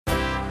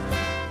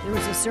There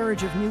was a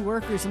surge of new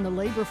workers in the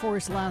labor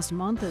force last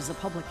month as the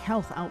public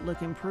health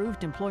outlook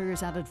improved.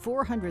 Employers added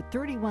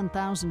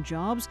 431,000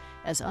 jobs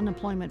as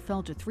unemployment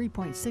fell to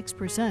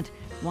 3.6%.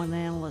 One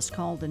analyst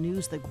called the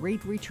news the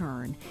Great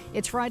Return.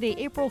 It's Friday,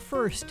 April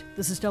 1st.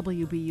 This is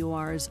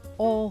WBUR's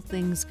All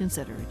Things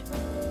Considered.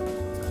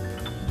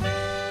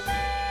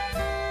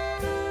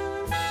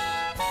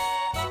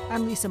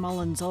 I'm Lisa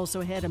Mullins.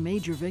 Also had a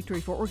major victory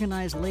for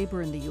organized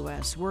labor in the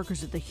U.S.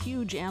 Workers at the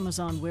huge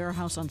Amazon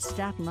warehouse on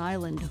Staten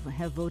Island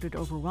have voted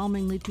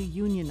overwhelmingly to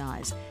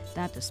unionize.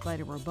 That despite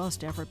a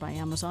robust effort by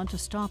Amazon to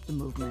stop the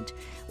movement.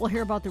 We'll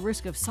hear about the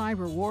risk of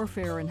cyber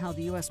warfare and how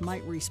the U.S.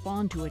 might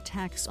respond to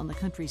attacks on the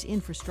country's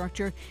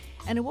infrastructure.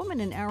 And a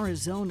woman in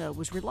Arizona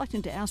was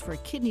reluctant to ask for a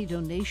kidney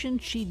donation.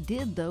 She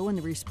did, though, and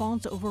the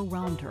response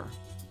overwhelmed her.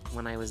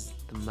 When I was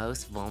the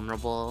most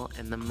vulnerable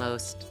and the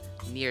most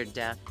near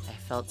death, I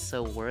felt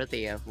so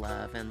worthy of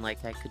love and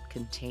like I could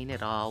contain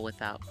it all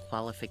without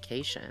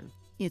qualification.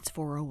 It's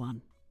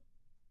 4:01.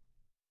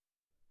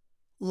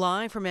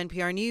 Live from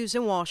NPR News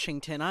in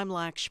Washington, I'm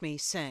Lakshmi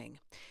Singh.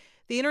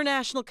 The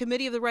International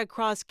Committee of the Red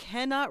Cross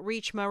cannot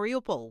reach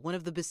Mariupol, one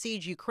of the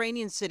besieged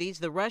Ukrainian cities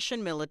the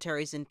Russian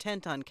military is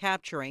intent on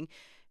capturing.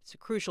 It's a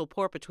crucial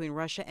port between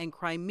Russia and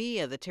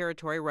Crimea, the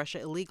territory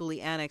Russia illegally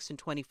annexed in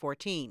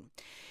 2014.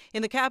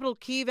 In the capital,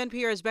 Kyiv,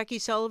 NPR's Becky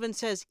Sullivan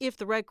says if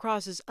the Red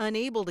Cross is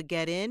unable to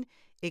get in,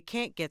 it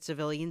can't get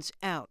civilians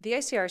out. The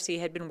ICRC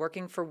had been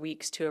working for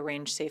weeks to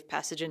arrange safe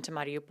passage into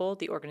Mariupol,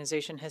 the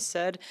organization has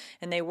said,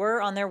 and they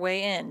were on their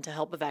way in to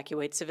help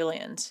evacuate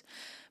civilians.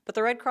 But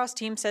the Red Cross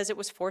team says it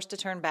was forced to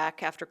turn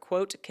back after,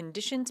 quote,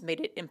 conditions made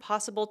it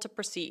impossible to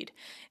proceed,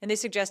 and they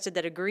suggested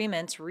that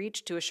agreements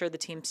reached to assure the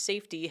team's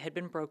safety had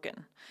been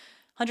broken.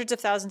 Hundreds of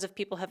thousands of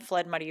people have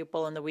fled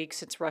Mariupol in the week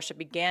since Russia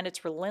began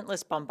its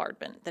relentless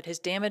bombardment that has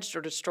damaged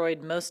or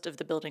destroyed most of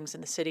the buildings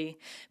in the city,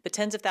 but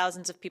tens of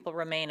thousands of people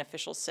remain,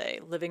 officials say,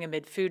 living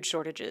amid food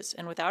shortages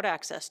and without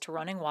access to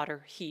running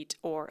water, heat,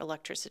 or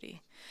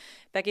electricity.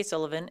 Becky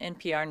Sullivan,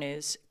 NPR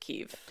News,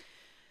 Kyiv.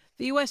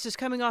 The U.S. is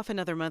coming off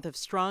another month of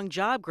strong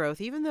job growth,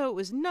 even though it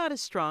was not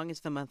as strong as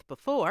the month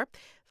before.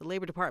 The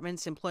Labor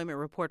Department's employment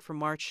report for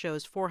March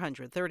shows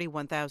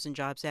 431,000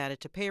 jobs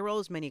added to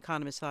payrolls. Many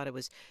economists thought it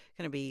was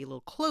going to be a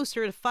little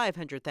closer to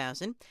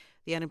 500,000.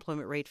 The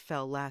unemployment rate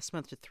fell last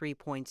month to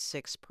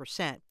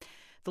 3.6%.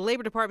 The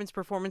Labor Department's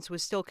performance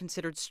was still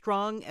considered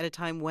strong at a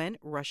time when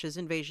Russia's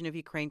invasion of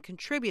Ukraine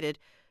contributed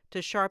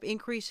to sharp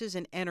increases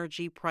in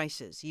energy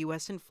prices.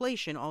 U.S.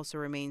 inflation also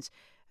remains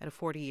at a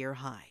 40-year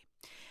high.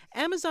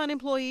 Amazon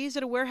employees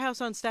at a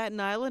warehouse on Staten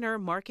Island are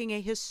marking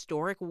a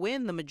historic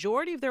win. The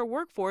majority of their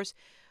workforce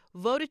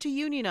voted to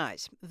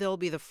unionize. They'll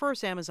be the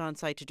first Amazon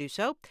site to do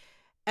so.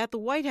 At the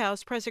White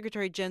House, Press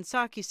Secretary Jen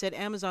Psaki said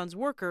Amazon's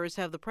workers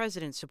have the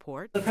president's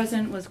support. The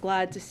president was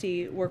glad to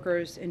see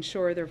workers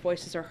ensure their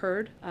voices are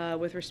heard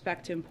with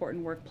respect to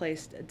important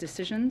workplace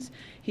decisions.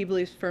 He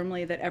believes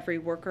firmly that every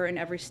worker in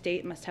every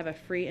state must have a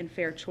free and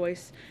fair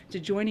choice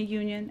to join a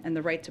union and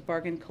the right to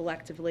bargain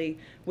collectively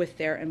with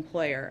their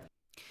employer.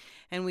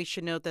 And we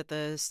should note that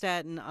the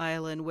Staten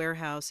Island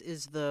warehouse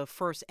is the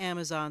first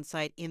Amazon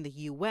site in the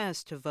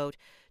U.S. to vote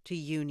to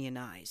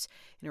unionize.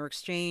 In her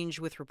exchange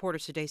with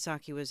reporters today,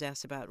 Psaki was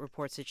asked about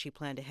reports that she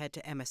planned to head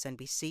to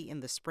MSNBC in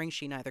the spring.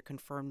 She neither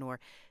confirmed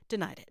nor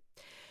denied it.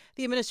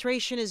 The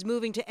administration is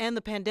moving to end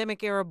the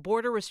pandemic-era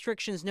border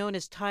restrictions known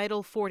as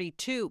Title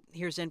 42.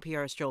 Here's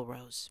NPR's Joel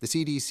Rose. The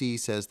CDC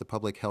says the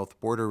public health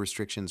border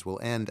restrictions will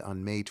end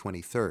on May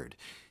 23rd.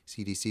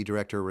 CDC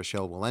Director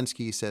Rochelle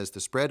Walensky says the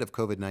spread of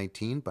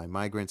COVID-19 by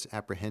migrants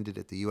apprehended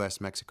at the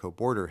U.S.-Mexico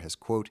border has,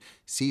 quote,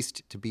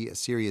 ceased to be a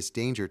serious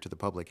danger to the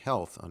public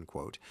health,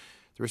 unquote.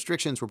 The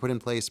restrictions were put in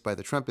place by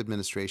the Trump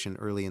administration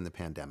early in the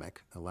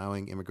pandemic,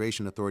 allowing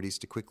immigration authorities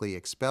to quickly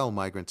expel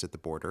migrants at the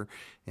border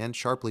and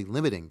sharply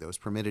limiting those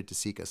permitted to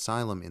seek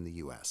asylum in the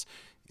U.S.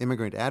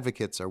 Immigrant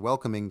advocates are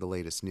welcoming the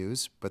latest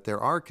news, but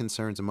there are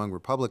concerns among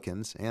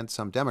Republicans and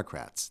some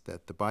Democrats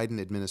that the Biden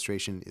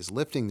administration is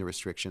lifting the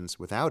restrictions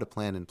without a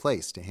plan in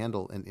place to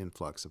handle an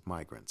influx of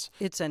migrants.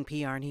 It's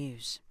NPR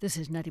News. This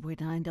is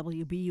 90.9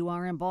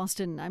 WBUR in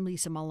Boston. I'm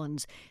Lisa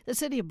Mullins. The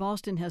city of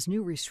Boston has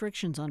new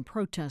restrictions on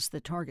protests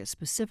that target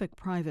specific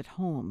private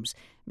homes.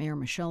 Mayor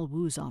Michelle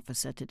Wu's office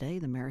said today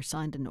the mayor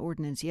signed an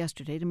ordinance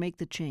yesterday to make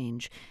the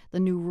change. The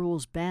new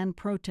rules ban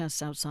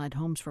protests outside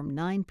homes from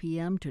 9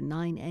 p.m. to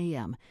 9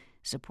 a.m.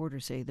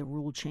 Supporters say the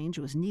rule change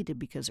was needed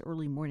because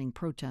early morning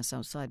protests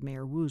outside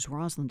Mayor Wu's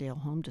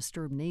Roslindale home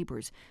disturbed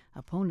neighbors.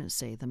 Opponents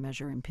say the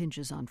measure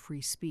impinges on free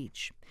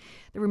speech.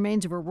 The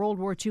remains of a World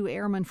War II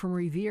airman from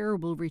Revere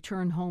will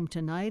return home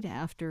tonight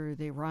after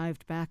they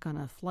arrived back on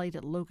a flight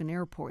at Logan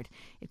Airport.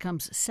 It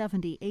comes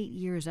 78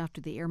 years after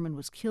the airman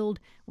was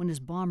killed when his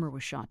bomber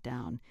was shot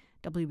down.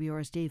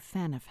 WBUR's Dave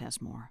Phaneuf has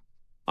more.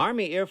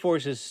 Army Air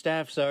Force's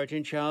Staff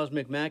Sergeant Charles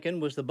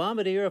McMacken was the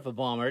bombardier of a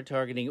bomber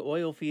targeting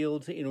oil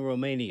fields in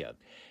Romania.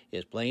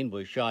 His plane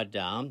was shot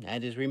down,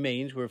 and his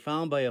remains were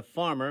found by a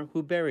farmer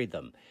who buried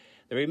them.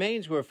 The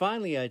remains were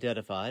finally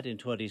identified in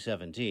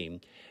 2017.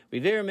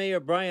 Revere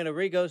Mayor Brian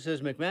Arrigo says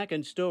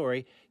McMacken's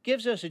story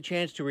gives us a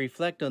chance to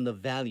reflect on the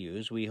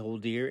values we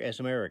hold dear as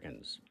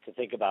Americans. To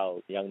think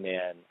about a young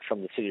man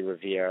from the city of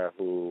Revere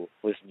who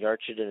was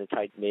nurtured in a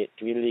tight-knit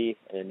community,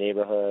 in a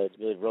neighborhood,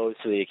 really rose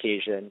to the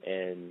occasion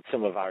in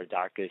some of our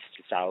darkest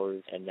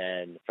hours, and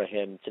then for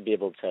him to be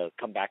able to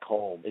come back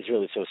home is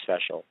really so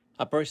special.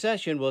 A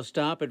procession will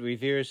stop at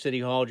Revere City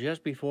Hall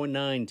just before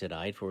 9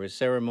 tonight for a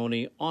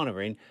ceremony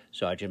honoring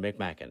Sergeant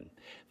McMacken.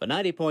 For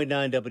 90.9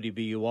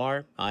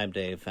 WBUR, I'm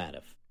Dave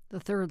Faniff. The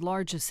third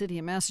largest city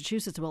in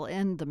Massachusetts will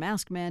end the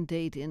mask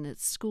mandate in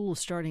its schools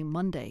starting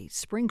Monday.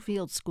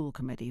 Springfield School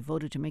Committee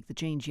voted to make the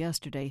change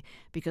yesterday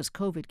because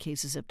COVID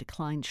cases have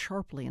declined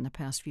sharply in the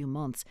past few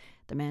months.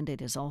 The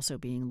mandate is also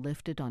being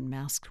lifted on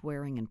mask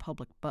wearing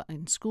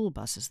in school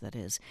buses, that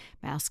is.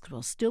 Masks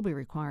will still be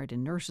required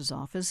in nurses'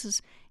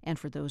 offices and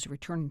for those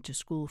returning to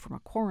school from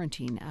a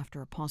quarantine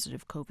after a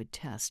positive COVID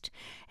test.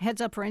 Heads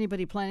up for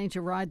anybody planning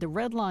to ride the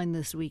Red Line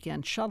this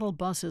weekend. Shuttle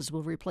buses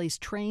will replace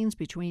trains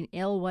between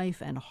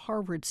Alewife and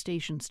Harvard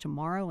stations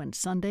tomorrow and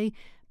Sunday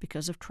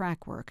because of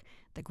track work.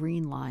 The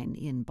Green Line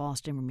in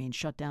Boston remains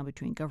shut down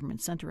between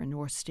Government Center and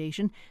North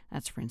Station.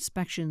 That's for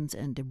inspections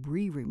and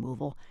debris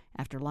removal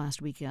after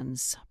last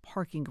weekend's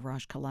parking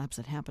garage collapse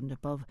that happened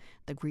above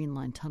the Green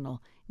Line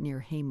tunnel near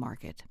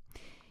Haymarket.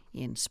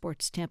 In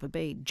sports, Tampa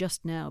Bay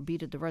just now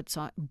beat the Red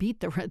Sox,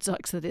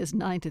 that is,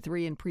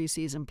 9-3 in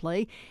preseason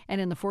play. And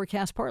in the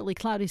forecast, partly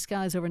cloudy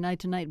skies overnight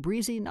tonight,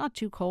 breezy, not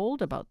too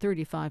cold, about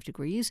 35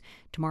 degrees.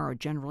 Tomorrow,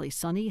 generally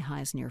sunny,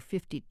 highs near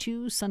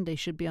 52. Sunday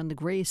should be on the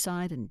gray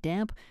side and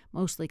damp,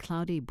 mostly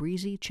cloudy,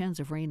 breezy, chance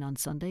of rain on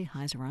Sunday,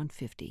 highs around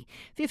 50.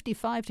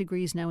 55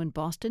 degrees now in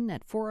Boston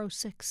at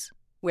 4:06.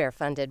 We're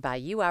funded by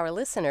you, our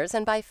listeners,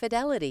 and by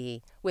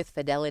Fidelity. With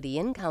Fidelity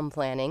Income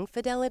Planning,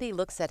 Fidelity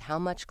looks at how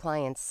much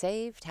clients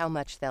saved, how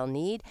much they'll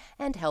need,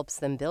 and helps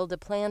them build a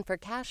plan for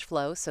cash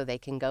flow so they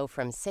can go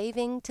from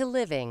saving to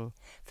living.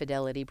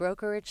 Fidelity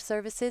Brokerage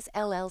Services,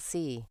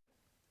 LLC.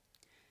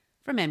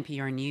 From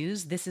NPR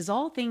News, this is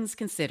All Things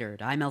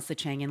Considered. I'm Elsa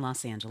Chang in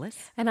Los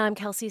Angeles. And I'm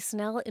Kelsey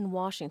Snell in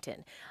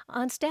Washington.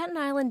 On Staten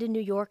Island in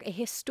New York, a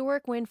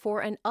historic win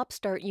for an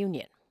upstart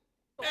union.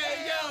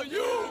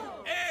 ALU!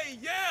 ALU!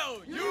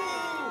 ALU!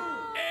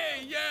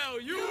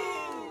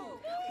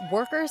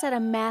 Workers at a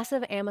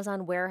massive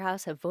Amazon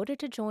warehouse have voted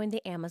to join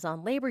the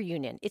Amazon Labor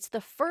Union. It's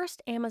the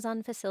first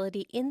Amazon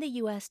facility in the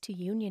U.S. to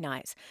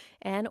unionize,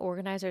 and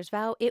organizers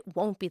vow it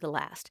won't be the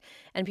last.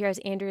 NPR's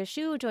Andrea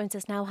Hsu joins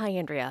us now. Hi,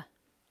 Andrea.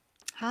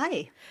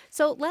 Hi.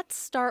 So let's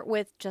start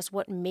with just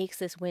what makes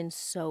this win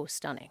so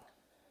stunning.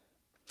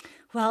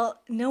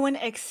 Well, no one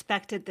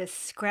expected this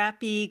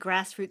scrappy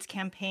grassroots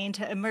campaign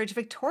to emerge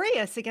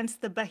victorious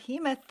against the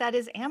behemoth that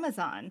is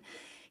Amazon.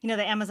 You know,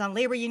 the Amazon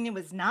Labor Union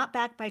was not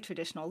backed by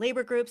traditional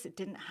labor groups. It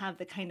didn't have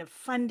the kind of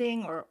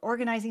funding or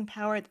organizing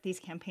power that these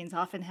campaigns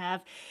often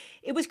have.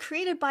 It was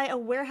created by a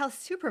warehouse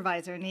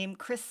supervisor named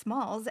Chris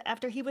Smalls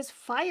after he was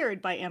fired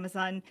by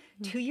Amazon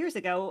 2 years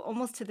ago,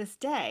 almost to this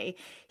day.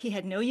 He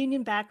had no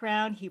union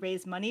background. He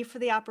raised money for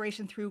the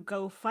operation through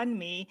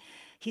GoFundMe.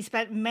 He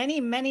spent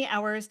many, many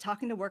hours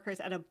talking to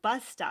workers at a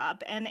bus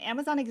stop, and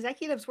Amazon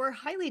executives were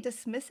highly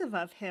dismissive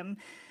of him.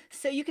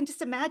 So you can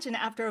just imagine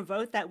after a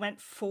vote that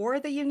went for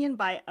the union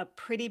by a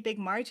pretty big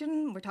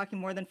margin, we're talking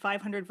more than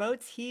 500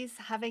 votes, he's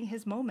having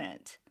his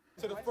moment.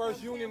 To the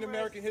first union in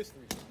American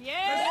history.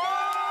 Yeah!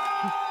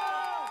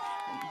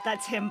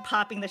 That's him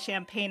popping the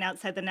champagne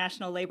outside the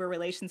National Labor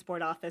Relations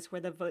Board office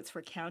where the votes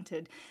were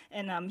counted.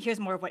 And here's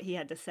more of what he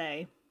had to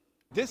say.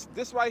 This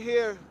right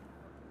here,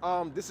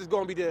 this is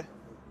going to be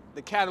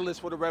the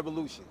catalyst for the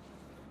revolution.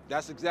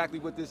 That's exactly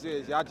what this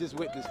is. Y'all just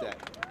witnessed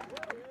that.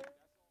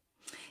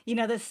 You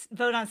know, this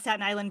vote on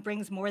Staten Island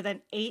brings more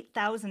than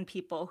 8,000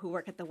 people who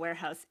work at the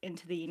warehouse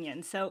into the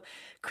union. So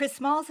Chris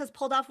Smalls has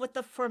pulled off what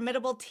the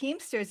formidable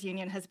Teamsters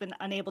union has been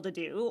unable to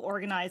do,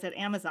 organize at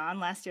Amazon.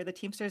 Last year, the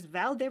Teamsters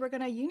vowed they were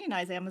going to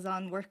unionize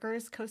Amazon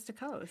workers coast to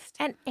coast.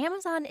 And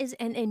Amazon is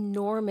an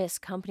enormous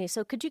company.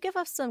 So could you give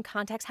us some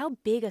context? How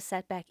big a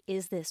setback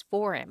is this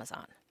for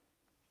Amazon?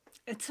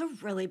 It's a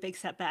really big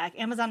setback.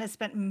 Amazon has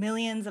spent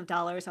millions of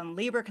dollars on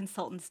labor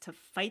consultants to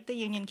fight the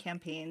union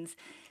campaigns.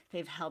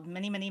 They've held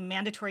many, many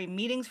mandatory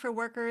meetings for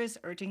workers,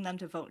 urging them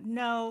to vote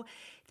no.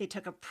 They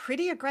took a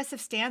pretty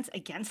aggressive stance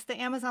against the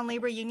Amazon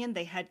Labor Union.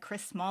 They had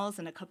Chris Smalls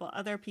and a couple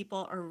other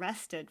people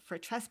arrested for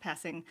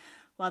trespassing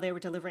while they were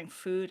delivering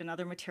food and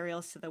other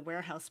materials to the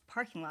warehouse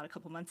parking lot a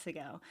couple months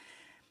ago.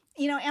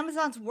 You know,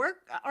 Amazon's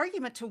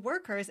argument to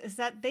workers is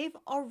that they've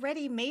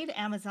already made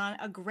Amazon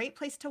a great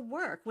place to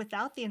work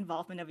without the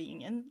involvement of a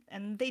union,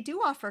 and they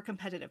do offer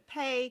competitive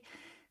pay.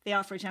 They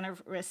offer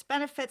generous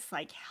benefits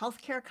like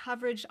health care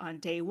coverage on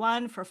day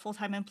one for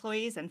full-time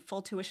employees and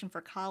full tuition for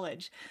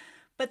college.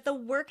 But the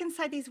work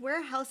inside these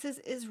warehouses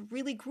is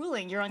really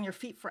grueling. You're on your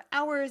feet for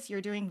hours.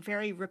 You're doing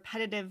very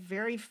repetitive,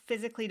 very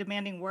physically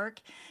demanding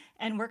work.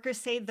 And workers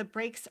say the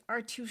breaks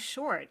are too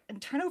short,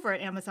 and turnover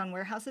at Amazon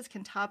warehouses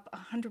can top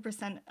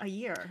 100% a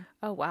year.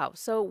 Oh, wow.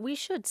 So we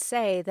should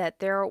say that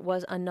there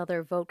was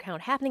another vote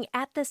count happening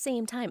at the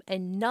same time.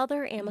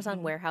 Another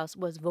Amazon warehouse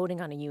was voting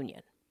on a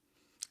union.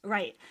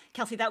 Right.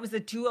 Kelsey, that was the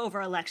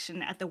do-over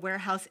election at the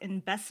warehouse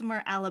in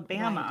Bessemer,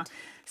 Alabama. Right.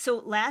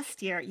 So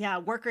last year,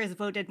 workers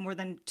voted more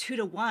than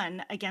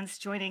 2-1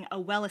 against joining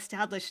a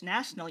well-established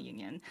national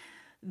union.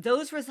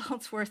 Those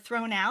results were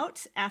thrown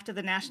out after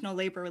the National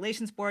Labor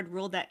Relations Board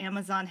ruled that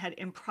Amazon had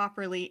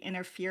improperly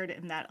interfered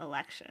in that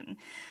election.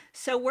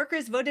 So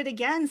workers voted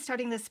again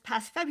starting this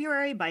past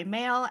February by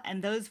mail,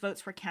 and those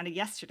votes were counted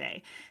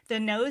yesterday. The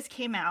noes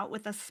came out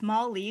with a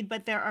small lead,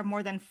 but there are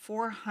more than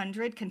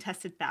 400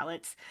 contested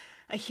ballots.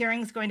 A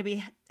hearing is going to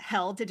be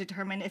held to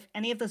determine if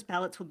any of those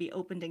ballots will be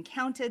opened and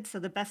counted, so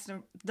the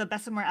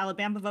Bessemer,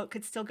 Alabama vote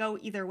could still go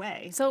either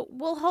way. So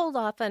we'll hold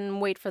off and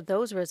wait for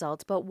those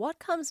results, but what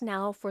comes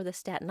now for the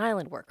Staten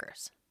Island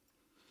workers?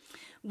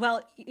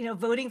 Well,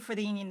 voting for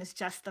the union is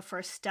just the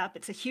first step.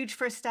 It's a huge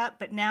first step,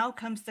 but now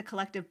comes the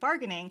collective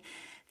bargaining.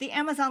 The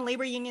Amazon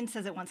labor union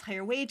says it wants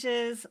higher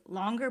wages,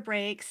 longer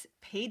breaks,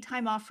 paid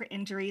time off for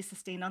injuries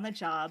sustained on the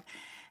job.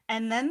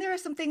 And then there are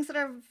some things that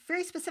are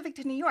very specific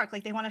to New York,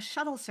 like they want a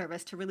shuttle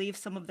service to relieve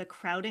some of the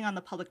crowding on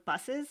the public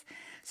buses.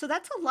 So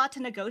that's a lot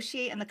to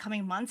negotiate in the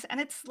coming months, and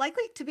it's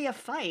likely to be a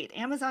fight.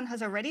 Amazon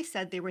has already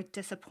said they were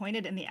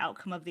disappointed in the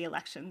outcome of the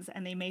elections,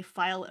 and they may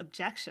file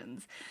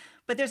objections.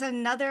 But there's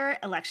another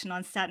election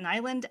on Staten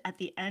Island at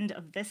the end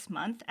of this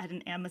month at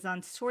an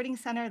Amazon sorting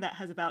center that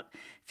has about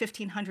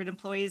 1,500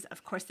 employees.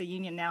 Of course, the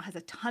union now has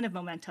a ton of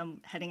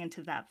momentum heading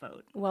into that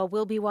vote. Well,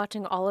 we'll be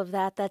watching all of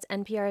that. That's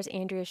NPR's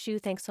Andrea Hsu.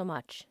 Thanks so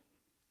much.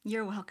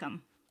 You're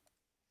welcome.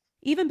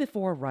 Even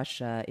before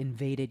Russia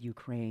invaded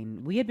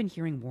Ukraine, we had been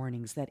hearing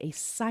warnings that a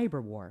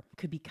cyber war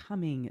could be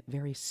coming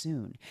very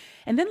soon.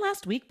 And then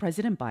last week,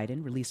 President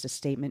Biden released a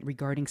statement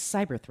regarding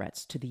cyber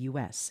threats to the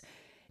U.S.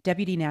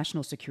 Deputy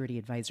National Security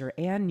Advisor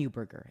Ann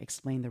Neuberger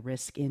explained the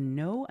risk in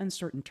no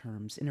uncertain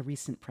terms in a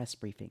recent press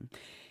briefing.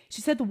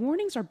 She said the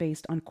warnings are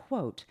based on,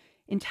 quote,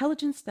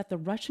 intelligence that the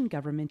Russian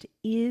government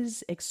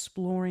is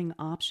exploring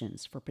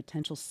options for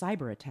potential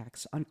cyber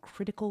attacks on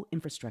critical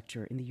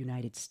infrastructure in the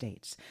United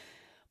States.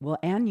 Well,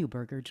 Ann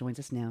Neuberger joins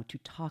us now to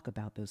talk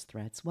about those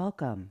threats.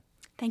 Welcome.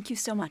 Thank you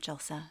so much,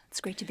 Elsa.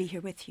 It's great to be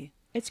here with you.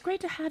 It's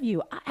great to have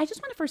you. I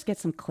just want to first get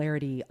some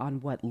clarity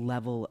on what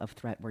level of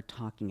threat we're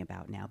talking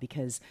about now,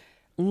 because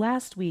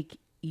last week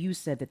you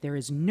said that there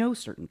is no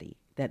certainty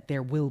that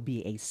there will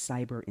be a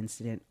cyber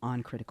incident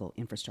on critical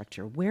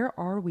infrastructure. Where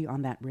are we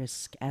on that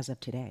risk as of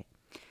today?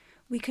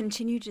 We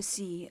continue to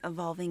see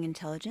evolving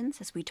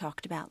intelligence, as we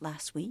talked about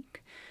last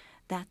week,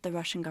 that the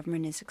Russian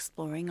government is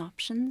exploring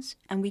options.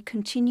 And we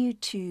continue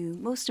to,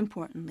 most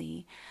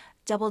importantly,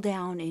 double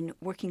down in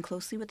working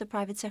closely with the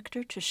private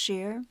sector to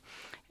share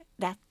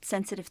that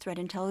sensitive threat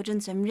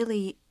intelligence and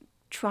really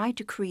try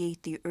to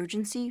create the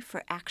urgency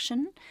for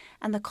action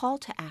and the call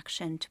to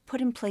action to put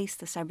in place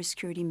the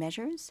cybersecurity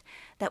measures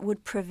that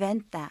would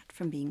prevent that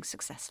from being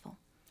successful.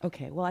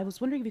 Okay, well, I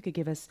was wondering if you could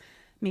give us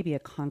maybe a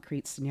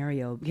concrete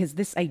scenario, because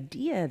this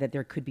idea that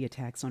there could be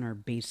attacks on our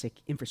basic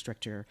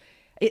infrastructure,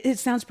 it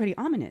sounds pretty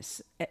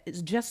ominous.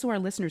 Just so our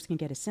listeners can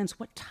get a sense,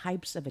 what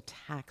types of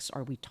attacks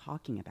are we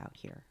talking about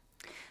here?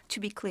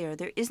 To be clear,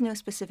 there is no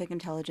specific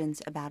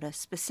intelligence about a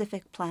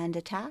specific planned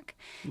attack.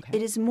 Okay.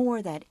 It is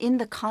more that in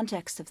the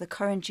context of the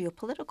current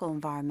geopolitical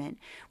environment,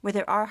 where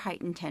there are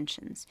heightened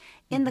tensions,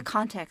 in the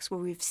context where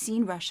we've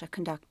seen Russia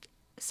conduct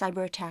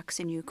cyber attacks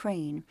in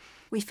Ukraine,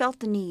 we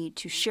felt the need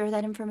to share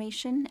that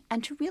information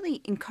and to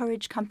really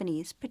encourage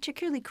companies,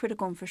 particularly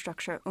critical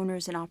infrastructure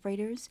owners and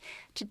operators,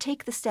 to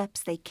take the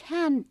steps they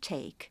can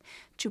take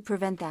to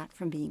prevent that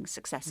from being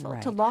successful,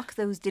 to lock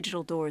those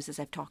digital doors, as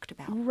I've talked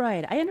about.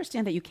 Right. I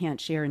understand that you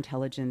can't share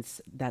intelligence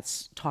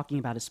that's talking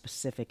about a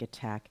specific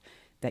attack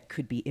that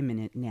could be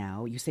imminent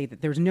now. You say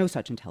that there's no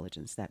such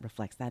intelligence that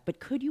reflects that,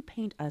 but could you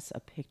paint us a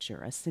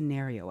picture, a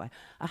scenario,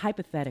 a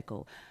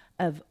hypothetical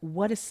of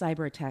what a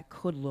cyber attack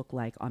could look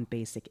like on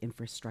basic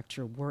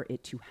infrastructure were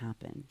it to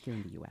happen here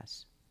in the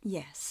U.S.?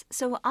 Yes.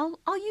 So I'll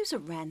use a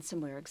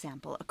ransomware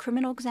example, a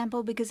criminal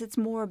example, because it's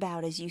more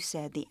about, as you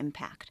said, the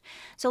impact.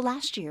 So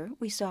last year,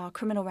 we saw a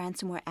criminal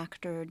ransomware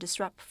actor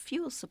disrupt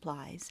fuel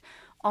supplies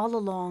all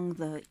along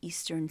the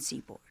eastern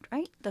seaboard,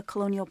 right? The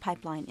Colonial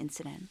Pipeline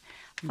incident,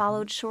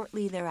 followed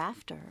shortly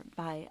thereafter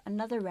by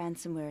another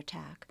ransomware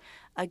attack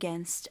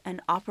against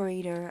an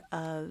operator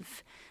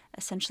of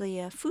essentially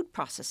a food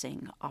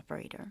processing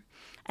operator.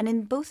 And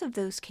in both of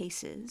those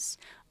cases,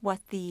 what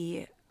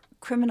the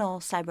criminal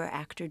cyber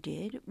actor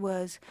did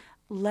was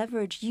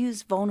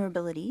use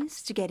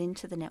vulnerabilities to get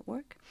into the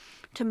network,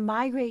 to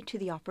migrate to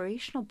the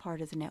operational part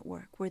of the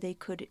network where they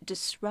could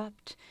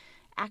disrupt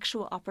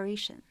actual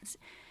operations.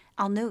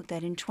 I'll note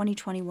that in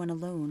 2021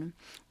 alone,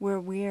 we're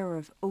aware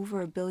of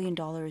over $1 billion in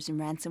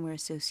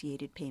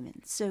ransomware-associated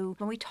payments. So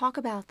when we talk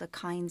about the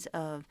kinds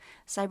of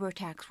cyber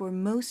attacks we're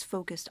most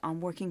focused on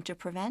working to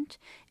prevent,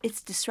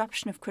 it's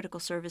disruption of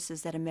critical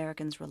services that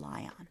Americans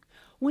rely on.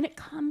 When it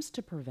comes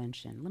to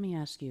prevention, let me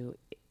ask you,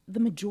 the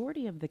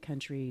majority of the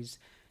country's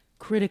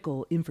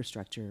critical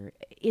infrastructure,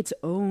 it's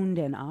owned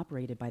and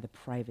operated by the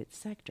private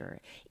sector.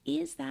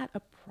 Is that a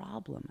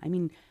problem? I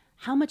mean,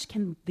 how much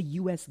can the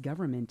U.S.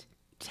 government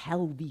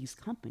tell these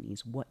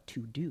companies what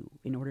to do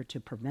in order to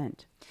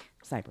prevent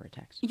cyber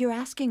attacks? You're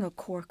asking a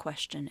core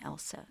question,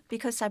 Elsa,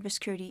 because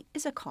cybersecurity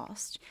is a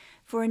cost.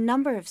 For a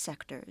number of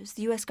sectors,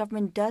 the U.S.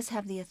 government does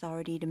have the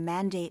authority to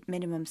mandate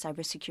minimum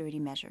cybersecurity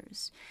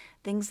measures.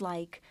 Things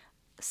like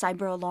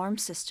cyber alarm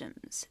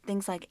systems,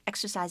 things like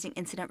exercising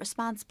incident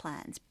response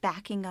plans,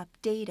 backing up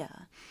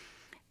data,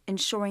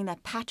 ensuring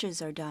that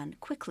patches are done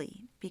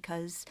quickly,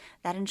 because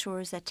that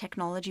ensures that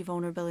technology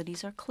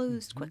vulnerabilities are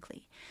closed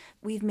quickly.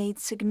 We've made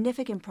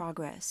significant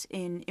progress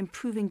in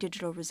improving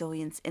digital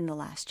resilience in the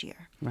last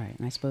year. Right,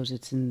 and I suppose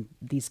it's in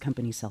these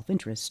companies'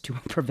 self-interest to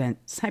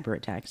prevent cyber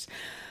attacks.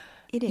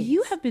 It is.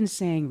 You have been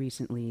saying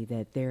recently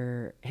that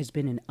there has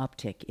been an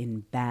uptick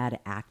in bad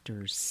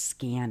actors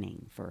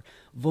scanning for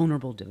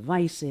vulnerable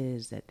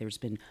devices, that there's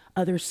been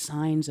other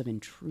signs of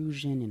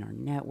intrusion in our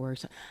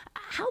networks.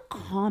 How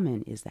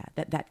common is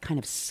that kind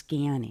of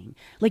scanning?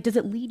 Like, does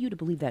it lead you to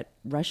believe that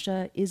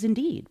Russia is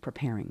indeed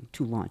preparing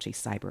to launch a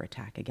cyber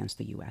attack against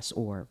the U.S.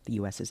 or the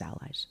U.S.'s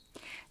allies?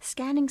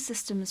 Scanning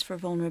systems for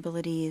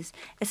vulnerabilities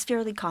is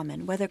fairly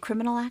common, whether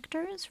criminal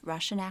actors,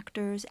 Russian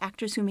actors,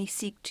 actors who may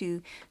seek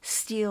to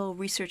steal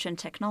research and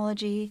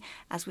technology,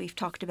 as we've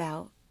talked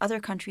about other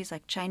countries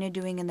like China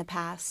doing in the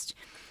past.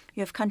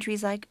 You have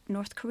countries like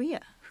North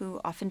Korea,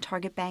 who often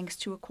target banks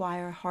to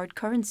acquire hard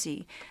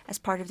currency as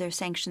part of their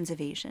sanctions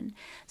evasion.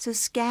 So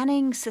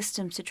scanning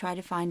systems to try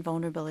to find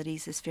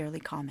vulnerabilities is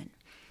fairly common.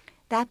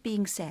 That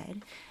being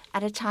said,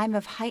 at a time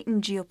of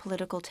heightened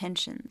geopolitical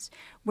tensions,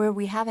 where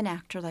we have an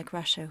actor like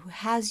Russia who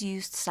has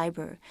used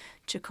cyber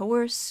to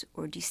coerce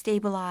or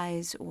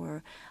destabilize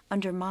or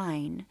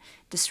undermine,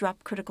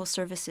 disrupt critical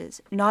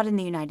services, not in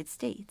the United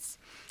States,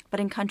 but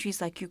in countries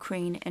like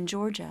Ukraine and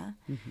Georgia,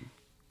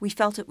 we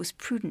felt it was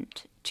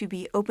prudent to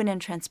be open and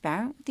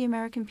transparent with the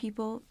American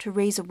people, to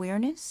raise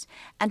awareness,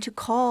 and to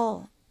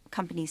call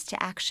companies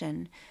to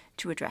action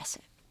to address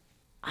it.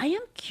 I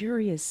am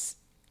curious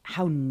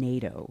how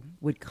NATO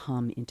would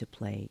come into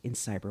play in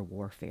cyber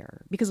warfare.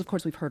 Because, of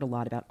course, we've heard a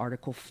lot about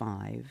Article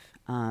 5,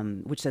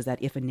 which says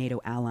that if a NATO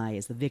ally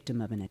is the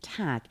victim of an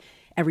attack,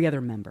 every other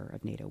member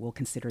of NATO will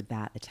consider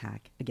that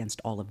attack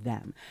against all of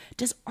them.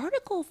 Does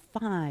Article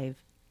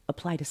 5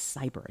 apply to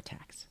cyber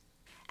attacks?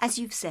 As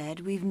you've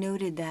said, we've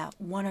noted that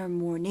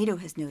NATO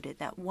has noted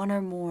that one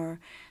or more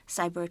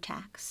cyber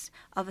attacks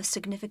of a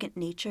significant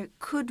nature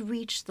could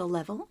reach the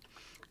level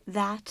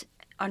that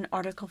an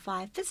Article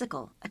 5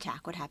 physical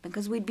attack would happen,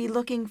 because we'd be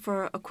looking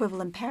for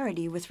equivalent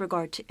parity with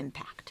regard to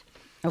impact.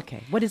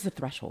 Okay. What is the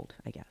threshold,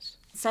 I guess?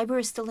 Cyber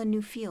is still a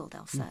new field,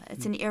 Elsa.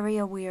 It's an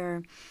area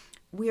where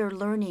we are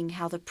learning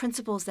how the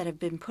principles that have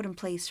been put in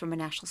place from a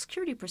national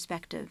security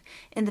perspective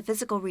in the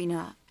physical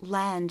arena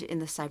land in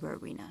the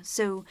cyber arena.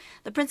 So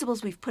the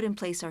principles we've put in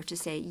place are to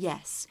say,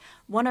 yes,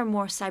 one or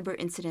more cyber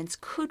incidents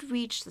could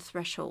reach the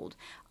threshold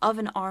of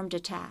an armed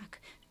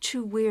attack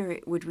to where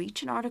it would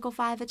reach an Article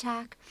 5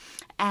 attack.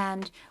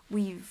 And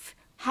we've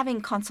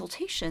having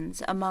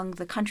consultations among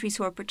the countries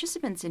who are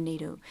participants in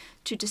NATO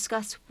to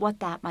discuss what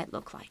that might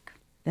look like.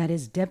 That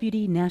is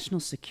Deputy National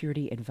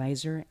Security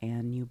Advisor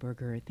Ann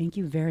Neuberger. Thank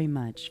you very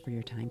much for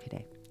your time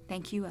today.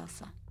 Thank you,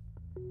 Elsa.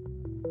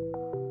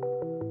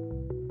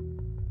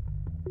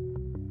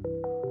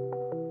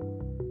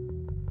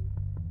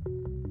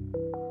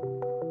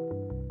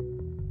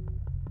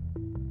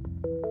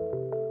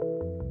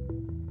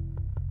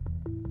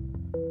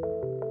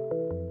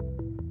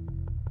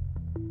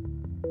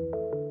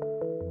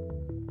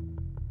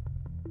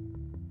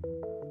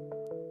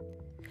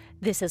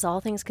 This is All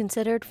Things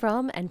Considered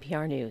from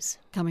NPR News.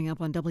 Coming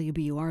up on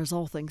WBUR's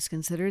All Things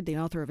Considered, the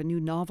author of a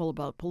new novel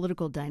about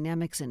political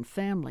dynamics in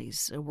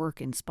families, a work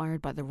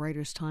inspired by the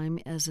writer's time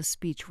as a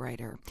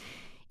speechwriter.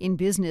 In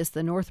business,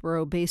 the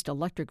Northborough-based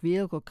electric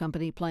vehicle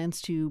company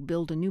plans to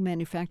build a new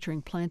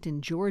manufacturing plant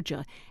in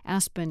Georgia.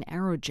 Aspen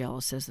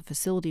Aerogel says the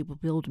facility will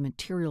build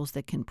materials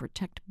that can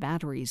protect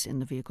batteries in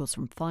the vehicles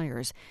from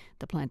fires.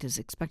 The plant is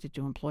expected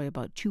to employ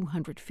about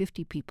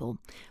 250 people.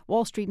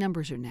 Wall Street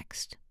numbers are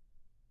next.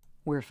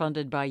 We're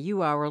funded by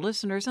you, our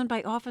listeners, and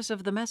by Office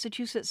of the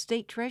Massachusetts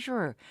State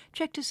Treasurer.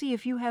 Check to see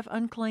if you have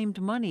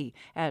unclaimed money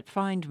at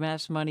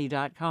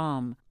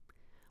findmassmoney.com.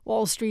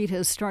 Wall Street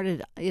has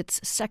started its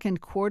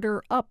second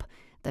quarter up.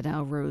 The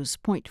Dow rose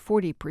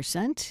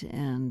 0.40%,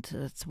 and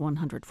it's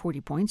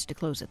 140 points to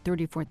close at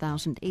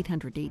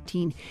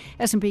 34,818.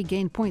 S&P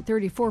gained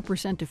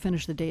 0.34% to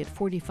finish the day at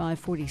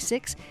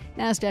 4546.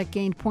 Nasdaq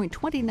gained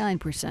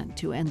 0.29%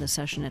 to end the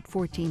session at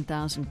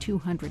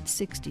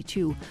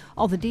 14,262.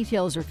 All the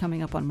details are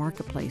coming up on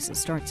Marketplace. It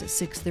starts at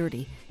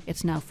 6:30.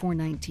 It's now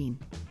 4:19.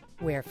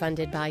 We're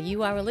funded by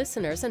you, our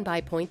listeners, and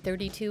by Point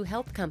 32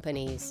 Health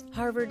Companies,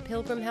 Harvard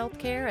Pilgrim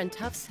Healthcare, and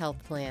Tufts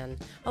Health Plan.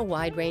 A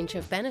wide range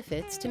of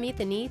benefits to meet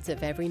the needs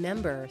of every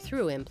member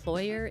through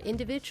employer,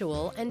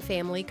 individual, and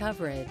family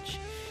coverage.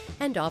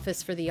 And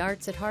Office for the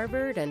Arts at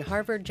Harvard and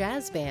Harvard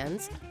Jazz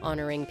Bands,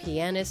 honoring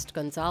pianist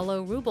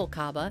Gonzalo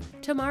Rubalcaba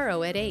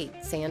tomorrow at 8,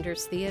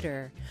 Sanders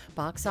Theater.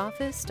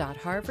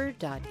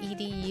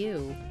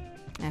 boxoffice.harvard.edu.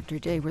 After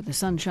a day where the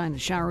sunshine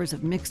and showers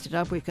have mixed it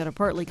up, we've got a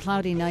partly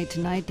cloudy night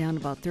tonight, down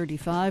about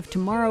 35.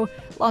 Tomorrow,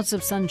 lots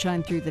of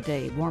sunshine through the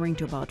day, warming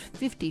to about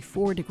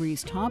 54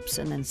 degrees tops,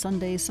 and then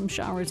Sunday, some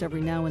showers every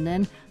now and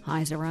then,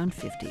 highs around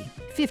 50.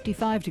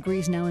 55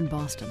 degrees now in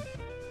Boston.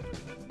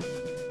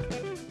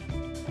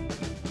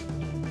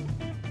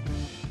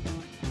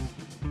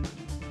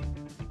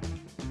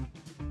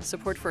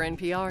 Support for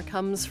NPR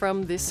comes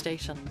from this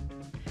station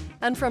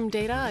and from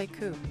Data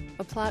IQ,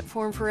 a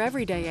platform for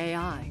everyday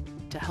AI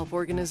to help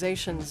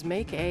organizations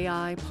make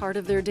AI part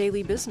of their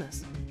daily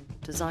business,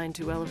 designed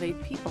to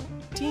elevate people,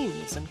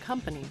 teams, and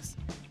companies.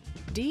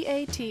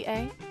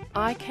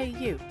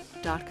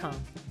 DATAIKU.com.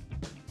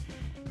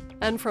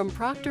 And from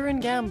Procter &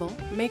 Gamble,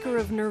 maker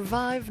of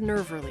Nervive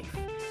Nerve Relief.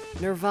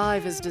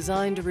 Nervive is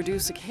designed to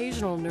reduce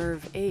occasional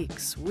nerve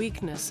aches,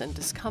 weakness, and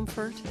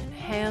discomfort in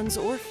hands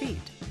or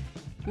feet.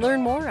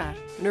 Learn more at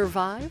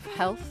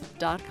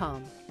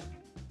nervivehealth.com.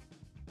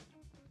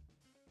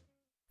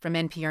 From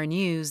NPR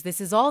News,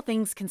 this is All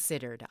Things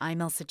Considered.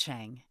 I'm Elsa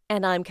Chang.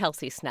 And I'm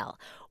Kelsey Snell.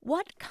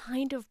 What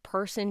kind of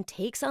person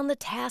takes on the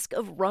task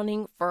of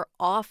running for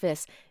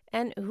office?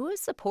 And who has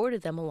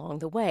supported them along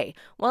the way?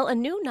 Well, a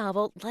new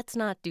novel, Let's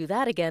Not Do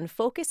That Again,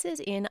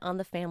 focuses in on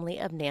the family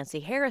of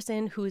Nancy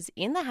Harrison, who's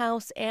in the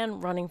House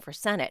and running for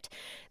Senate.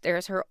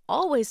 There's her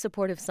always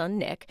supportive son,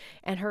 Nick,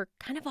 and her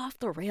kind of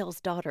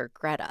off-the-rails daughter,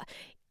 Greta.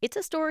 It's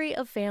a story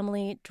of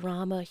family,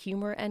 drama,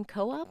 humor, and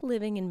co-op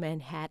living in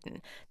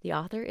Manhattan. The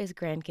author is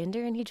Grant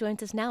Ginder, and he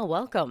joins us now.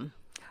 Welcome.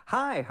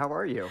 Hi, how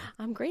are you?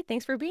 I'm great.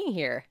 Thanks for being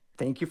here.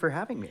 Thank you for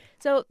having me.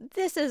 So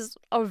this is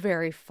a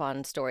very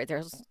fun story.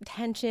 There's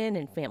tension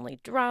and family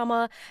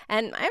drama.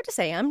 And I have to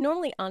say, I'm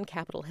normally on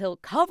Capitol Hill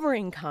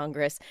covering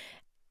Congress.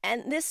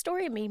 And this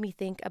story made me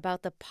think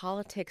about the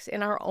politics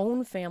in our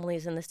own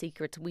families and the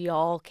secrets we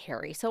all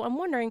carry. So I'm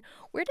wondering,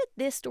 where did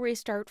this story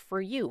start for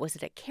you? Was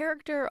it a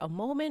character, a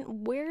moment?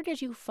 Where did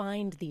you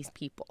find these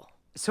people?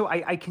 So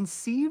I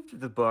conceived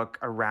the book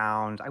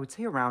around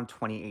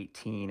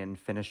 2018 and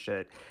finished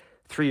it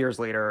 3 years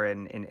later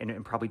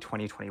in probably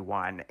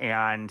 2021.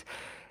 And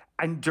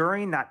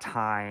during that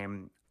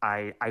time,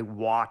 I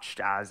watched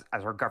as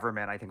our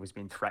government, I think, was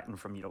being threatened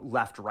from,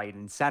 left, right,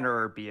 and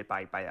center, be it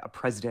by a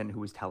president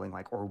who was telling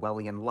like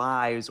Orwellian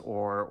lies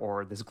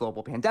or this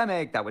global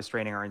pandemic that was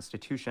straining our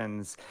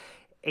institutions.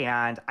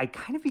 And I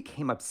kind of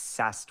became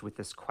obsessed with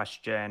this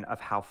question of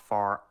how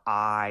far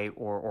I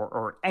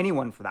or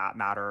anyone for that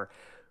matter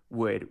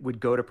would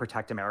go to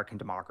protect American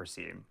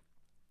democracy,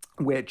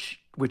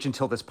 which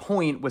until this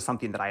point was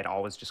something that I had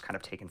always just kind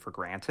of taken for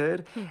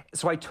granted.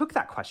 So I took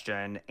that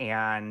question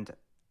and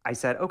I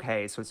said,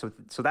 okay, so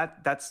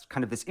that's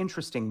kind of this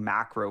interesting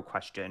macro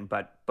question,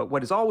 but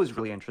what has always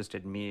really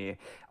interested me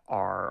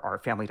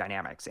are family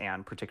dynamics,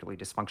 and particularly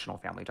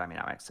dysfunctional family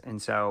dynamics. And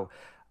so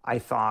I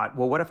thought,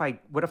 well, what if I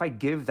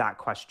give that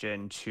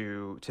question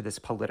to this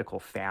political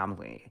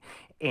family?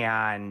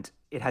 And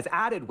it has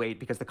added weight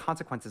because the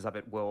consequences of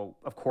it will,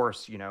 of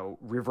course,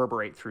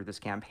 reverberate through this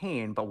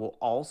campaign, but will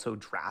also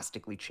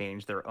drastically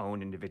change their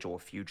own individual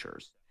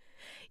futures.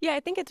 Yeah, I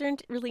think it's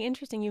really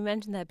interesting you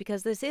mentioned that,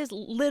 because this is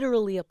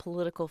literally a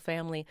political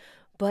family,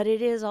 but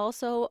it is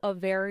also a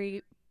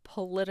very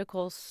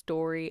political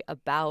story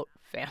about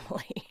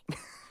family.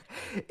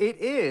 It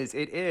is.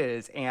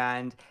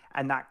 And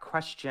that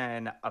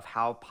question of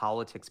how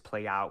politics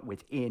play out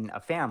within a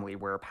family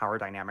where power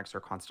dynamics are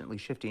constantly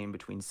shifting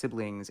between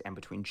siblings and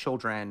between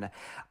children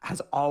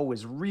has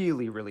always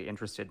really, really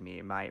interested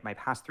me. My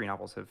past 3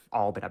 novels have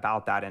all been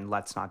about that, and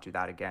Let's Not Do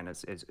That Again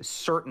is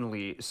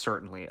certainly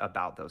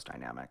about those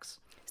dynamics.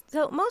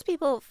 So most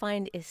people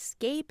find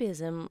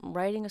escapism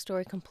writing a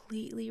story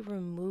completely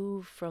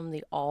removed from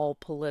the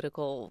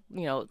all-political,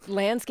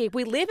 landscape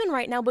we live in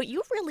right now, but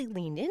you've really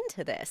leaned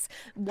into this.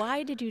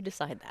 Why did you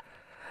decide that?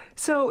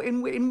 So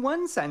in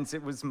one sense,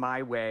 it was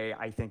my way,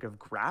 I think, of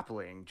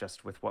grappling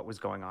just with what was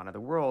going on in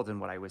the world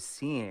and what I was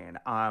seeing.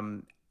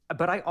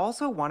 But I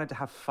also wanted to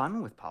have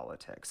fun with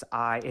politics.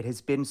 It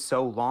has been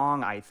so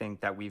long, I think,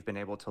 that we've been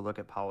able to look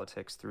at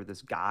politics through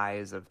this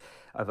guise of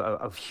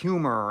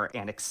humor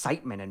and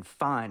excitement and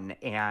fun.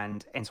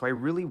 And so I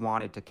really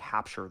wanted to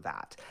capture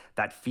that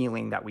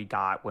feeling that we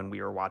got when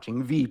we were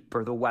watching Veep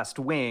or The West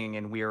Wing,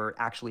 and we were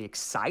actually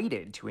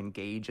excited to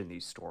engage in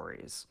these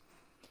stories.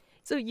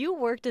 So you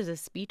worked as a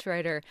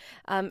speechwriter,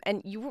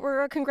 and you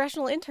were a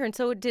congressional intern.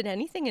 So did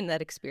anything in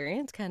that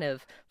experience kind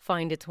of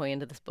find its way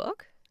into this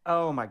book?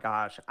 Oh my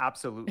gosh,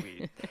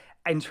 absolutely.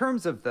 In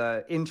terms of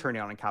the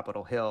interning on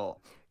Capitol Hill,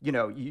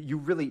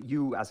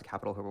 you as a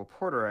Capitol Hill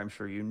reporter, I'm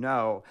sure you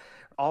know,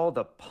 all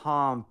the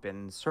pomp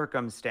and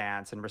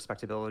circumstance and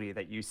respectability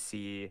that you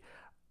see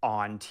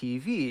on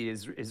TV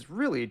is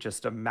really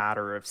just a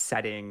matter of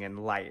setting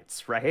and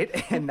lights,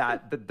 right? And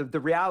that the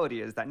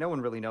reality is that no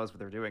one really knows what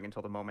they're doing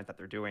until the moment that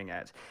they're doing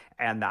it,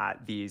 and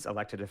that these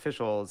elected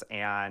officials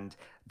and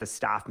the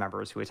staff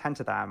members who attend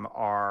to them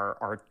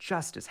are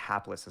just as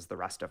hapless as the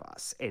rest of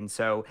us. And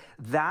so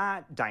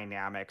that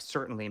dynamic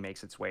certainly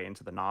makes its way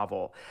into the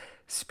novel.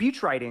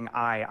 Speech writing,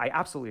 I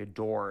absolutely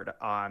adored.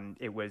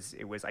 It was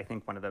I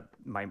think one of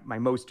my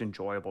most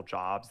enjoyable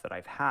jobs that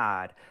I've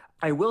had.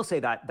 I will say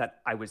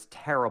that I was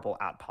terrible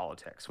at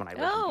politics when I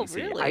lived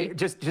in DC. Really? I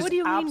just What do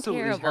you mean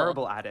absolutely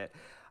terrible at it.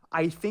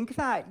 I think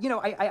that,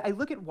 I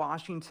look at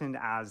Washington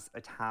as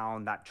a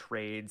town that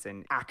trades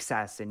in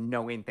access and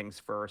knowing things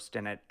first,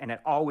 and it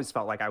always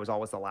felt like I was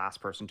always the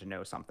last person to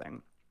know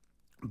something.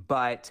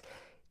 But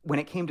when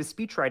it came to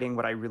speech writing,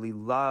 what I really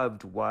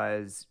loved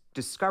was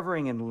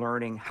discovering and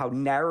learning how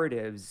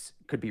narratives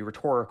could be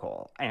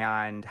rhetorical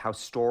and how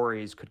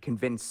stories could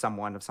convince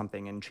someone of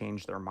something and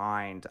change their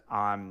mind.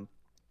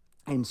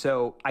 And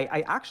so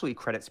I actually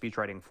credit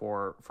speechwriting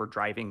for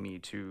driving me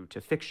to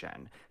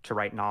fiction, to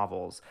write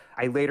novels.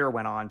 I later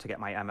went on to get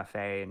my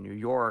MFA in New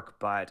York,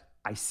 but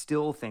I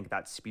still think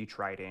that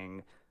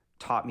speechwriting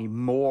taught me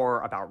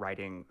more about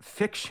writing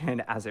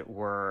fiction, as it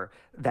were,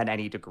 than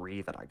any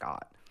degree that I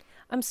got.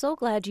 I'm so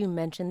glad you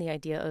mentioned the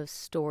idea of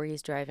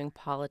stories driving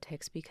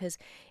politics, because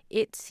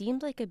it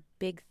seemed like a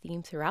big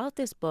theme throughout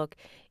this book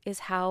is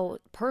how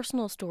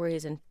personal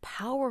stories and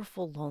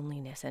powerful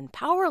loneliness and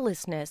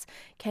powerlessness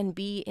can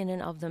be in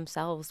and of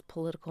themselves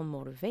political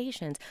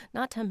motivations,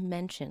 not to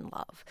mention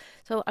love.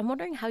 So I'm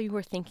wondering how you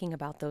were thinking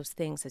about those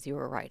things as you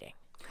were writing.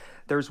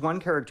 There's one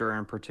character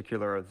in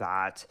particular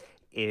that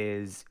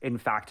is, in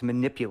fact,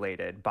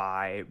 manipulated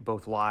by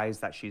both lies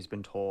that she's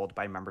been told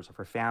by members of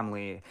her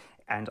family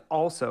and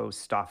also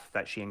stuff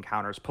that she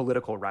encounters,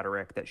 political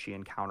rhetoric that she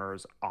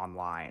encounters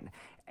online.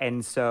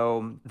 And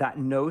so that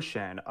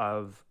notion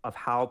of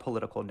how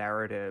political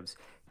narratives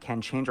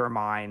can change our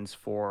minds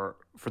for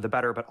the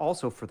better, but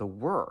also for the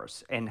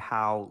worse, and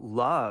how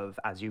love,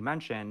 as you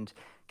mentioned,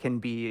 can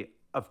be,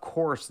 of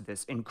course,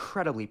 this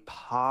incredibly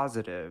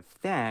positive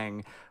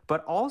thing,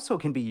 but also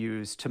can be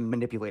used to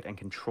manipulate and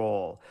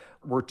control,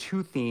 were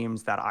two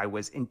themes that I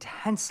was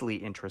intensely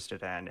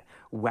interested in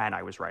when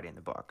I was writing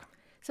the book.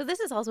 So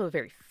this is also a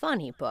very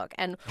funny book.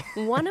 And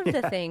one of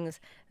the things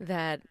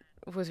that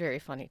was very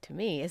funny to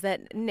me is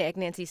that Nick,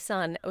 Nancy's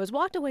son, was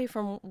walked away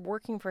from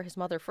working for his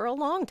mother for a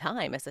long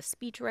time as a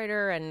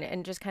speechwriter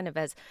and just kind of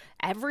as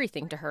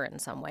everything to her in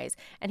some ways.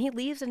 And he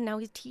leaves and now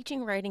he's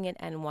teaching writing at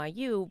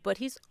NYU, but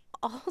he's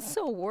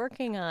also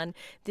working on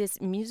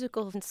this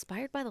musical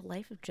inspired by the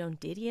life of Joan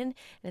Didion, and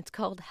it's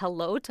called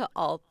Hello to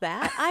All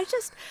That. I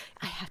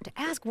have to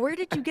ask, where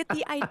did you get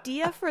the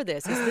idea for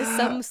this? Is this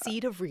some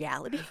seed of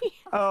reality?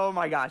 Oh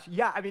my gosh.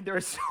 Yeah, I mean, there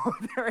is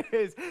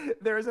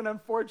an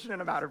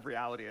unfortunate amount of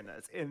reality in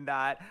this, in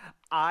that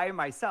I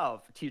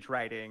myself teach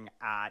writing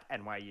at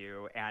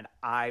NYU, and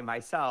I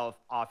myself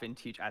often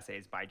teach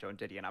essays by Joan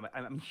Didion.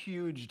 I'm a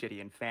huge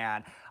Didion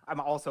fan. I'm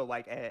also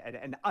like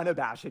an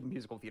unabashed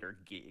musical theater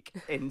geek.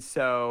 And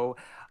so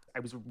I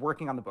was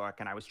working on the book,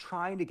 and I was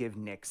trying to give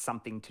Nick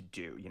something to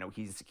do. You know,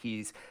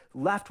 he's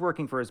left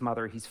working for his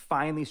mother. He's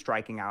finally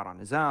striking out on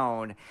his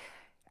own.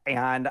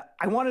 And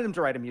I wanted him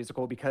to write a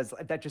musical because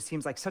that just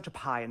seems like such a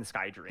pie in the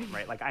sky dream,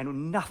 right? Like, I know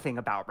nothing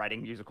about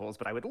writing musicals,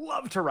 but I would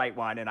love to write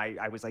one. And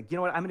I was like, you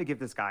know what? I'm going to give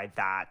this guy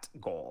that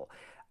goal.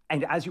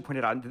 And as you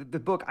pointed out, the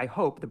book, I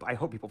hope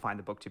people find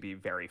the book to be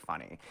very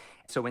funny.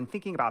 So when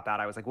thinking about that,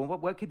 I was like, well,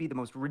 what could be the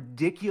most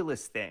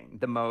ridiculous thing,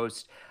 the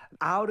most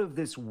out of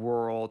this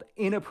world,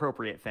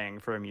 inappropriate thing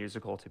for a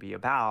musical to be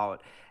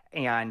about?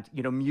 And,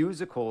 you know,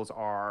 musicals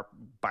are,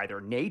 by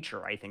their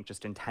nature, I think,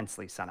 just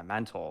intensely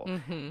sentimental.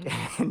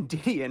 Mm-hmm. And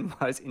Didion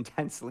was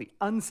intensely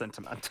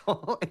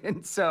unsentimental.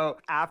 And so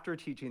after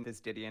teaching this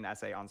Didion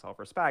essay on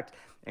self-respect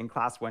in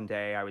class one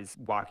day, I was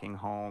walking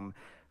home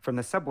from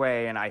the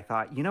subway, and I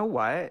thought, you know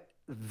what?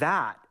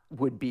 That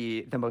would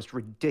be the most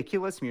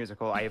ridiculous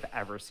musical I have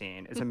ever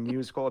seen, is a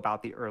musical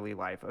about the early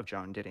life of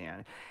Joan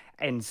Didion.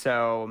 And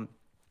so,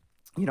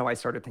 you know, I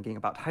started thinking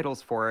about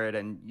titles for it,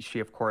 and she,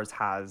 of course,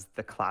 has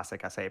the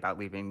classic essay about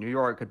leaving New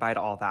York, Goodbye to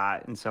All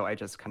That. And so I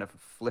just kind of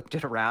flipped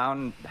it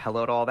around,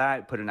 hello to all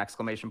that, put an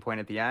exclamation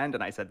point at the end,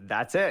 and I said,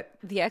 that's it.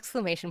 The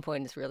exclamation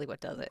point is really what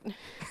does it.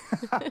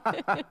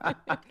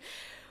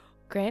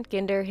 Grant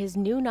Ginder, his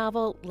new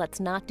novel,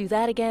 Let's Not Do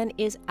That Again,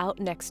 is out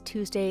next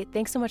Tuesday.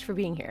 Thanks so much for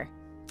being here.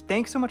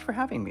 Thanks so much for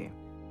having me.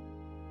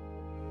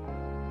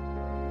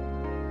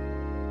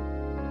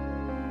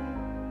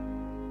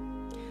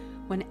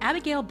 When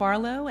Abigail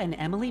Barlow and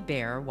Emily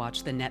Baer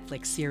watched the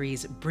Netflix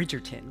series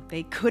Bridgerton,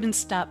 they couldn't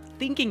stop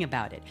thinking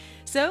about it.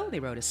 So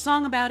they wrote a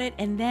song about it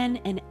and then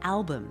an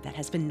album that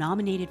has been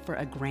nominated for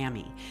a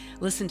Grammy.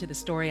 Listen to the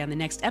story on the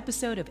next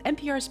episode of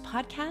NPR's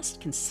podcast,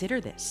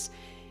 Consider This.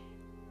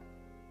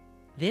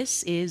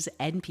 This is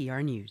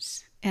NPR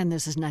News. And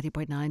this is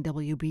 90.9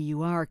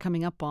 WBUR.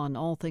 Coming up on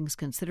All Things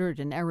Considered,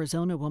 an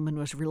Arizona woman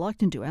was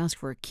reluctant to ask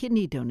for a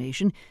kidney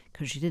donation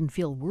because she didn't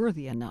feel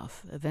worthy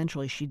enough.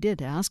 Eventually, she did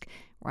ask.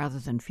 Rather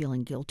than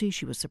feeling guilty,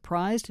 she was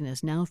surprised and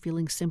is now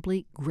feeling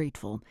simply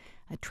grateful.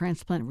 A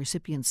transplant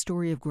recipient's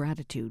story of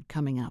gratitude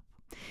coming up.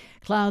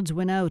 Clouds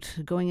went out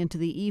going into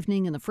the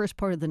evening and the first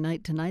part of the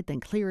night tonight,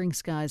 then clearing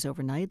skies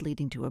overnight,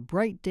 leading to a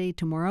bright day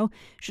tomorrow.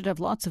 Should have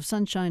lots of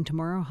sunshine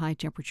tomorrow, high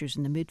temperatures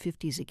in the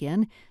mid-50s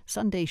again.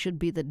 Sunday should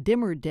be the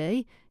dimmer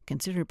day,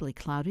 considerably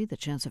cloudy, the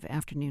chance of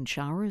afternoon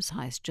showers,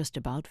 highs just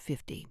about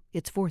 50.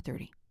 It's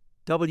 4:30.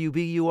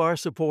 WBUR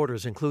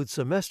supporters include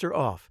Semester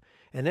Off,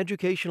 an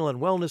educational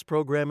and wellness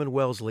program in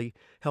Wellesley,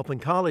 helping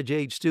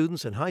college-age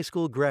students and high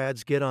school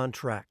grads get on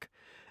track.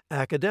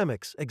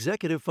 Academics,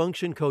 executive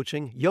function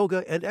coaching,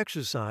 yoga, and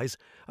exercise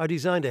are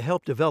designed to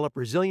help develop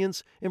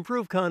resilience,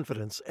 improve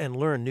confidence, and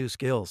learn new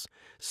skills.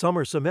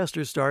 Summer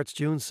semester starts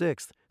June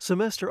 6th.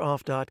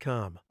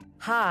 SemesterOff.com.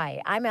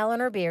 Hi, I'm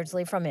Eleanor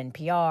Beardsley from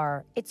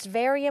NPR. It's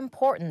very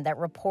important that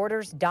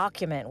reporters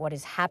document what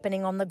is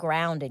happening on the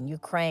ground in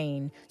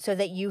Ukraine so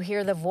that you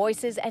hear the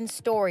voices and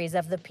stories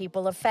of the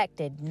people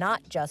affected,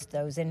 not just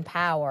those in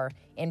power.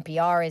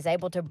 NPR is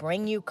able to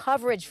bring you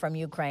coverage from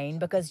Ukraine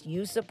because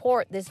you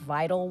support this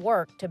vital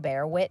work to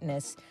bear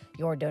witness.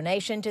 Your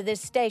donation to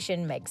this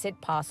station makes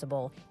it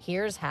possible.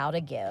 Here's how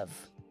to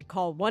give.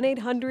 Call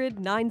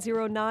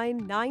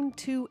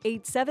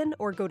 1-800-909-9287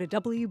 or go to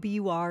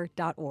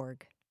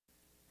WBUR.org.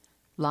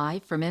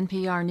 Live from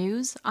NPR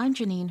News, I'm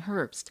Janine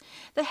Herbst.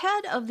 The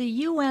head of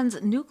the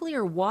UN's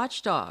nuclear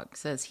watchdog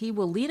says he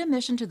will lead a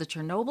mission to the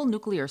Chernobyl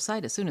nuclear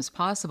site as soon as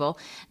possible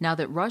now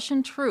that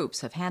Russian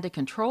troops have handed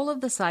control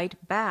of the site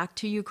back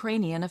to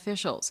Ukrainian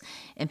officials.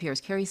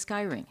 NPR's Carrie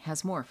Skyring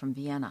has more from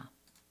Vienna.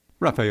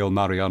 Rafael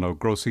Mariano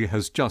Grossi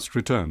has just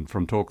returned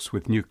from talks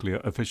with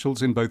nuclear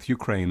officials in both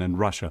Ukraine and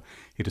Russia.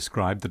 He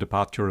described the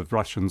departure of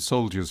Russian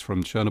soldiers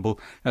from Chernobyl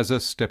as a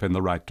step in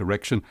the right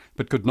direction,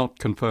 but could not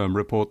confirm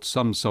reports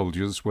some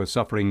soldiers were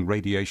suffering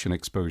radiation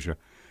exposure.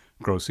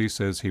 Grossi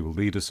says he will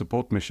lead a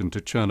support mission to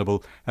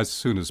Chernobyl as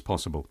soon as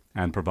possible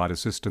and provide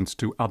assistance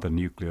to other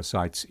nuclear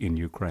sites in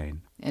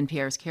Ukraine.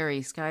 NPR's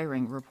Carrie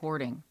Skyring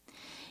reporting.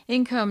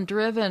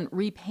 Income-driven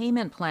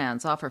repayment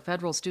plans offer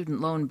federal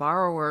student loan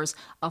borrowers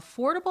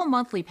affordable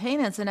monthly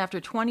payments and after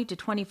 20 to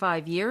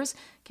 25 years,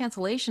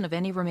 cancellation of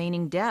any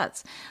remaining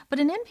debts. But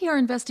an NPR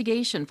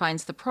investigation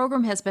finds the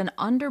program has been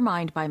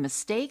undermined by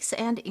mistakes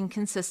and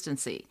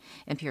inconsistency.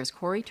 NPR's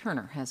Corey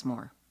Turner has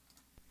more.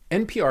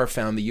 NPR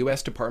found the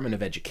U.S. Department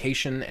of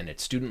Education and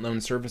its student loan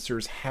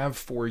servicers have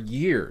for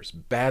years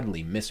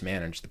badly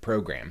mismanaged the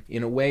program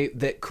in a way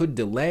that could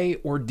delay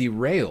or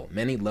derail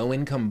many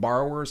low-income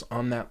borrowers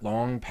on that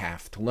long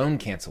path to loan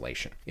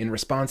cancellation. In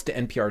response to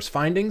NPR's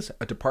findings,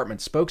 a department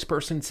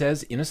spokesperson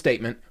says in a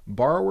statement,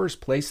 "Borrowers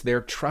place their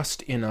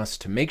trust in us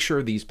to make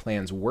sure these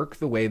plans work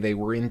the way they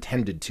were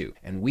intended to,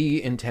 and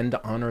we intend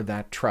to honor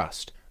that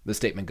trust." The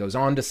statement goes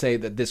on to say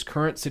that this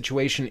current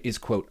situation is,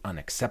 quote,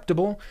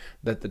 unacceptable,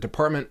 that the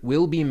department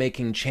will be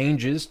making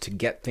changes to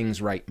get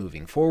things right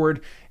moving forward,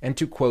 and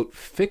to, quote,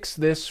 fix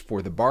this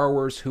for the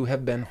borrowers who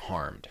have been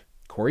harmed.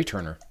 Corey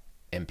Turner,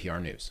 NPR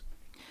News.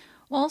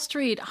 Wall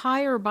Street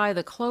higher by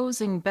the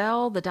closing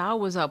bell. The Dow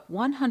was up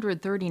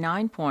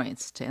 139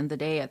 points to end the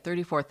day at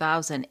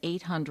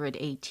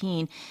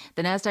 34,818.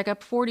 The Nasdaq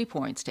up 40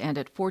 points to end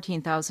at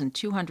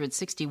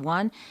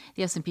 14,261.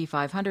 The S&P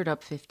 500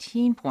 up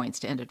 15 points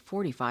to end at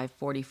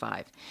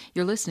 4545.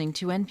 You're listening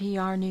to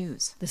NPR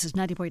News. This is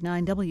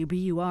 90.9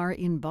 WBUR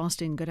in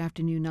Boston. Good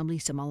afternoon. I'm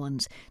Lisa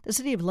Mullins. The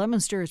city of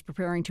Leominster is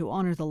preparing to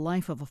honor the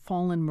life of a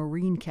fallen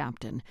Marine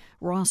captain.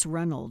 Ross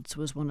Reynolds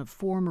was one of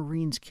 4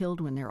 Marines killed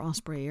when their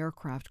Osprey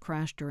aircraft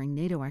crashed during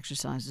NATO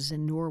exercises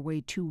in Norway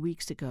 2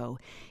 weeks ago.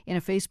 In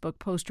a Facebook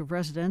post of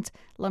residents,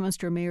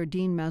 Leominster Mayor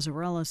Dean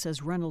Mazzarella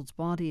says Reynolds'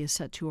 body is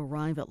set to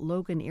arrive at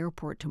Logan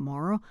Airport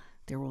tomorrow.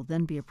 There will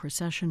then be a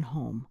procession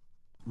home.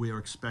 We are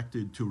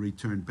expected to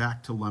return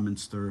back to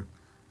Leominster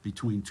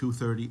between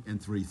 2:30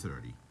 and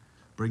 3:30.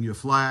 Bring your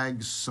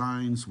flags,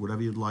 signs,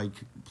 whatever you'd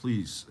like.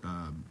 Please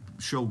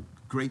show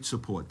great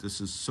support.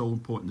 This is so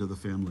important to the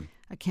family.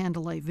 A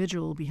candlelight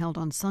vigil will be held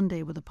on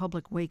Sunday with a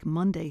public wake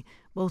Monday.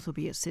 Both will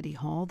be at City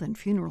Hall. Then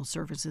funeral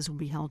services will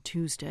be held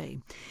Tuesday.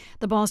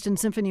 The Boston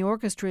Symphony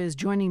Orchestra is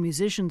joining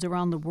musicians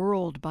around the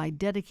world by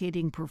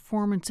dedicating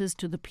performances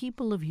to the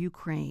people of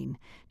Ukraine.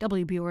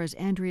 WBUR's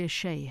Andrea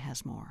Shea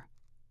has more.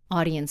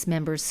 Audience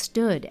members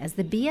stood as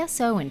the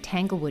BSO and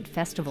Tanglewood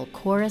Festival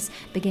Chorus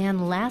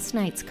began last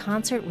night's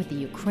concert with the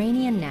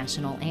Ukrainian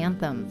national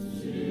anthem.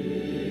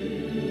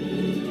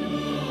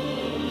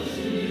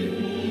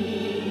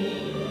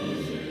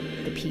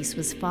 The piece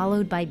was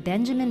followed by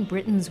Benjamin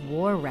Britten's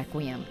War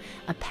Requiem,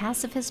 a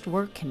pacifist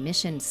work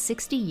commissioned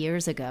 60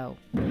 years ago.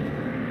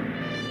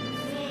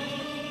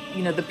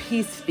 the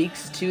peace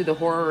speaks to the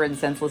horror and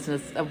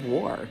senselessness of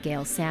war.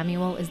 Gail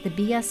Samuel is the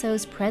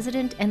BSO's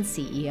president and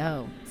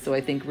CEO. So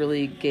I think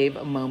really gave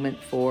a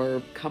moment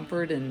for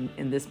comfort and,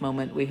 in this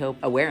moment, we hope,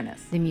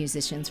 awareness. The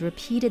musicians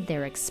repeated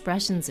their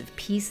expressions of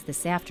peace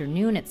this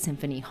afternoon at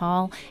Symphony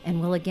Hall and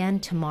will again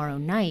tomorrow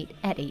night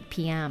at 8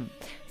 p.m.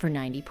 For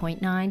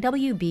 90.9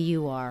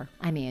 WBUR,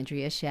 I'm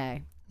Andrea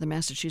Shea. The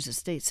Massachusetts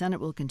State Senate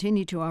will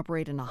continue to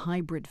operate in a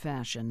hybrid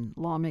fashion.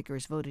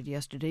 Lawmakers voted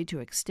yesterday to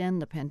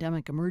extend the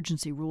pandemic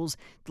emergency rules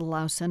that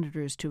allow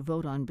senators to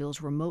vote on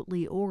bills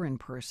remotely or in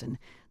person.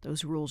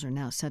 Those rules are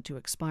now set to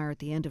expire at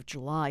the end of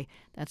July.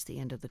 That's the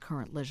end of the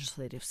current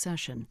legislative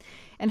session.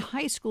 And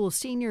high school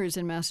seniors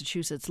in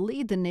Massachusetts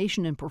lead the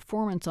nation in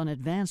performance on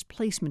advanced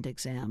placement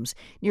exams.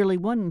 Nearly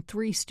 1 in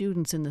 3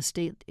 students in the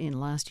state in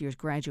last year's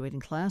graduating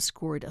class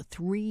scored a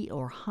 3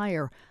 or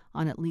higher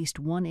on at least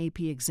one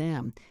AP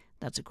exam.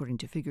 That's according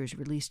to figures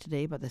released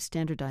today by the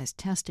standardized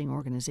testing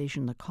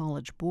organization, the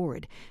College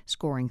Board.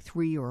 Scoring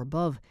 3 or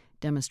above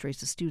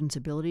demonstrates a student's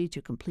ability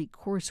to complete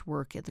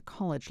coursework at the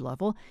college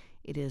level.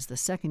 It is the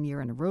second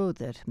year in a row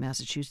that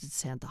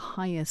Massachusetts had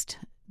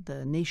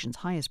the nation's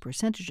highest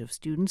percentage of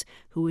students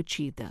who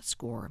achieved that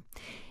score.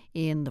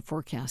 In the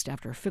forecast,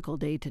 after a fickle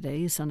day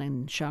today, sun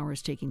and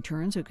showers taking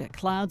turns. We've got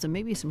clouds and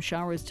maybe some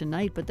showers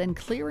tonight, but then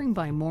clearing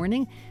by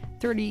morning,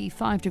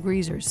 35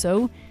 degrees or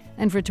so.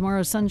 And for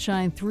tomorrow,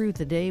 sunshine through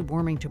the day,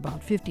 warming to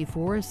about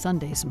 54.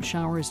 Sunday, some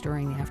showers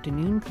during the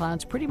afternoon.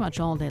 Clouds pretty much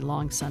all day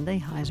long Sunday,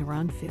 highs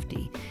around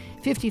 50.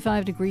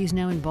 55 degrees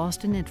now in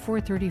Boston at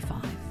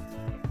 4:35.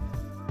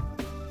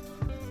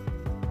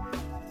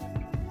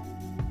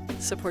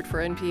 Support for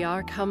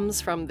NPR comes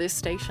from this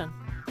station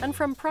and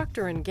from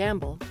Procter &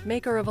 Gamble,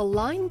 maker of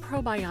Align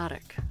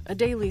Probiotic, a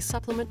daily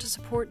supplement to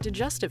support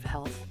digestive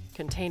health,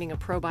 containing a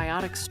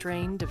probiotic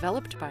strain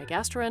developed by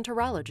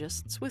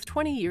gastroenterologists with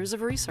 20 years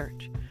of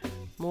research.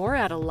 More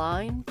at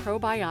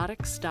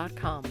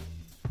alignprobiotics.com.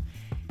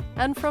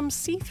 And from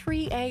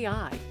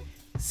C3AI.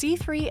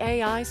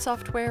 C3AI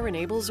software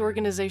enables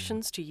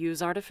organizations to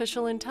use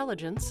artificial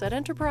intelligence at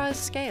enterprise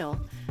scale,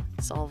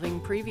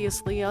 solving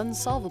previously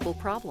unsolvable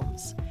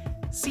problems.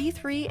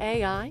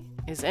 C3AI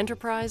is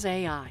enterprise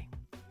AI.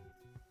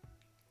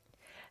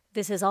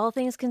 This is All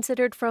Things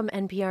Considered from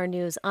NPR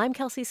News. I'm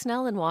Kelsey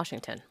Snell in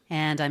Washington.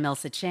 And I'm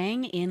Elsa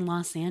Chang in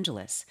Los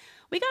Angeles.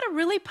 We got a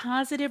really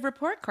positive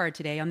report card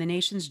today on the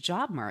nation's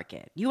job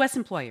market. U.S.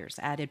 employers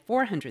added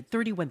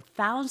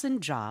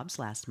 431,000 jobs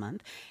last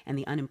month, and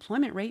the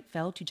unemployment rate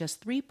fell to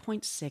just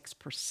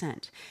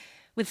 3.6%.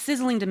 With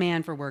sizzling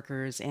demand for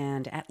workers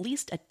and at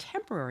least a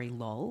temporary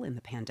lull in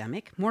the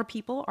pandemic, more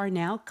people are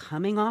now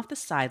coming off the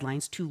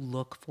sidelines to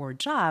look for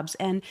jobs.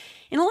 And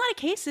in a lot of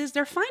cases,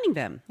 they're finding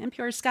them.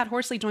 NPR's Scott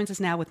Horsley joins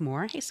us now with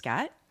more. Hey,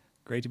 Scott.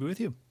 Great to be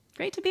with you.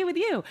 Great to be with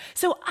you.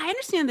 So I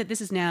understand that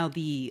this is now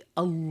the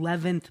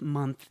 11th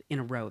month in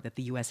a row that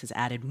the U.S. has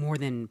added more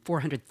than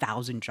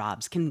 400,000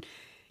 jobs. Can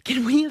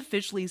we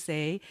officially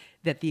say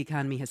that the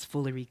economy has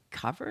fully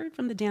recovered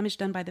from the damage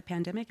done by the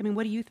pandemic? I mean,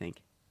 what do you think?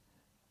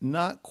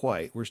 Not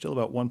quite. We're still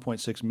about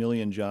 1.6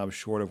 million jobs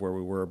short of where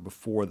we were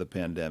before the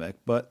pandemic,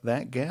 but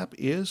that gap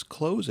is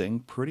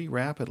closing pretty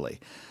rapidly.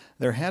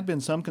 There had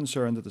been some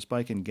concern that the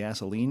spike in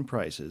gasoline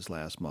prices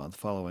last month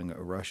following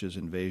Russia's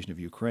invasion of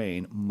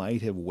Ukraine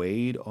might have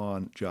weighed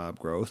on job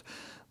growth,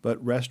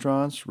 but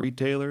restaurants,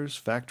 retailers,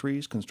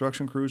 factories,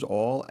 construction crews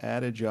all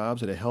added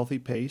jobs at a healthy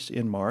pace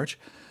in March.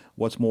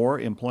 What's more,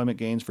 employment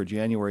gains for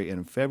January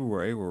and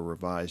February were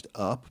revised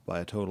up by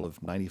a total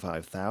of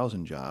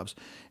 95,000 jobs.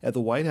 At the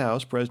White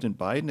House, President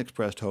Biden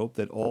expressed hope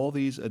that all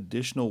these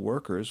additional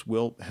workers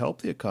will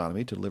help the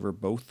economy to deliver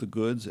both the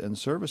goods and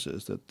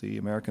services that the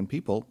American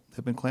people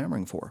have been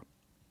clamoring for.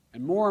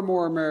 And more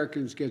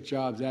Americans get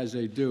jobs as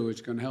they do.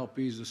 It's going to help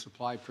ease the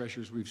supply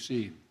pressures we've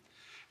seen.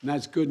 And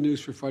that's good news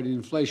for fighting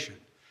inflation.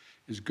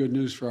 It's good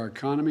news for our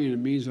economy, and it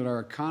means that our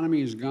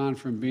economy has gone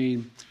from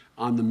being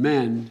on the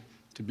mend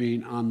to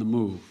being on the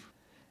move.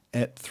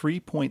 At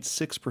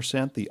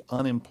 3.6%, the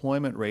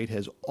unemployment rate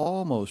has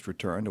almost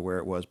returned to where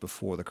it was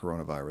before the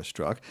coronavirus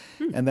struck.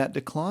 And that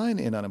decline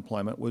in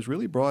unemployment was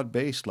really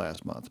broad-based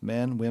last month.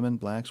 Men, women,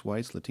 blacks,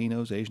 whites,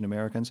 Latinos, Asian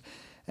Americans.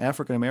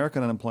 African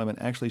American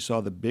unemployment actually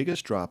saw the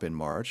biggest drop in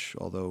March,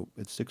 although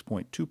at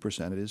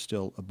 6.2%, it is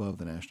still above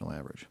the national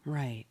average.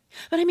 Right.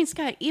 But I mean,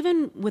 Scott,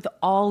 even with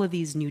all of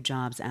these new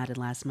jobs added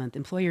last month,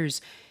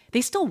 employers,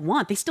 they still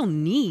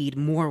need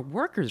more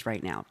workers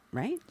right now,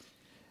 right?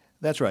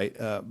 That's right.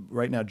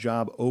 Right now,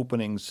 job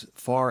openings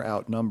far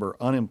outnumber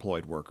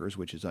unemployed workers,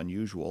 which is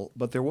unusual.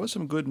 But there was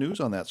some good news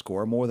on that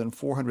score. More than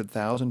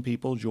 400,000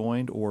 people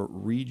joined or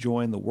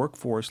rejoined the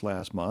workforce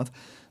last month.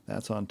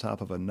 That's on top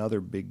of another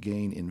big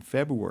gain in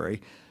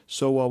February.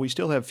 So while we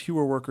still have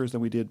fewer workers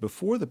than we did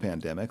before the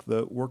pandemic,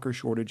 the worker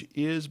shortage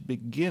is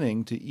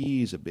beginning to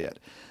ease a bit.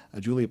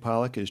 Julia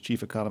Pollack is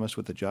chief economist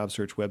with the job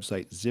search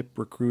website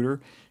ZipRecruiter.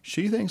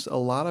 She thinks a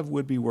lot of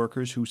would-be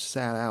workers who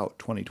sat out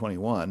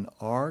 2021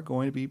 are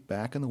going to be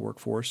back in the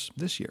workforce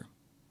this year.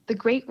 The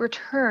great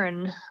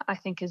return, I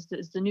think, is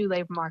the new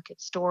labor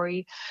market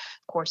story.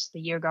 Of course, the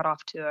year got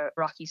off to a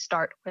rocky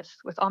start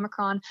with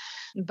Omicron,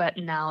 but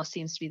now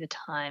seems to be the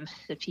time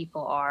that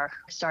people are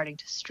starting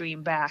to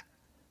stream back.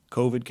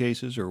 COVID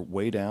cases are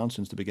way down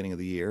since the beginning of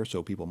the year,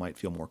 so people might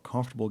feel more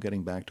comfortable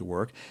getting back to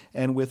work.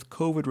 And with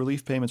COVID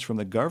relief payments from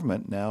the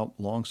government now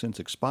long since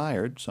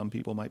expired, some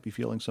people might be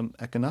feeling some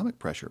economic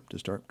pressure to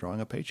start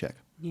drawing a paycheck.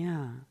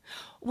 Yeah.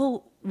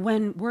 Well,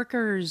 when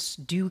workers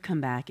do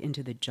come back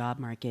into the job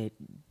market,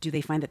 do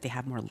they find that they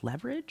have more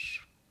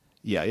leverage?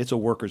 Yeah, it's a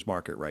workers'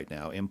 market right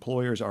now.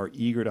 Employers are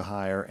eager to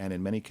hire, and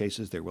in many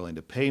cases, they're willing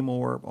to pay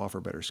more,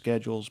 offer better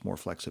schedules, more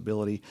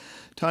flexibility.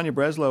 Tanya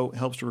Breslow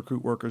helps to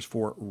recruit workers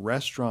for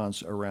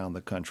restaurants around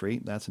the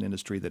country. That's an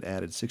industry that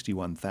added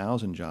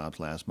 61,000 jobs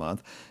last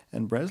month.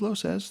 And Breslow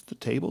says the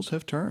tables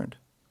have turned.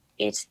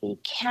 It's the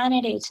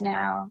candidates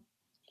now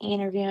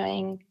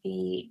interviewing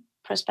the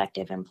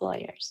prospective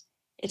employers.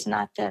 It's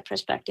not the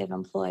prospective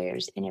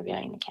employers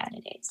interviewing the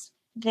candidates.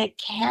 The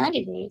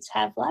candidates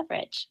have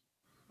leverage,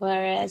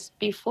 whereas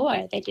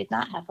before they did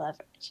not have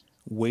leverage.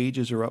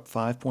 Wages are up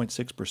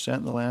 5.6%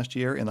 in the last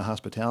year. In the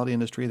hospitality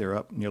industry, they're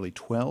up nearly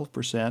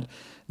 12%.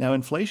 Now,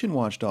 inflation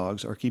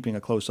watchdogs are keeping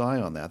a close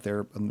eye on that.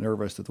 They're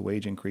nervous that the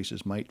wage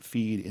increases might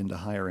feed into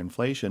higher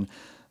inflation.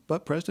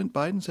 But President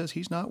Biden says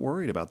he's not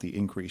worried about the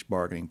increased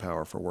bargaining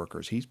power for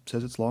workers. He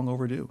says it's long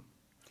overdue.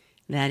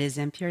 That is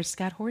NPR's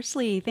Scott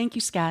Horsley. Thank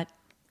you, Scott.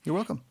 You're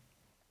welcome.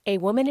 A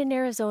woman in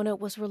Arizona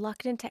was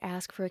reluctant to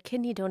ask for a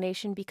kidney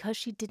donation because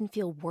she didn't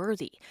feel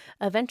worthy.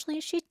 Eventually,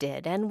 she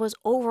did and was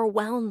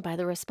overwhelmed by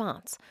the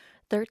response.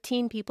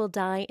 13 people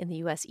die in the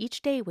U.S.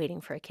 each day waiting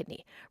for a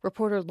kidney.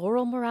 Reporter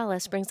Laurel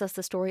Morales brings us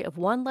the story of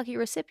one lucky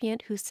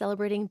recipient who's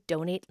celebrating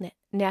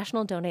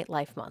National Donate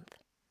Life Month.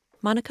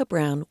 Monica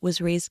Brown was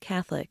raised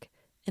Catholic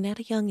and at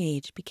a young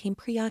age became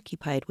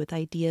preoccupied with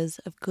ideas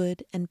of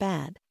good and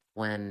bad.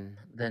 When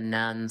the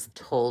nuns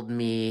told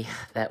me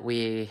that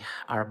we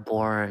are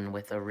born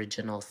with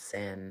original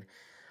sin,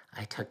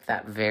 I took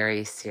that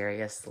very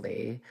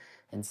seriously.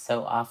 And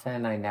so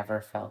often I never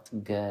felt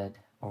good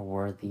or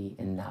worthy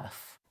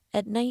enough.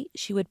 At night,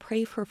 she would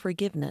pray for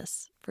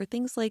forgiveness for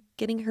things like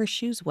getting her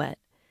shoes wet.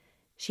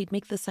 She'd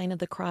make the sign of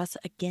the cross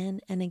again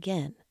and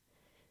again.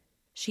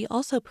 She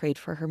also prayed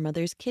for her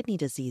mother's kidney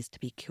disease to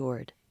be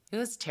cured. It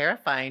was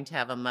terrifying to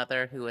have a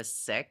mother who was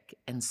sick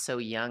and so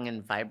young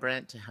and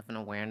vibrant, to have an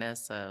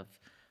awareness of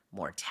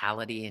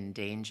mortality and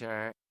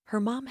danger. Her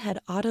mom had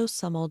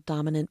autosomal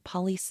dominant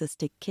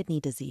polycystic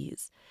kidney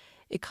disease.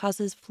 It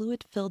causes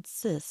fluid-filled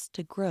cysts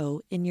to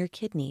grow in your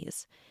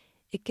kidneys.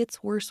 It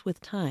gets worse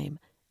with time,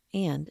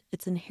 and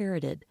it's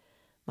inherited.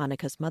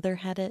 Monica's mother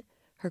had it.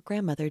 Her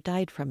grandmother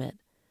died from it.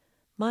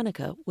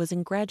 Monica was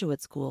in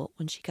graduate school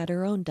when she got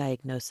her own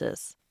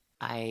diagnosis.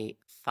 I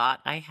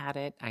thought I had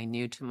it. I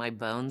knew to my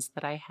bones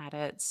that I had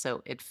it.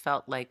 So it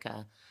felt like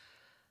a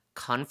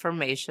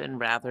confirmation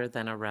rather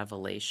than a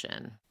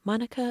revelation.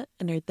 Monica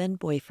and her then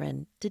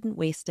boyfriend didn't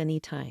waste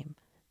any time.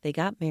 They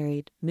got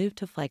married, moved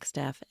to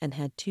Flagstaff, and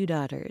had 2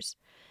 daughters.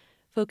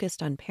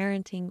 Focused on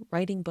parenting,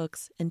 writing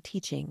books, and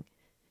teaching.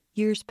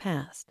 Years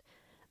passed.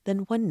 Then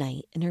one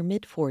night in her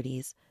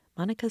mid-40s,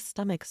 Monica's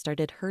stomach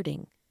started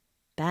hurting.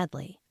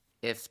 Badly.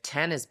 If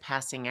 10 is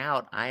passing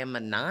out, I am a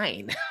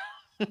 9.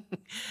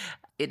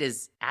 It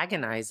is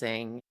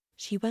agonizing.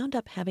 She wound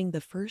up having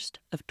the first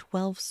of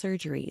 12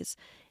 surgeries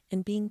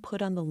and being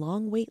put on the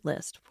long wait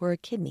list for a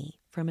kidney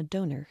from a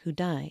donor who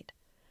died.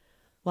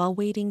 While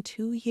waiting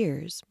 2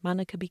 years,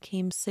 Monica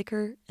became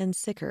sicker and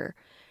sicker.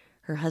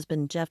 Her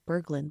husband, Jeff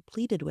Berglund,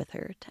 pleaded with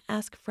her to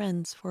ask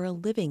friends for a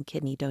living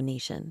kidney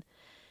donation.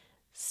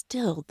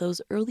 Still, those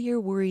earlier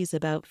worries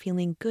about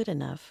feeling good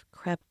enough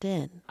crept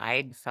in.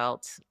 I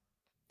felt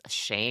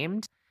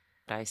ashamed.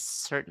 I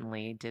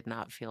certainly did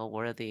not feel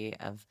worthy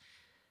of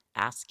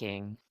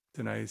asking.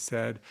 And I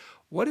said,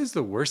 what is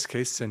the worst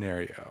case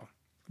scenario?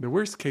 The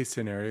worst case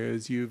scenario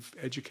is you've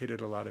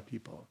educated a lot of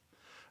people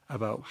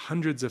about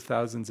hundreds of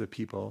thousands of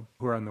people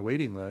who are on the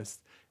waiting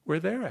list where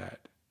they're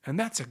at. And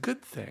that's a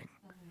good thing.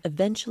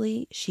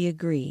 Eventually, she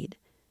agreed.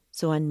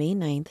 So on May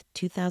 9th,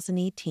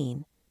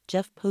 2018,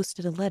 Jeff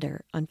posted a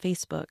letter on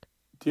Facebook.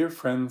 Dear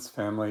friends,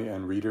 family,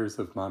 and readers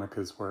of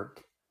Monica's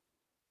work,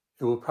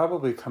 it will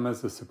probably come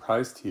as a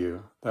surprise to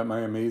you that my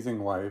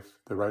amazing wife,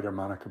 the writer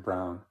Monica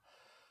Brown,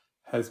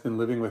 has been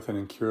living with an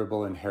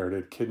incurable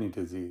inherited kidney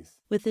disease.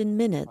 Within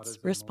minutes,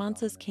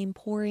 responses came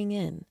pouring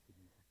in.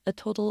 A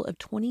total of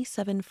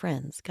 27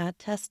 friends got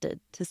tested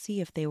to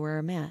see if they were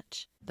a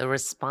match. The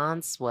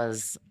response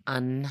was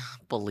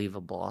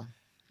unbelievable.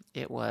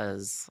 It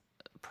was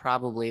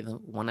probably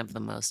one of the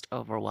most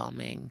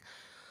overwhelming,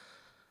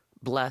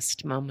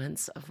 blessed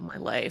moments of my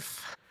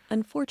life.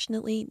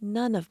 Unfortunately,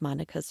 none of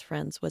Monica's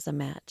friends was a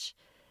match.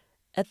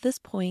 At this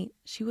point,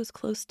 she was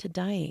close to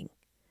dying.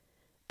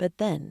 But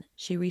then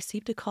she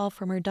received a call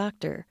from her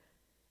doctor.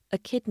 A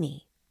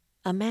kidney.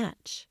 A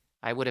match.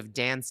 I would have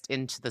danced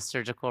into the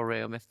surgical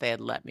room if they had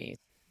let me.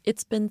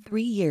 It's been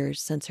 3 years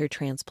since her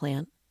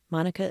transplant.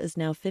 Monica is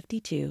now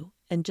 52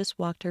 and just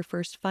walked her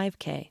first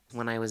 5K.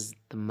 When I was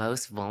the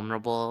most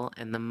vulnerable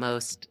and the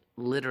most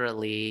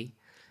literally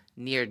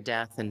near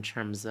death in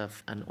terms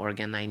of an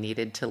organ I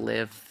needed to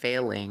live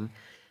failing,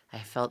 I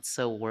felt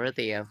so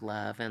worthy of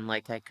love and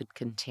like I could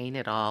contain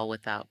it all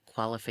without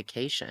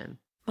qualification.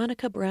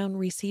 Monica Brown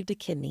received a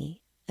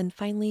kidney and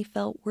finally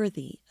felt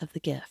worthy of the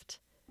gift.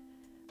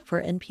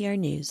 For NPR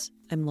News,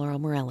 I'm Laurel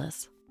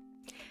Morales.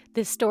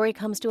 This story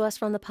comes to us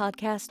from the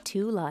podcast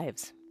Two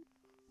Lives.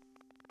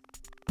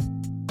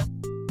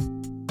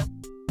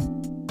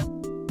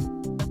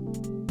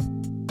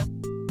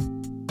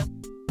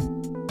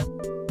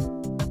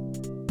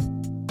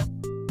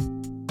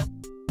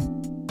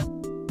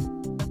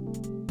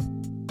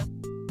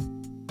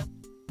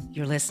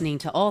 You're listening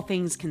to All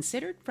Things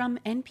Considered from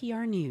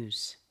NPR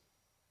News.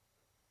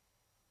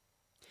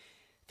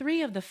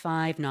 3 of the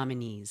 5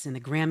 nominees in the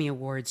Grammy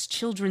Awards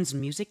Children's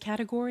Music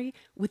category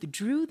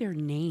withdrew their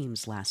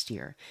names last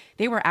year.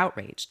 They were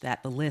outraged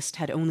that the list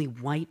had only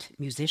white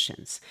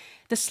musicians.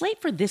 The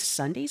slate for this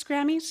Sunday's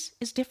Grammys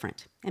is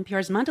different.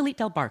 NPR's Mandalit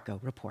Del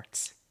Barco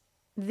reports.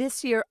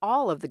 This year,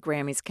 all of the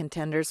Grammys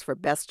contenders for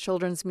Best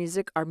Children's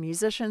Music are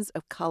musicians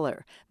of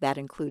color. That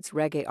includes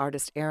reggae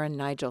artist Aaron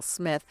Nigel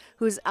Smith,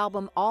 whose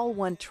album All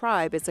One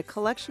Tribe is a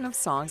collection of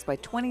songs by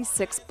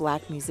 26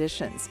 black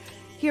musicians.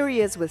 Here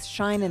he is with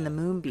Shine in the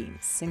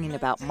Moonbeams, singing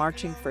about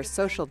marching for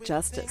social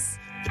justice.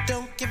 But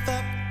don't give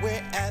up, we're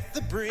at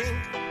the brink.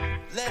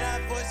 Let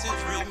our voices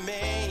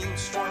remain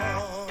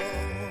strong.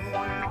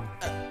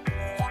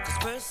 'Cause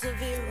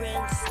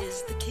perseverance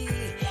is the key.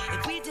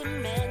 If we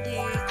demand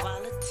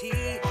equality,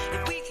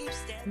 if we keep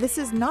standing. This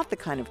is not the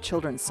kind of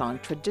children's song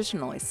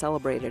traditionally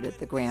celebrated at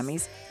the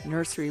Grammys,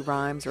 nursery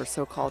rhymes or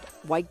so-called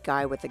white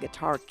guy with a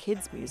guitar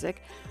kids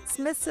music.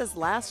 Smith says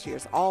last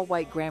year's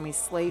all-white Grammy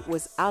slate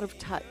was out of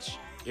touch.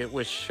 It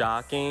was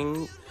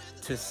shocking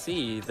to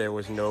see there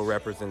was no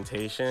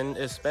representation,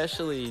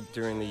 especially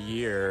during the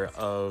year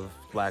of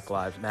Black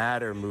Lives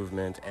Matter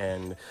movement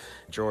and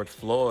George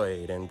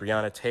Floyd and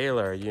Breonna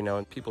Taylor,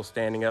 and people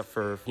standing up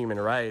for human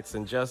rights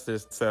and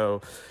justice.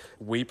 So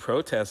we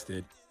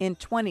protested. In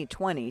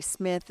 2020,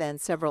 Smith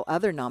and several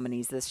other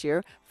nominees this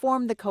year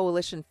formed the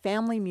coalition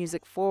Family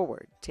Music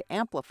Forward to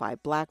amplify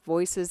black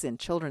voices in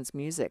children's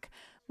music.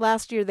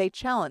 Last year, they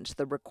challenged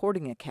the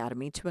Recording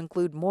Academy to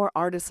include more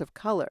artists of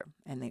color,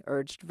 and they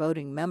urged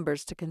voting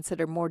members to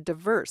consider more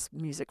diverse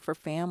music for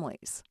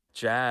families.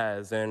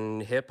 Jazz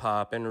and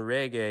hip-hop and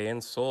reggae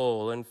and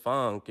soul and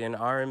funk and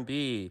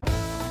R&B.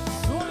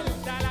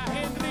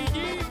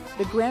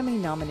 The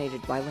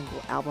Grammy-nominated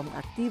bilingual album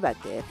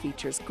Actívate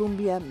features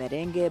cumbia,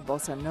 merengue,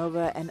 bossa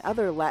nova, and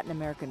other Latin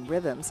American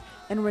rhythms,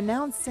 and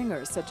renowned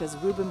singers such as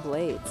Ruben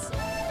Blades.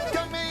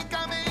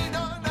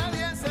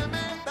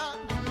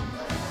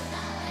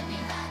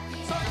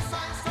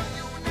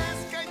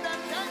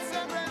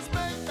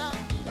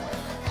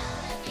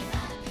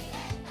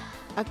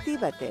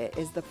 Actívate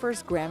is the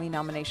first Grammy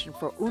nomination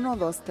for Uno,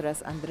 Dos,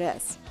 Tres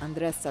Andrés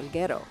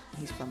Salguero.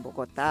 He's from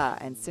Bogotá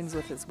and sings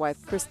with his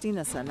wife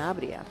Cristina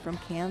Sanabria from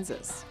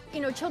Kansas.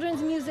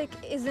 Children's music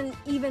isn't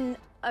even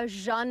a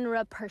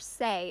genre per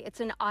se, it's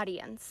an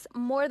audience.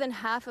 More than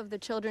half of the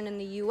children in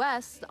the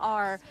U.S.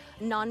 are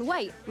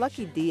non-white.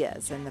 Lucky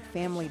Diaz and the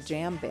Family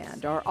Jam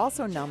Band are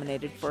also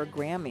nominated for a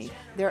Grammy.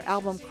 Their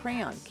album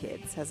Crayon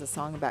Kids has a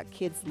song about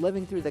kids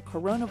living through the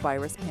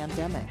coronavirus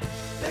pandemic.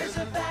 There's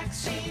a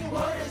vaccine,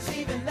 what does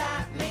even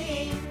that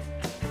mean?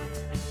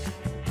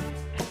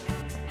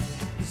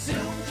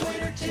 Zoom,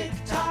 Twitter,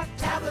 TikTok,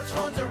 tablets,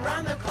 phones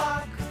around the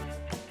clock.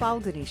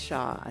 Falguni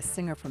Shah, a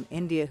singer from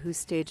India whose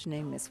stage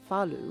name is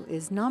Falu,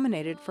 is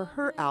nominated for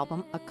her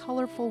album A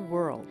Colorful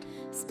World.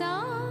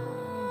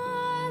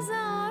 Stars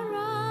are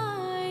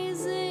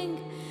rising,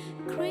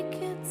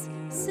 crickets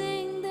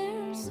sing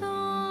their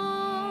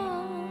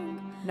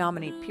song.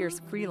 Nominee Pierce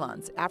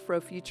Freeland's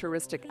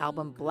Afrofuturistic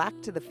album Black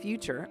to the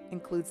Future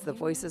includes the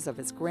voices of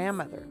his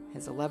grandmother,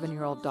 his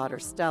 11-year-old daughter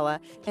Stella,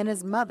 and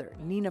his mother,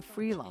 Nina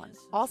Freeland,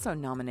 also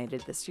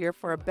nominated this year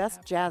for a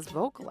Best Jazz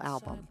Vocal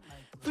Album.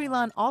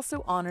 Freeland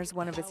also honors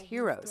one of his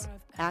heroes,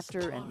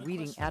 actor and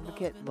reading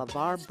advocate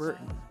LeVar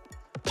Burton.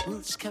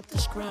 Roots kept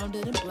us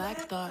grounded in black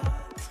thought.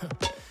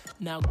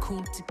 Now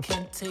Kunta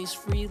Kinte's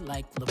free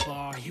like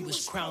LeVar. He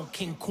was crowned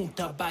King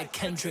Kunta by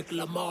Kendrick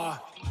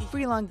Lamar.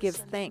 Freeland gives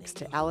thanks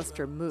to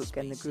Alistair Mook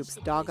and the groups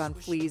Doggone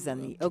Fleas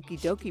and the Okie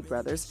Dokie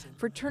Brothers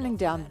for turning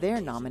down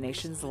their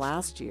nominations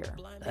last year.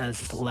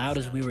 As loud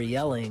as we were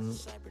yelling,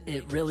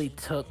 it really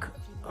took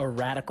a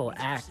radical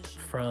act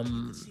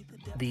from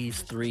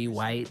these 3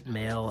 white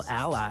male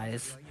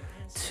allies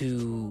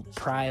to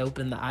pry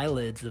open the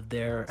eyelids of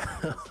their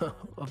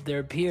of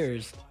their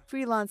peers.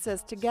 Freeland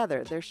says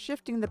together they're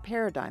shifting the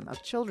paradigm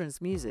of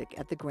children's music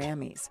at the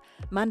Grammys.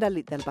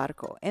 Mandalit Del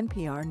Barco,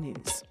 NPR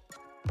News.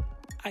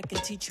 I can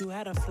teach you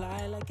how to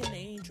fly like an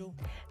angel.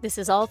 This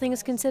is All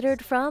Things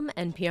Considered from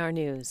NPR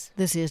News.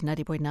 This is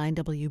 90.9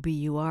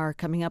 WBUR.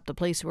 Coming up, the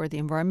place where the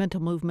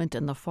environmental movement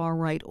and the far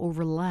right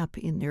overlap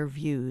in their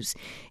views.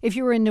 If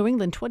you were in New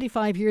England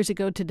 25 years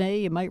ago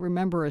today, you might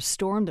remember a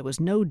storm that was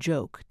no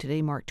joke.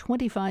 Today marked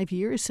 25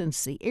 years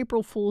since the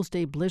April Fool's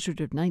Day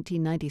blizzard of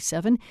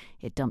 1997.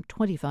 It dumped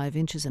 25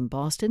 inches in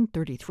Boston,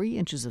 33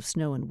 inches of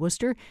snow in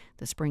Worcester.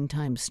 The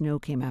springtime snow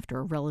came after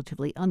a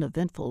relatively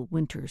uneventful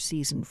winter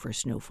season for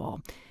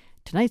snowfall.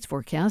 Tonight's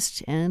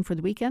forecast and for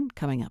the weekend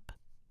coming up.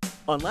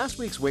 On last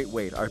week's Wait,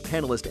 Wait, our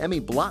panelist Emmy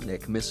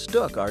Blotnick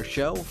mistook our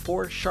show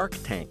for Shark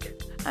Tank.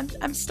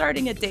 I'm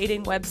starting a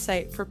dating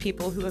website for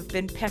people who have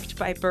been pecked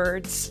by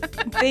birds.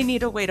 They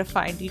need a way to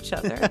find each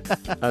other.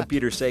 I'm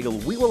Peter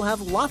Sagal. We will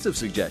have lots of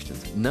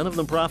suggestions, none of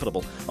them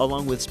profitable,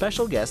 along with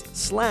special guest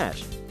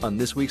Slash on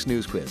this week's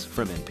news quiz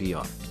from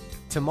NPR.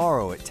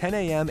 Tomorrow at 10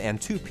 a.m.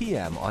 and 2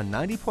 p.m. on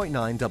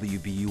 90.9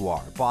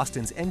 WBUR,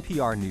 Boston's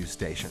NPR news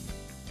station.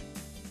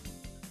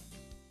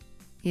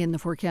 In the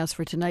forecast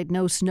for tonight,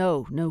 no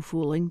snow, no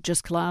fooling,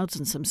 just clouds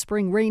and some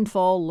spring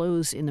rainfall,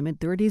 lows in the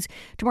mid-30s.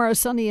 Tomorrow,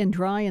 sunny and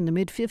dry in the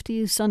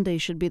mid-50s. Sunday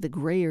should be the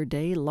grayer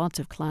day, lots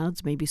of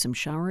clouds, maybe some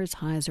showers,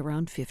 highs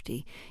around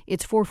 50.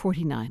 It's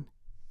 4:49.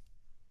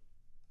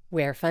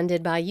 We're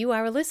funded by you,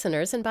 our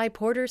listeners, and by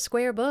Porter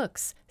Square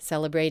Books,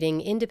 celebrating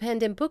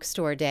Independent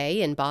Bookstore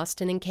Day in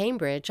Boston and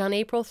Cambridge on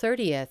April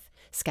 30th.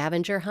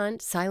 Scavenger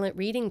hunt, silent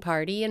reading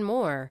party, and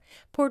more.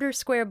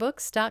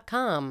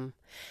 PorterSquareBooks.com.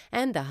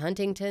 And The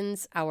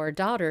Huntingtons, Our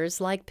Daughters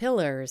Like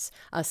Pillars,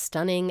 a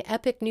stunning,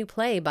 epic new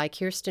play by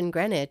Kirsten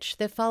Greenwich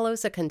that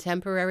follows a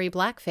contemporary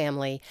Black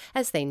family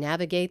as they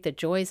navigate the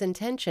joys and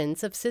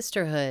tensions of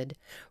sisterhood.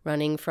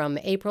 Running from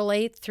April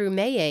 8th through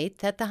May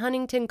 8th at the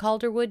Huntington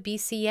Calderwood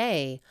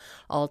BCA.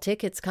 All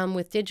tickets come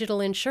with digital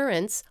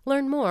insurance.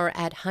 Learn more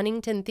at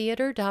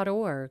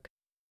huntingtontheater.org.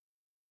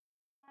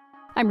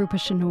 I'm Rupa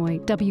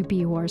Shenoy,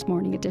 WBUR's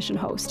Morning Edition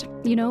host.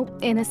 You know,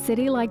 in a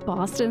city like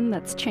Boston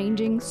that's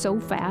changing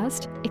so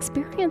fast,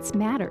 experience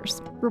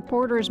matters.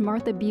 Reporters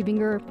Martha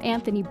Biebinger,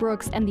 Anthony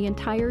Brooks, and the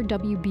entire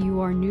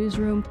WBUR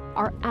newsroom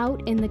are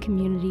out in the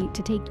community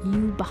to take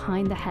you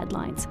behind the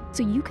headlines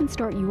so you can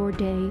start your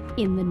day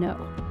in the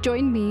know.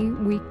 Join me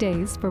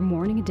weekdays for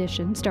Morning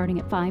Edition starting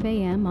at 5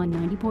 a.m. on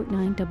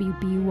 90.9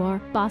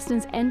 WBUR,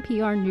 Boston's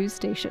NPR news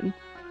station.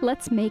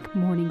 Let's make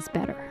mornings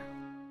better.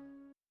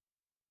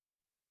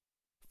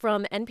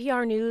 From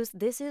NPR News,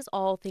 this is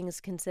All Things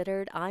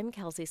Considered. I'm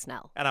Kelsey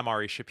Snell. And I'm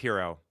Ari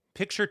Shapiro.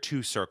 Picture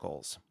two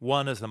circles.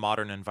 One is the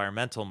modern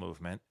environmental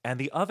movement, and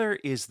the other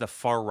is the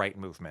far-right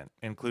movement,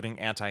 including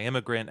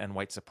anti-immigrant and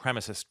white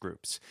supremacist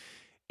groups.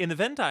 In the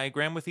Venn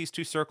diagram with these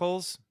two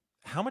circles,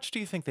 how much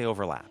do you think they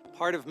overlap?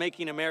 Part of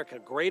making America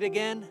great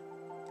again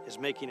is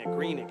making it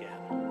green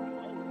again.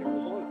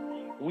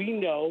 We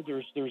know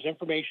there's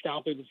information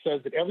out there that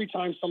says that every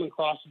time someone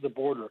crosses the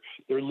border,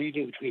 they're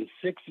leaving between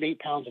 6 and 8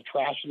 pounds of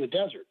trash in the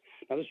desert.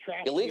 Now, this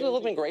trash illegal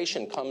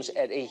immigration comes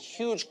at a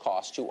huge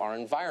cost to our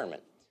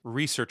environment.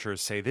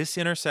 Researchers say this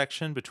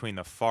intersection between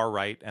the far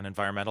right and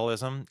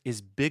environmentalism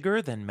is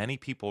bigger than many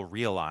people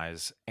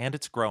realize, and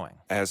it's growing.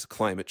 As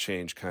climate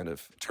change kind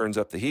of turns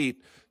up the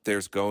heat,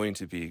 there's going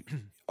to be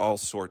all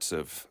sorts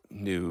of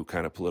new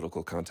kind of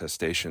political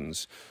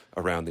contestations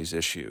around these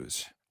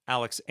issues.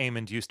 Alex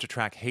Amond used to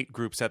track hate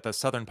groups at the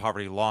Southern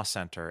Poverty Law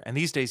Center, and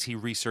these days he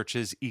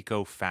researches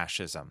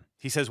eco-fascism.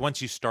 He says once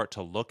you start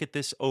to look at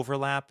this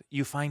overlap,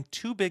 you find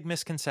two big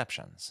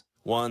misconceptions.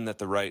 One, that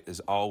the right is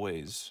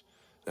always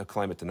a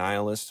climate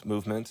denialist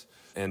movement,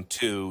 and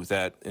two,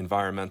 that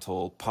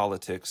environmental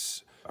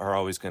politics are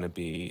always going to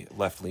be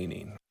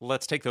left-leaning.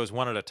 Let's take those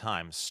one at a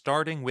time,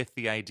 starting with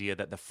the idea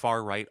that the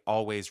far right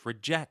always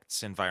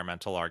rejects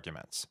environmental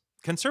arguments.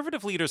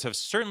 Conservative leaders have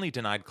certainly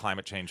denied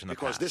climate change in the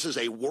past. Because this is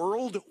a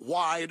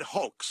worldwide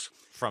hoax.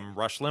 From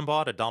Rush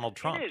Limbaugh to Donald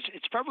Trump. It is.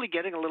 It's probably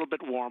getting a little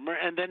bit warmer,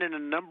 and then in a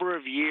number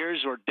of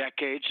years or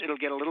decades, it'll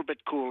get a little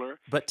bit cooler.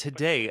 But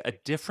today, a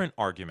different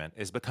argument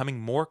is becoming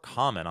more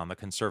common on the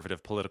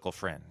conservative political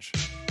fringe.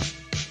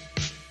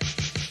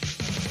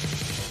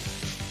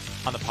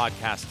 On the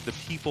podcast, The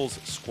People's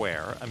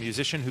Square, a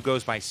musician who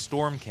goes by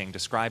Storm King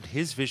described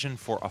his vision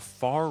for a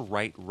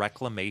far-right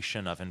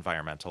reclamation of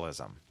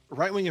environmentalism.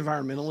 Right-wing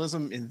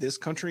environmentalism in this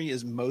country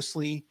is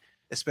mostly,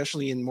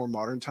 especially in more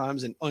modern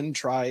times, an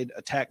untried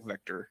attack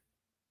vector.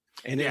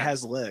 And it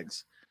has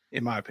legs,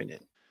 in my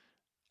opinion.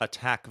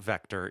 Attack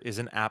vector is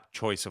an apt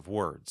choice of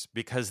words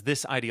because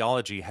this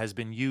ideology has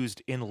been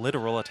used in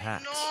literal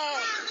attacks.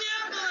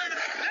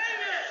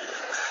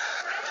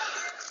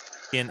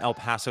 In El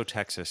Paso,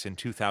 Texas, in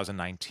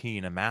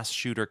 2019, a mass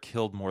shooter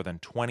killed more than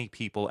 20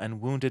 people and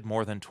wounded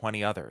more than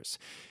 20 others.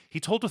 He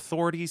told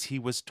authorities he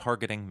was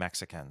targeting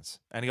Mexicans,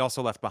 and he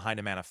also left behind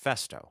a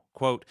manifesto.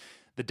 Quote,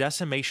 "The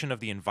decimation of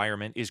the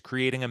environment is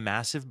creating a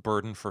massive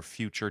burden for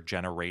future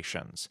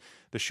generations."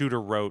 The shooter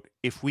wrote,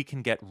 "If we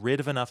can get rid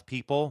of enough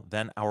people,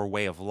 then our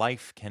way of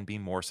life can be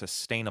more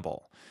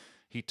sustainable."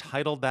 He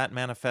titled that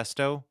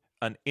manifesto,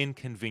 "An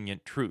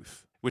Inconvenient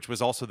Truth." which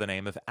was also the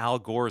name of Al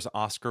Gore's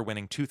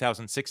Oscar-winning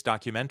 2006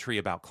 documentary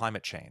about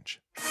climate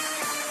change.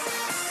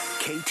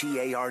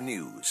 KTAR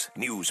News,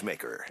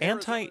 Newsmaker.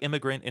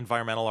 Anti-immigrant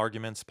environmental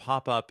arguments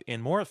pop up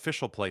in more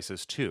official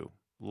places, too,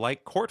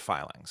 like court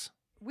filings.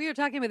 We are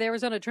talking with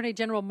Arizona Attorney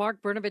General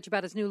Mark Brnovich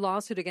about his new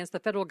lawsuit against the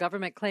federal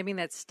government, claiming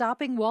that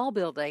stopping wall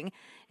building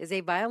is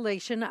a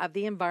violation of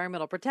the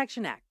Environmental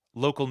Protection Act.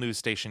 Local news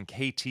station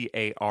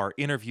KTAR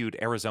interviewed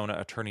Arizona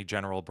Attorney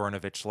General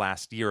Brnovich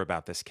last year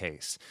about this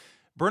case.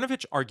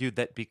 Brnovich argued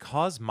that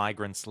because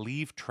migrants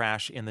leave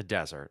trash in the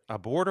desert, a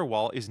border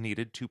wall is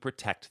needed to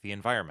protect the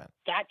environment.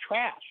 That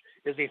trash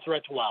is a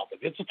threat to wildlife.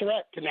 It's a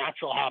threat to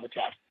natural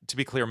habitat. To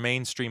be clear,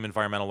 mainstream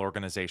environmental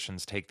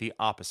organizations take the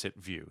opposite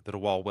view, that a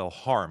wall will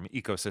harm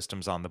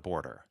ecosystems on the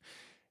border.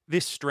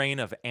 This strain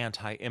of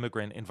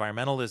anti-immigrant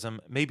environmentalism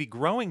may be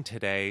growing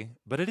today,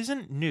 but it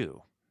isn't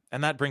new.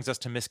 And that brings us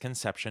to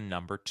misconception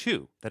number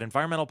 2, that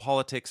environmental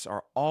politics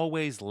are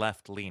always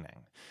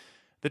left-leaning.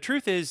 The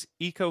truth is,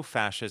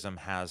 eco-fascism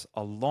has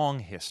a long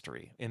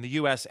history in the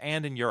U.S.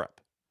 and in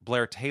Europe.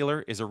 Blair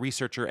Taylor is a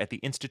researcher at the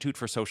Institute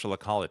for Social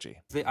Ecology.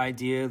 The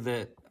idea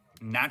that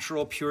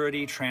natural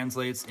purity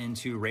translates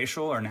into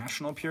racial or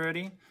national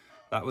purity,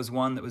 that was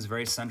one that was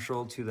very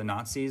central to the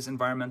Nazis'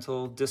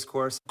 environmental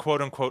discourse.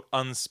 Quote-unquote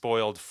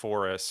unspoiled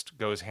forest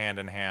goes hand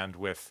in hand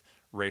with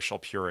racial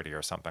purity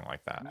or something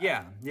like that.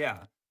 Yeah.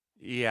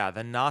 Yeah,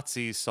 the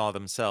Nazis saw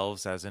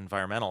themselves as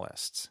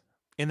environmentalists.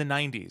 In the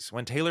 90s,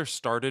 when Taylor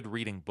started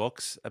reading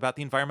books about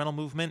the environmental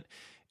movement,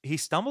 he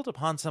stumbled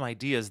upon some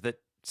ideas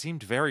that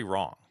seemed very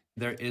wrong.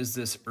 There is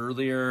this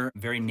earlier,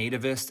 very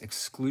nativist,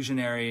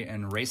 exclusionary,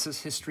 and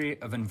racist history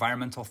of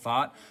environmental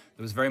thought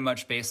that was very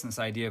much based on this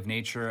idea of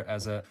nature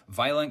as a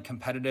violent,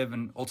 competitive,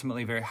 and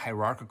ultimately very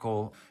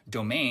hierarchical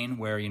domain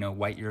where,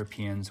 white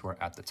Europeans were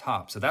at the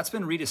top. So that's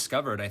been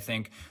rediscovered, I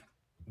think,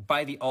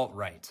 by the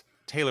alt-right.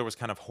 Taylor was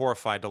kind of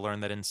horrified to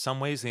learn that in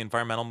some ways the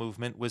environmental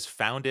movement was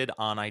founded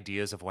on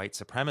ideas of white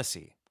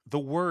supremacy. The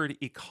word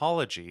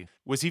ecology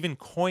was even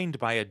coined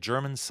by a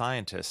German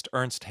scientist,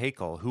 Ernst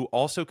Haeckel, who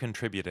also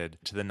contributed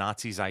to the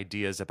Nazis'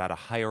 ideas about a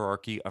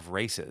hierarchy of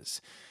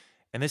races.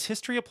 And this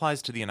history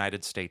applies to the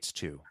United States,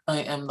 too. I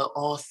am the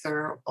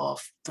author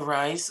of The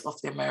Rise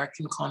of the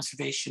American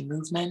Conservation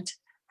Movement,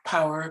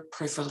 Power,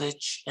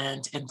 Privilege,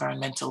 and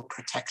Environmental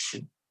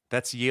Protection.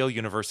 That's Yale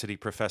University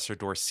professor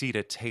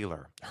Dorceta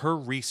Taylor. Her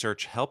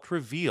research helped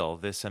reveal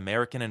this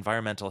American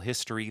environmental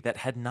history that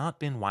had not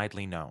been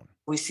widely known.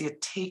 We see a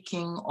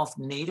taking of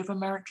Native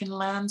American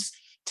lands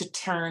to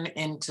turn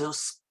into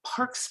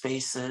park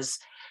spaces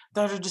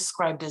that are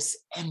described as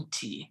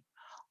empty,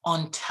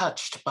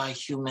 untouched by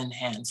human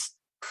hands,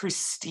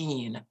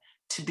 pristine,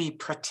 to be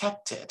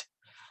protected.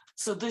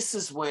 So this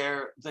is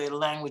where the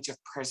language of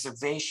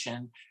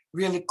preservation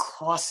really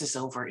crosses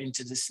over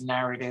into this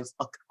narrative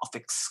of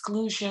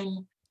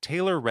exclusion.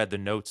 Taylor read the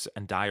notes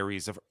and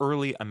diaries of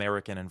early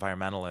American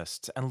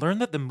environmentalists and learned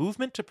that the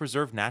movement to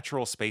preserve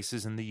natural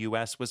spaces in the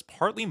U.S. was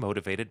partly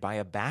motivated by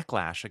a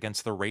backlash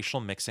against the racial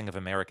mixing of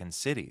American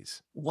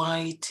cities.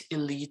 White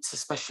elites,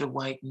 especially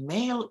white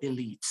male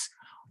elites,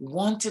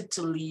 wanted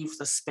to leave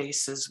the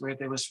spaces where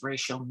there was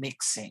racial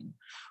mixing.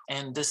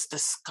 And this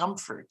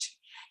discomfort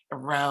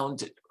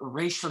around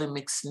racially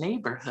mixed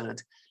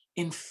neighborhood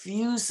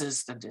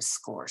infuses the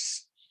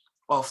discourse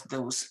of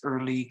those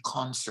early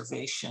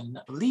conservation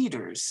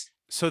leaders.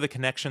 So the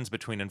connections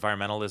between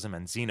environmentalism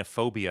and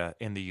xenophobia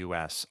in the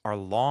U.S. are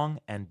long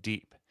and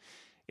deep.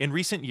 In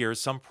recent years,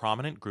 some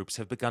prominent groups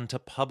have begun to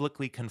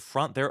publicly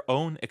confront their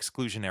own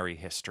exclusionary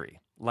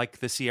history, like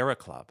the Sierra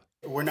Club.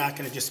 We're not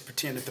going to just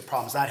pretend that the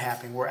problem's not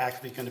happening. We're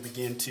actually going to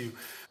begin to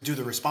do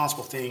the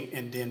responsible thing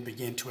and then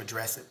begin to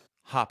address it.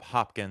 Hop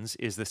Hopkins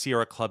is the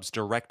Sierra Club's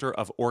Director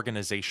of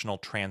Organizational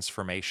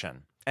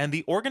Transformation. And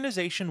the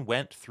organization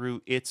went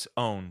through its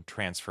own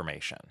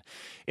transformation.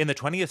 In the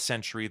 20th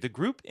century, the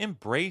group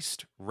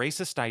embraced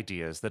racist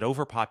ideas that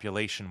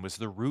overpopulation was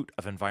the root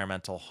of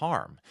environmental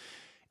harm.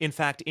 In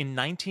fact, in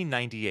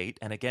 1998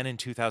 and again in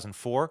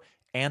 2004,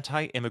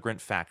 anti-immigrant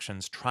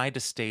factions tried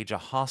to stage a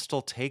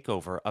hostile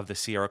takeover of the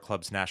Sierra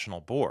Club's national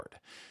board.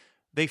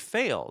 They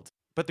failed,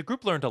 but the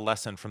group learned a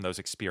lesson from those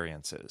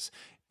experiences.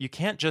 You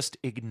can't just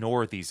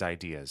ignore these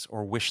ideas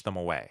or wish them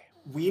away.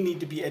 We need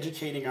to be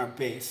educating our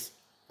base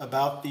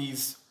about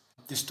these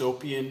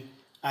dystopian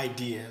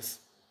ideas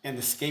and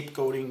the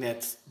scapegoating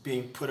that's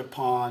being put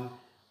upon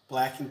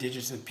Black,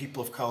 Indigenous, and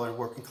people of color,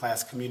 working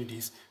class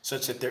communities,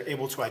 such that they're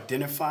able to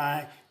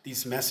identify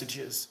these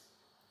messages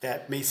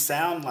that may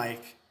sound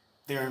like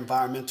they're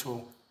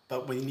environmental,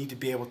 but we need to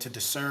be able to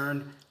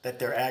discern that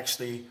they're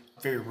actually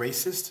very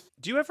racist.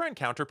 Do you ever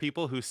encounter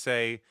people who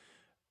say,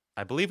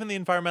 I believe in the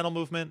environmental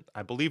movement,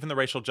 I believe in the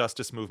racial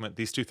justice movement,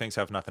 these two things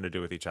have nothing to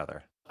do with each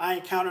other? I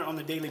encounter it on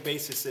a daily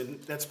basis,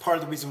 and that's part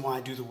of the reason why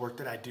I do the work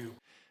that I do.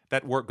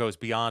 That work goes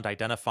beyond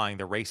identifying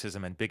the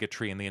racism and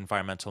bigotry in the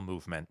environmental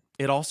movement.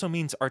 It also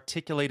means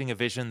articulating a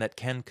vision that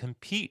can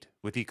compete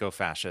with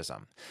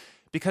ecofascism.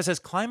 Because as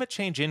climate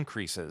change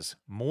increases,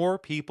 more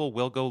people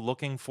will go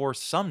looking for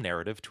some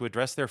narrative to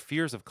address their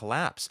fears of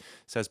collapse,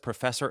 says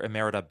Professor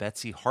Emerita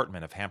Betsy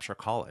Hartman of Hampshire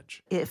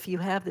College. If you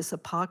have this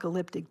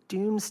apocalyptic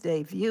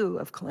doomsday view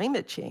of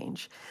climate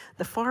change,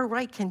 the far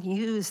right can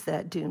use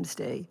that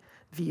doomsday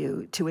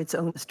view to its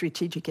own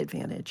strategic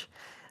advantage.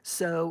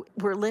 So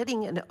we're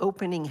letting an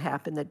opening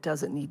happen that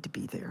doesn't need to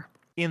be there.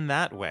 In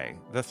that way,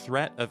 the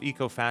threat of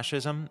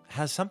ecofascism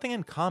has something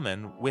in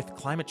common with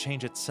climate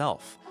change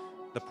itself.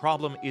 The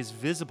problem is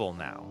visible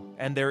now,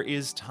 and there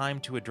is time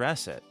to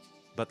address it.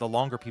 But the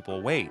longer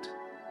people wait,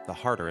 the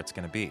harder it's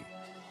going to be.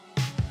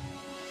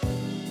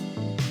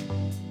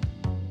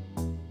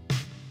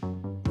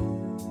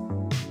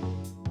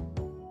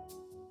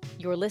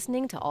 You're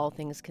listening to All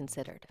Things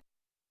Considered.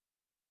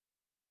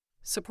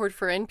 Support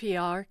for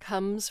NPR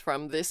comes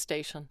from this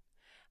station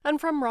and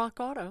from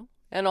Rock Auto,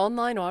 an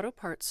online auto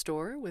parts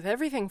store with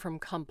everything from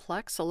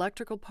complex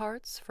electrical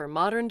parts for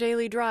modern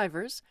daily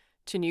drivers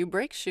to new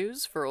brake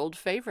shoes for old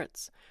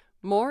favorites.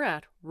 More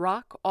at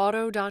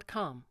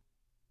rockauto.com.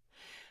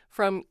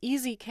 From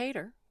Easy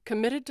Cater,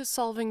 committed to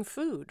solving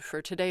food for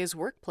today's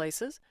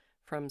workplaces,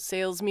 from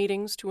sales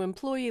meetings to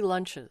employee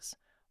lunches.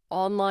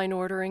 Online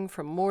ordering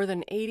from more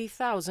than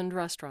 80,000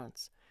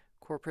 restaurants.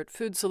 Corporate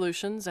food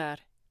solutions at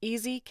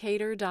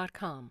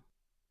easycater.com.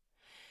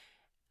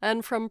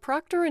 And from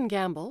Procter &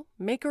 Gamble,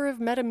 maker of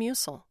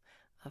Metamucil,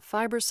 a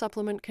fiber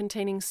supplement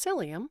containing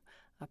psyllium,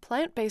 a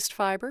plant-based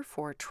fiber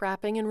for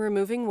trapping and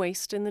removing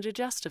waste in the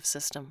digestive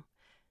system.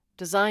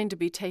 Designed to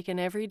be taken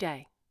every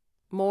day.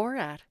 More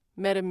at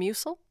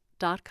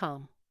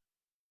metamucil.com.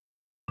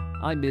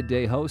 I'm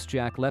midday host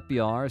Jack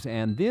Leppiars,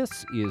 and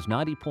this is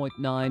 90.9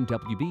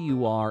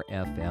 WBUR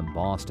FM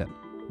Boston.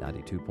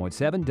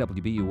 92.7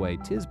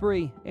 WBUA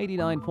Tisbury,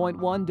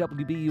 89.1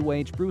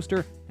 WBUH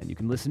Brewster, and you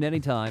can listen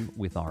anytime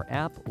with our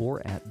app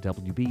or at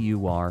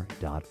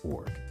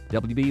WBUR.org.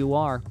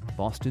 WBUR,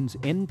 Boston's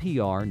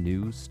NPR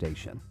news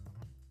station.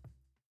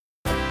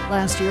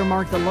 Last year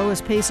marked the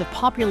lowest pace of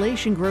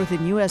population growth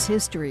in U.S.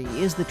 history.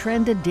 Is the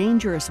trend a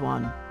dangerous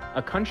one?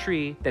 A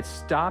country that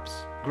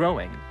stops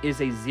growing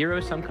is a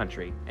zero-sum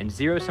country, and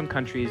zero-sum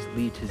countries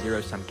lead to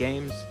zero-sum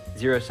games.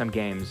 Zero-sum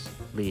games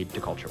lead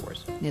to culture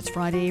wars. It's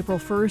Friday, April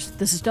 1st.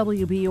 This is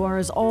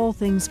WBUR's All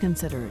Things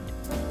Considered.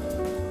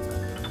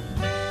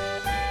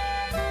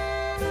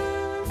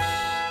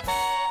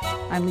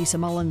 I'm Lisa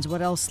Mullins.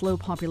 What else slow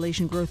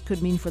population growth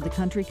could mean for the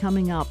country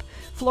coming up?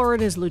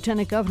 Florida's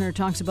Lieutenant Governor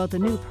talks about the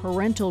new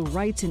parental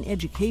rights in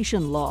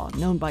education law,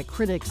 known by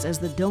critics as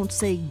the Don't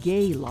Say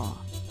Gay law.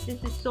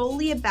 This is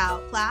solely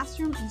about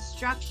classroom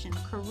instruction,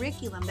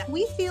 curriculum that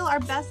we feel are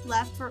best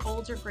left for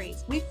older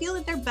grades. We feel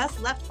that they're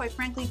best left, quite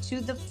frankly, to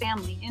the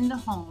family, in the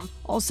home.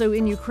 Also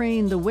in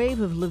Ukraine, the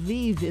Wave of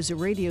Lviv is a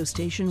radio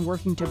station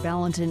working to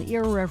balance an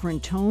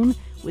irreverent tone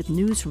with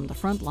news from the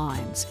front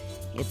lines.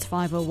 It's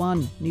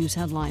 5:01 news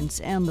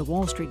headlines, and the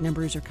Wall Street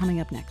numbers are coming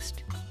up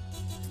next.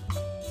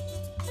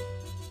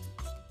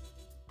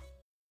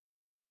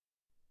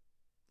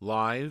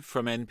 Live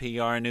from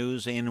NPR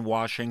News in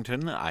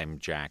Washington, I'm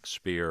Jack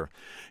Speer.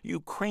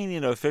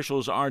 Ukrainian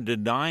officials are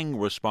denying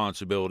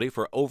responsibility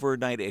for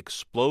overnight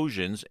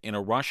explosions in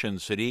a Russian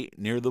city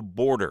near the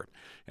border.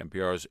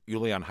 NPR's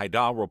Yulian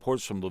Haidal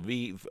reports from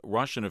Lviv.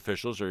 Russian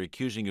officials are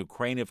accusing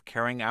Ukraine of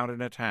carrying out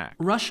an attack.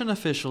 Russian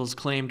officials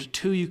claimed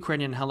 2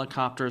 Ukrainian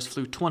helicopters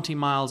flew 20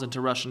 miles into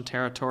Russian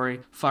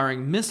territory,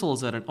 firing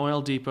missiles at an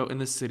oil depot in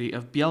the city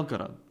of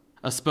Belgorod.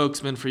 A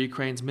spokesman for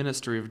Ukraine's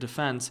Ministry of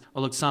Defense,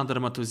 Oleksandr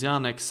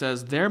Matuzyanik,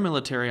 says their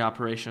military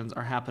operations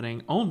are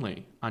happening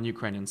only on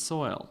Ukrainian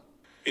soil.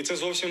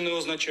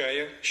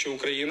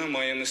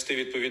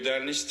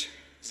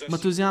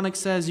 Matuzyanik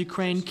says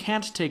Ukraine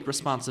can't take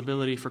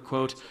responsibility for,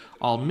 quote,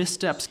 all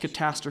missteps,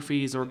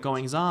 catastrophes, or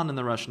goings-on in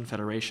the Russian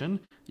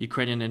Federation.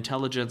 Ukrainian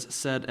intelligence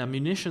said a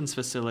munitions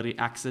facility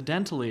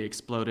accidentally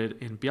exploded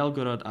in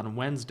Belgorod on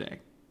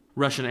Wednesday.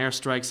 Russian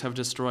airstrikes have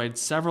destroyed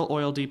several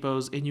oil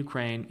depots in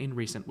Ukraine in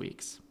recent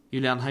weeks.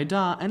 Yulian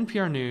Haidal,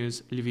 NPR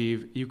News,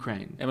 Lviv,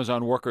 Ukraine.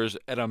 Amazon workers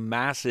at a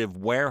massive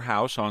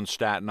warehouse on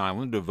Staten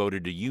Island have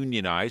voted to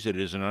unionize. It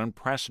is an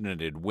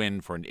unprecedented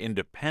win for an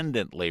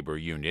independent labor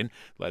union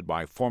led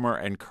by former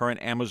and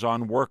current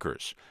Amazon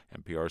workers.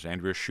 NPR's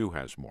Andrea Hsu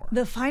has more.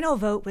 The final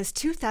vote was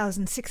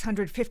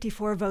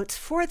 2,654 votes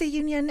for the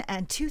union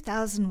and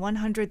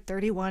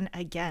 2,131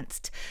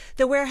 against.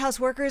 The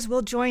warehouse workers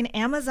will join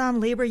Amazon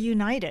Labor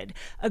United,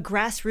 a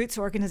grassroots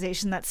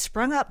organization that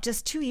sprung up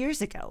just 2 years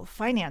ago,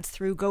 financed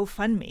through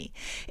GoFundMe.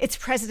 Its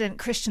president,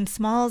 Christian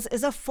Smalls,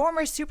 is a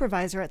former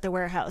supervisor at the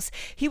warehouse.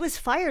 He was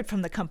fired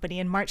from the company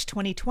in March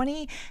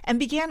 2020 and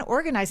began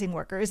organizing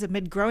workers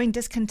amid growing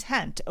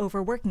discontent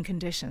over working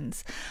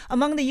conditions.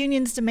 Among the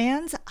union's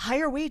demands,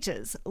 higher wages,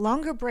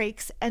 longer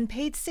breaks, and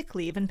paid sick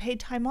leave and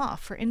paid time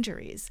off for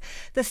injuries.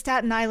 The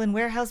Staten Island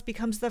warehouse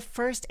becomes the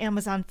first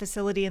Amazon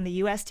facility in the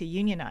U.S. to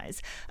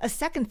unionize. A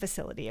second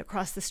facility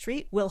across the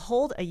street will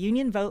hold a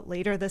union vote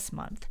later this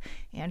month.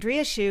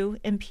 Andrea Hsu,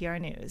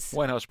 NPR News.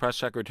 White House Press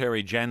Secretary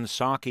Secretary Jen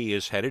Psaki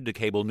is headed to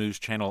cable news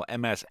channel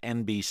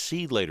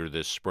MSNBC later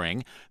this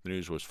spring. The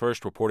news was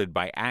first reported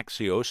by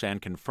Axios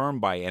and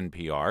confirmed by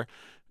NPR.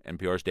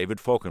 NPR's David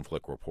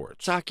Folkenflik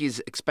reports. Psaki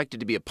is expected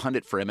to be a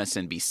pundit for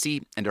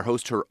MSNBC and to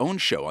host her own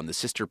show on the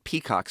sister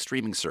Peacock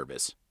streaming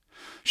service.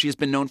 She has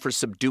been known for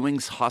subduing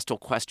hostile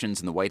questions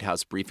in the White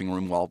House briefing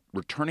room while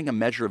returning a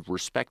measure of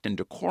respect and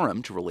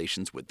decorum to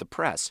relations with the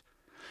press.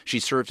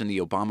 She served in the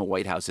Obama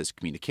White House as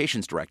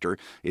communications director.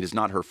 It is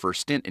not her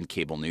first stint in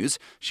cable news.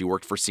 She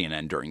worked for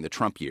CNN during the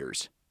Trump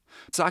years.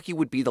 Psaki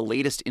would be the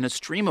latest in a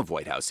stream of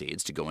White House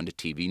aides to go into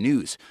TV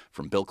news,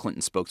 from Bill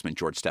Clinton spokesman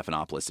George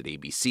Stephanopoulos at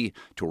ABC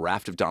to a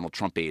raft of Donald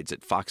Trump aides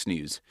at Fox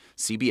News,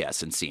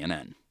 CBS, and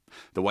CNN.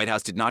 The White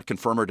House did not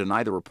confirm or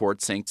deny the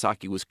report, saying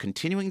Psaki was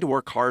continuing to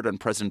work hard on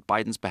President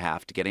Biden's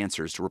behalf to get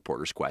answers to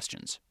reporters'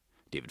 questions.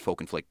 David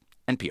Folkenflik,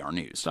 NPR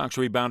News. Stocks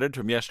rebounded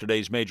from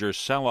yesterday's major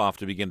sell-off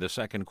to begin the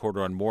second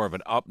quarter on more of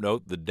an up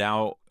note. The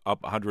Dow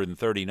up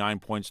 139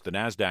 points. The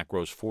Nasdaq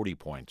rose 40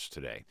 points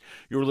today.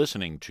 You're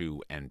listening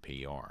to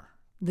NPR.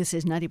 This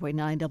is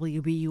 90.9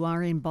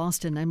 WBUR in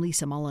Boston. I'm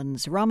Lisa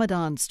Mullins.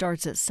 Ramadan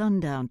starts at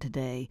sundown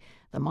today.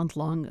 The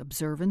month-long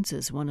observance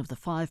is one of the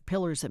 5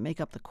 pillars that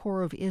make up the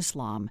core of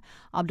Islam.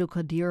 Abdul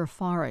Qadir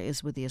Farah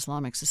is with the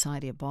Islamic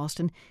Society of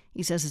Boston.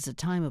 He says it's a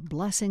time of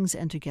blessings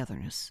and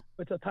togetherness.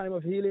 It's a time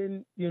of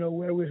healing,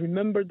 where we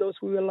remember those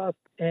who we lost,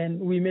 and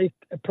we make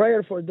a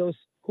prayer for those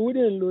who we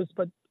didn't lose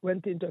but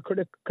went into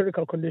a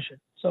critical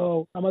condition.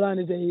 So Ramadan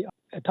is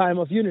a time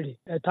of unity,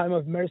 a time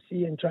of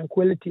mercy and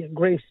tranquility and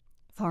grace.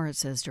 Farah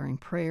says during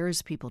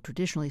prayers, people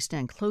traditionally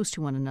stand close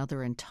to one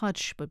another and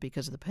touch, but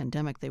because of the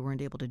pandemic, they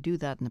weren't able to do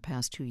that in the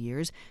past 2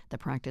 years. The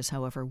practice,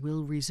 however,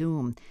 will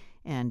resume.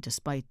 And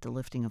despite the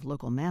lifting of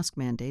local mask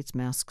mandates,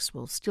 masks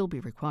will still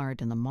be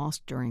required in the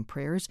mosque during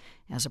prayers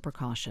as a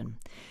precaution.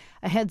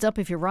 A heads up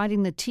if you're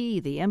riding the T,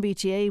 the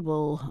MBTA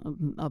will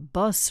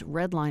bus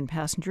Red Line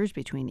passengers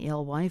between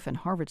Alewife and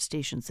Harvard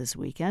stations this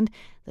weekend.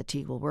 The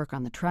T will work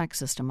on the track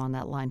system on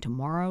that line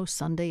tomorrow,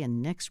 Sunday,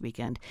 and next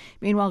weekend.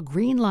 Meanwhile,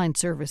 Green Line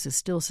service is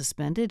still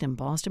suspended in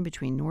Boston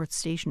between North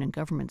Station and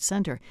Government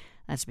Center.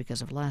 That's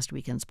because of last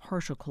weekend's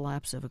partial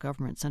collapse of a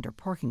Government Center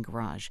parking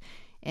garage.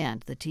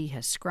 And the T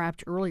has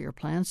scrapped earlier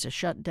plans to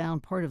shut down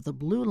part of the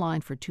Blue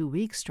Line for 2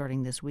 weeks,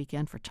 starting this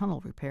weekend for tunnel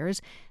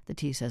repairs. The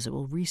T says it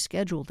will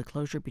reschedule the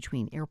closure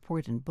between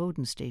Airport and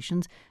Bowdoin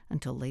stations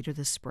until later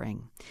this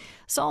spring.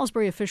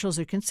 Salisbury officials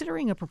are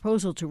considering a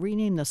proposal to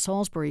rename the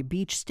Salisbury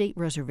Beach State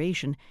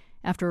Reservation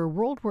after a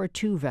World War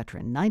II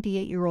veteran,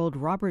 98-year-old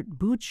Robert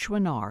Boots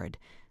Chouinard.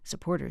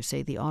 Supporters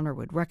say the honor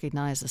would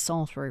recognize the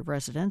Salisbury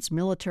resident's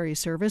military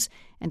service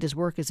and his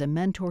work as a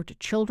mentor to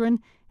children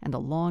and a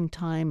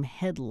longtime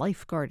head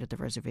lifeguard at the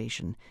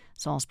reservation.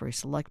 Salisbury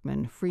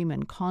Selectman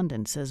Freeman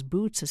Condon says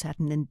Boots has had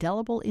an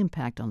indelible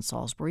impact on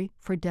Salisbury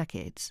for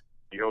decades.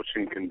 The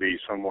ocean can be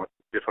somewhat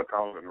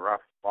difficult and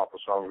rough off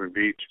of Salisbury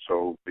Beach,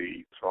 so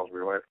the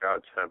Salisbury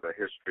lifeguards have a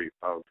history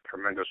of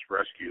tremendous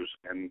rescues,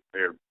 and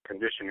their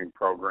conditioning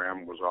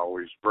program was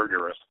always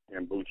rigorous,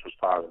 and Boots was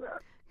part of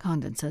that.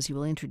 Condon says he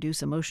will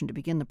introduce a motion to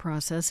begin the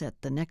process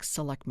at the next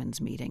selectmen's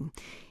meeting.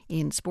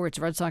 In sports,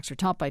 Red Sox are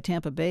topped by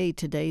Tampa Bay.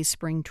 Today's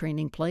spring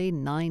training play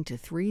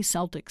 9-3.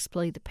 Celtics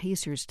play the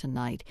Pacers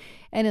tonight.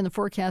 And in the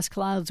forecast,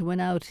 clouds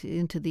went out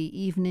into the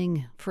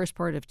evening, first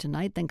part of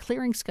tonight, then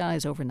clearing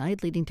skies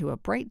overnight, leading to a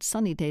bright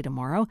sunny day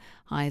tomorrow.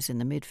 Highs in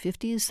the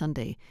mid-50s.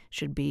 Sunday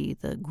should be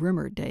the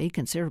grimmer day,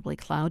 considerably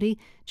cloudy.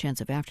 Chance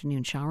of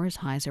afternoon showers,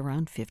 highs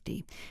around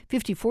 50.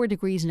 54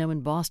 degrees now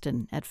in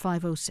Boston at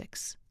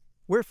 5:06.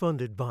 We're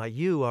funded by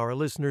you, our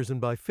listeners,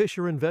 and by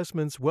Fisher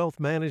Investments Wealth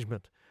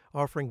Management,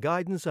 offering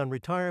guidance on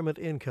retirement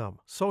income,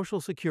 Social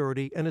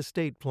Security, and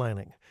estate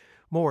planning.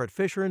 More at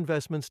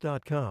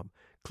FisherInvestments.com.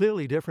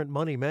 Clearly different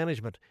money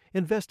management.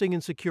 Investing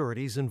in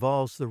securities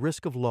involves the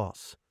risk of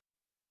loss.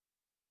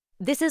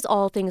 This is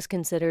All Things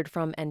Considered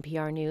from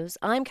NPR News.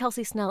 I'm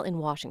Kelsey Snell in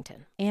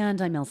Washington. And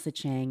I'm Elsa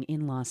Chang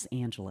in Los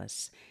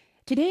Angeles.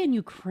 Today in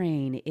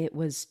Ukraine, it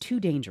was too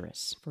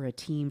dangerous for a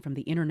team from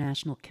the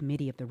International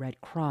Committee of the Red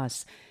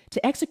Cross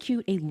to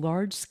execute a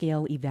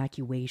large-scale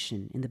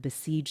evacuation in the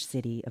besieged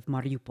city of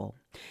Mariupol.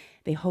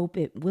 They hope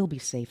it will be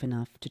safe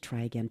enough to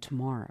try again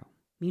tomorrow.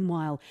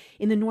 Meanwhile,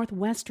 in the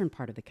northwestern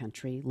part of the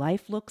country,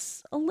 life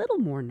looks a little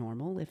more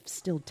normal, if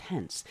still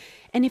tense.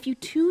 And if you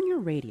tune your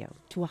radio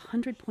to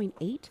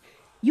 100.8,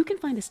 you can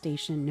find a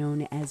station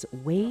known as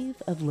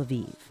Wave of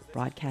Lviv,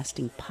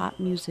 broadcasting pop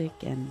music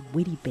and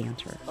witty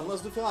banter. But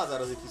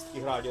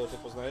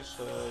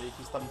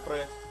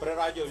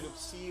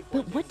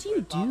what do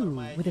you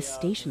do with a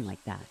station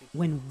like that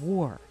when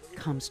war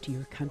comes to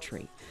your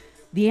country?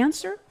 The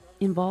answer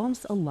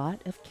involves a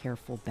lot of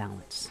careful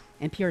balance.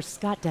 NPR's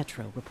Scott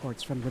Detrow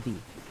reports from Lviv.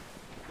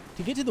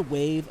 To get to the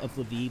Wave of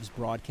Lviv's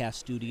broadcast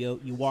studio,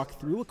 you walk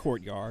through a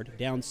courtyard,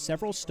 down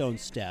several stone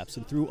steps,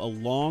 and through a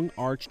long,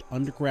 arched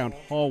underground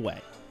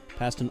hallway,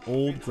 past an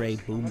old gray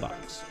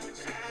boombox.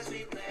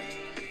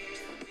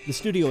 The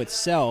studio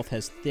itself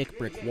has thick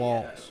brick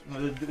walls.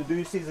 Do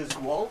you see this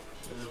wall?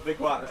 It's a big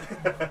one.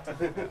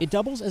 It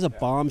doubles as a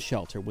bomb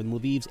shelter when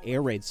Lviv's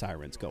air raid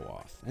sirens go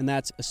off. And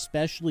that's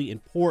especially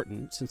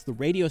important since the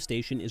radio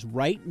station is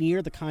right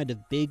near the kind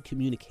of big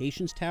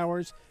communications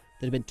towers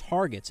that have been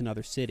targets in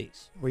other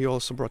cities. We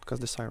also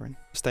broadcast the siren,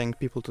 staying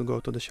people to go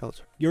to the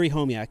shelter. Yuri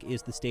Homyak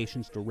is the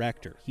station's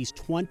director. He's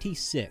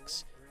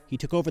 26. He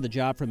took over the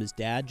job from his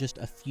dad just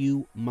a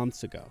few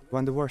months ago.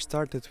 When the war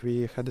started,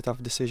 we had a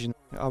tough decision.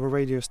 Our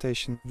radio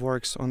station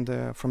works from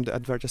the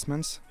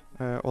advertisements.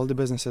 All the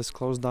businesses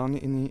closed down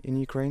in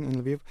Ukraine, in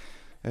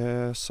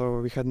Lviv, so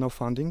we had no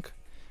funding.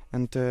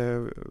 And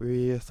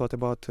we thought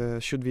about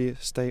should we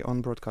stay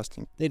on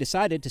broadcasting. They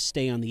decided to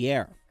stay on the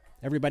air.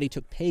 Everybody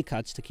took pay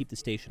cuts to keep the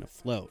station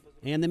afloat.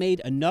 And they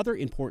made another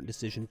important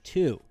decision,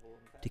 too,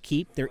 to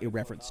keep their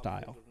irreverent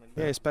style.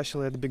 Yeah,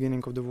 especially at the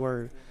beginning of the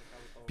war,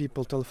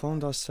 people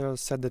telephoned us,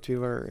 said that we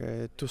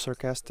were too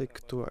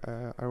sarcastic, too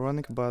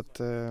ironic,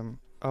 but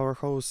our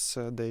hosts,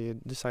 they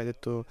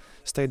decided to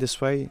stay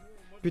this way.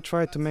 We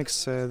tried to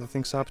mix the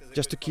things up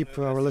just to keep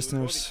our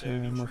listeners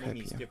more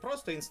happy. Yeah.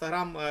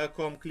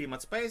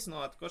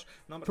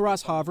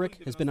 Taras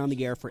Havrik has been on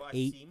the air for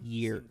 8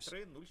 years.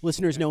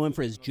 Listeners know him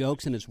for his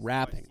jokes and his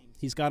rapping.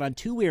 He's got on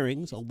 2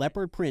 earrings, a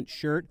leopard print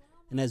shirt,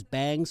 and has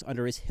bangs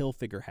under his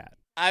Hilfiger hat.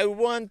 I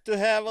want to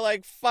have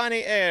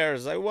funny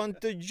airs. I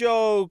want to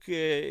joke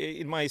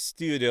in my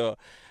studio.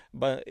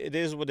 But it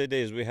is what it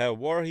is. We have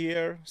war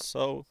here,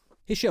 so...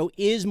 His show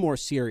is more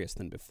serious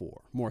than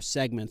before. More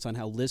segments on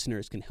how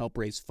listeners can help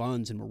raise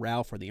funds and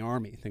morale for the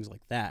army, things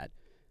like that.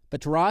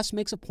 But Taras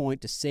makes a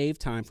point to save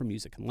time for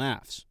music and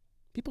laughs.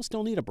 People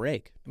still need a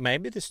break.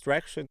 Maybe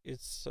distraction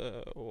is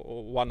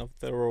one of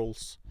the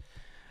rules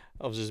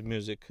of this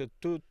music.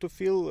 To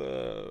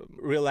feel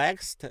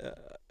relaxed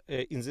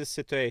in this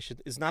situation,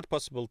 it's not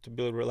possible to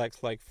be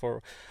relaxed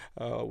for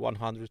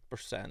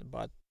 100%,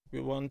 but we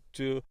want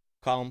to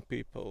calm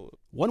people.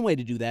 One way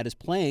to do that is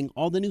playing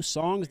all the new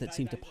songs that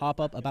seem to pop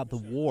up about the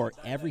war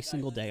every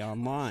single day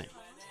online.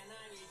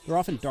 They're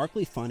often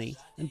darkly funny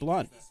and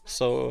blunt.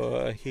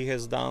 So he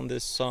has done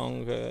this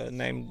song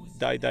named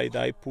Die, Die,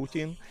 Die,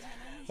 Putin,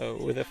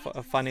 with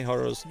a funny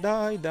chorus,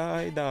 Die,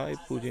 Die, Die,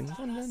 Putin.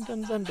 Dun, dun,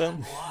 dun, dun,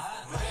 dun.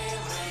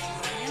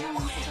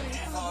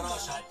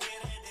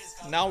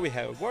 Now we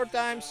have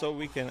wartime, so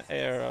we can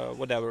air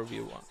whatever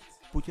we want.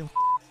 Putin.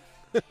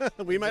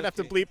 We might have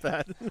to bleep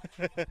that.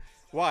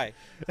 Why?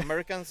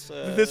 Americans...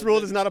 this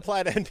rule does not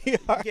apply to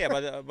NPR. Yeah,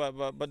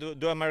 but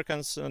do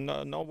Americans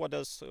know what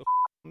this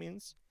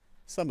means?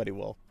 Somebody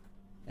will.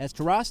 As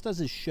Taras does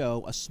his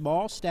show, a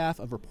small staff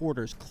of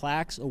reporters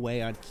clacks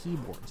away on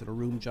keyboards in a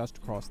room just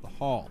across the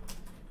hall.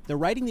 They're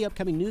writing the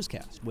upcoming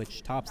newscast,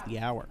 which tops the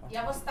hour.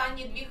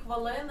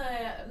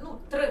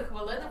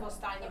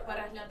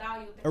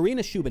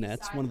 Irina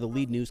Shubinets, one of the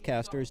lead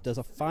newscasters, does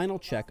a final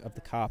check of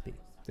the copy.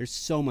 There's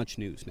so much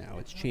news now,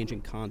 it's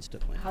changing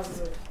constantly.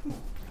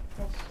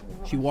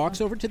 She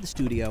walks over to the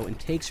studio and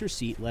takes her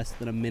seat less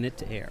than a minute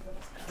to air.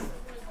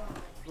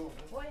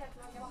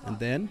 And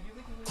then...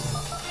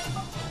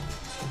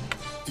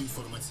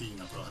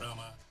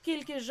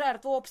 Кількість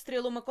жертв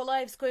обстрілу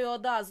Миколаївської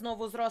ОДА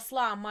знову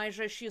зросла.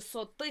 Майже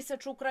 600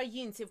 тисяч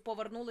українців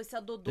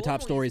повернулися додому. The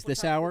top stories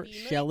this hour: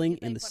 shelling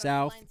in the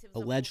south,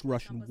 alleged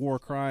Russian war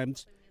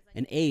crimes,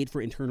 and aid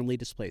for internally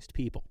displaced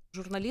people.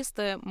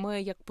 Журналісти,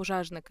 ми як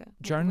пожежники.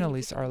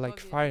 Journalists are like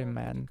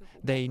firemen.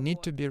 They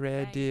need to be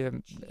ready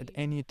at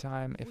any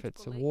time if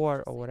it's a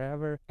war or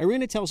whatever.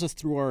 Irina tells us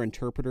through our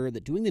interpreter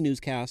that doing the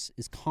newscasts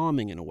is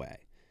calming in a way.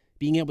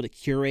 Being able to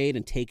curate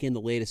and take in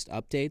the latest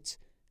updates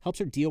helps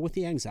her deal with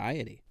the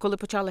anxiety. Коли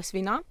почалась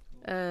війна,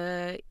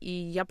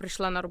 і я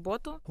прийшла на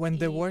роботу. When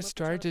the war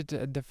started,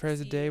 the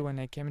first day when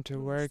I came to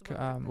work,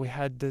 we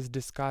had this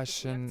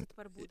discussion.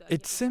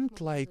 It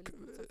seemed like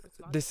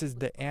this is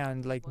the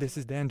end, like this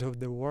is the end of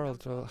the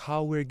world. So how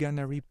we're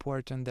gonna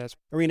report on this?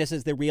 Irina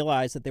says they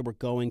realized that they were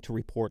going to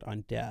report on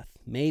death,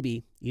 maybe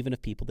even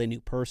of people they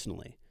knew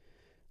personally.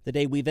 The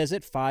day we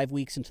visit, 5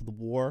 weeks into the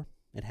war,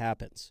 it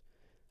happens.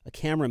 A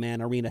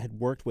cameraman Irina had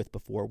worked with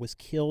before was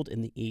killed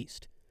in the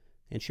east,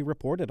 and she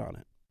reported on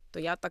it. То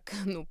я так,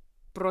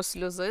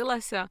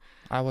 просльозилася.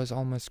 I was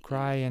almost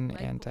crying,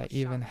 and I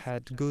even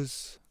had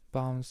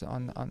goosebumps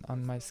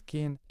on my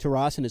skin.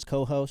 Taras and his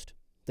co-host,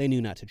 they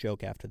knew not to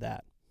joke after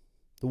that.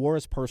 The war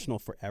is personal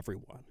for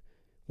everyone.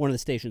 One of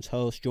the station's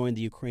hosts joined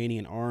the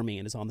Ukrainian army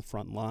and is on the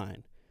front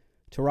line.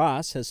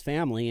 Taras has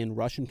family in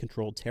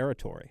Russian-controlled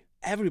territory.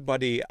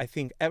 I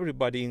think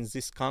everybody in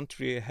this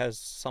country has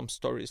some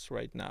stories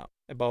right now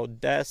about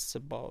deaths,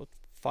 about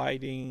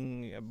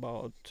fighting,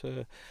 about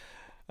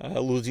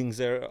losing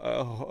their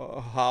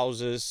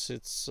houses.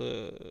 It's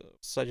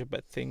such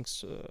bad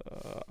things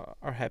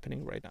are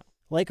happening right now.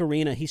 Like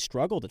Irina, he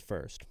struggled at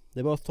first.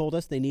 They both told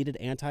us they needed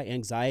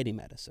anti-anxiety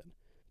medicine.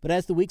 But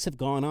as the weeks have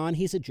gone on,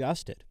 he's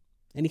adjusted.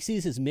 And he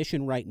sees his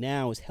mission right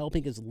now as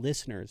helping his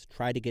listeners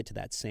try to get to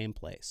that same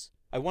place.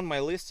 I want my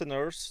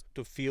listeners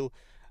to feel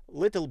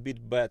little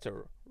bit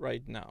better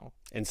right now.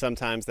 And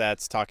sometimes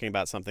that's talking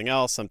about something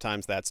else.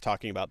 Sometimes that's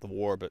talking about the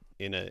war, but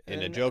in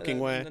a joking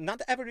way.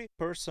 Not every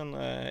person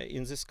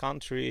in this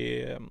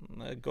country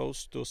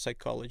goes to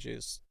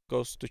psychologists,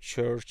 goes to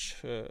church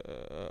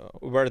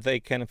where they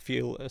can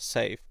feel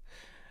safe.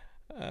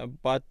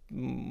 But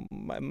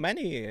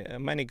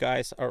many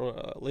guys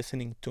are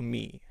listening to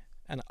me,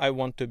 and I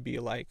want to be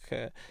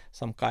like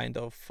some kind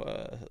of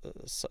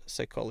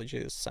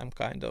psychologist, some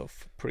kind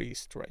of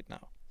priest right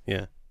now.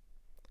 Yeah.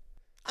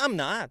 I'm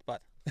not,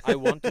 but I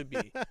want to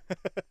be.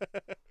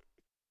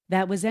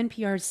 That was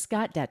NPR's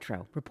Scott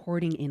Detrow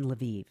reporting in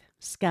Lviv.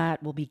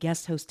 Scott will be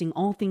guest hosting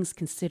All Things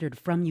Considered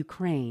from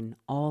Ukraine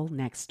all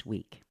next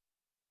week.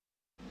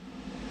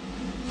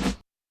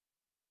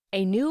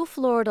 A new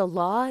Florida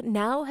law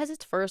now has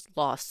its first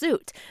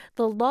lawsuit.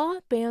 The law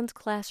bans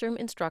classroom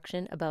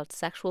instruction about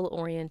sexual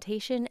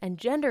orientation and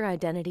gender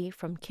identity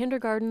from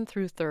kindergarten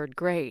through third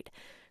grade.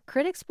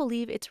 Critics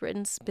believe it's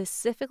written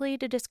specifically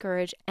to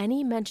discourage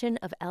any mention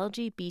of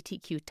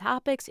LGBTQ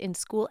topics in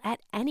school at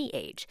any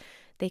age.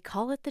 They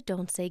call it the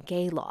Don't Say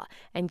Gay law,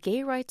 and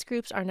gay rights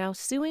groups are now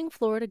suing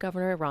Florida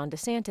Governor Ron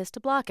DeSantis to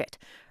block it.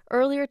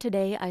 Earlier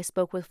today, I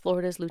spoke with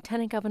Florida's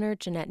Lieutenant Governor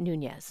Jeanette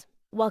Nunez.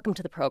 Welcome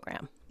to the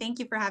program. Thank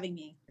you for having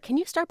me. Can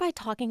you start by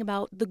talking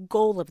about the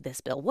goal of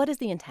this bill? What is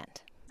the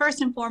intent?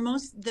 First and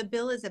foremost, the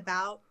bill is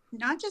about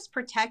not just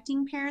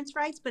protecting parents'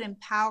 rights, but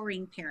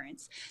empowering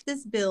parents.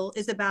 This bill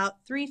is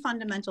about three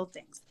fundamental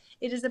things.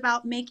 It is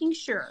about making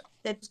sure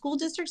that school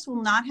districts will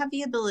not have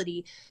the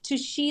ability to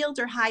shield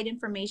or hide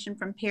information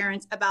from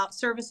parents about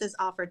services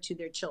offered to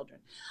their children.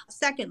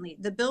 Secondly,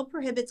 the bill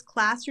prohibits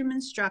classroom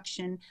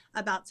instruction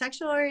about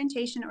sexual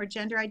orientation or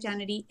gender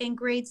identity in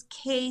grades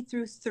K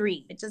through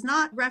 3. It does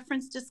not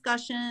reference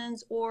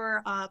discussions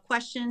or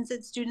questions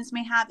that students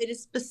may have. It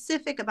is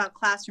specific about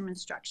classroom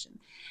instruction.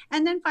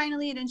 And then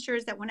finally, it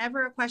ensures that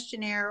whenever a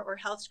questionnaire or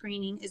health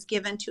screening is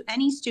given to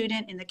any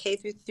student in the K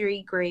through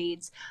 3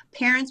 grades,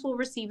 parents will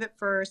receive it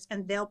first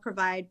and they'll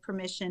provide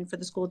permission for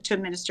the school to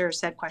administer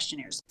said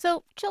questionnaires.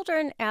 So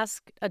children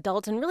ask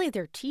adults and really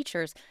their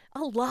teachers a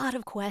lot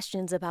of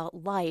questions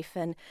about life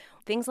and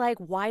things like,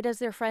 why does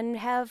their friend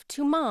have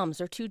 2 moms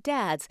or 2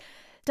 dads?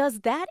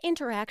 Does that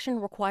interaction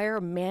require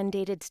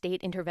mandated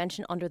state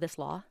intervention under this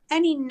law?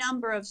 Any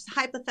number of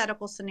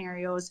hypothetical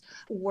scenarios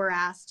were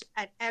asked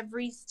at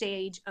every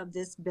stage of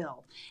this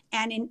bill.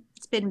 And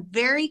it's been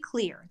very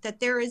clear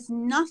that there is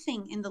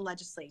nothing in the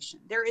legislation.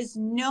 There is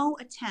no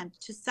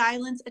attempt to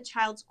silence a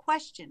child's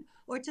question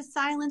or to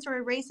silence or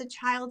erase a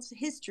child's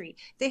history.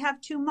 They have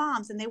 2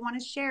 moms and they want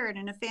to share it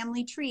in a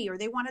family tree, or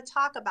they want to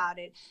talk about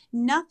it.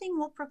 Nothing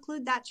will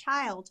preclude that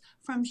child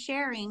from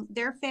sharing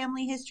their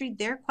family history,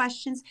 their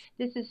questions.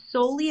 This is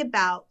solely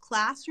about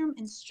classroom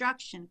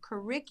instruction,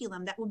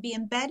 curriculum that will be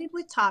embedded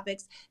with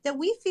topics that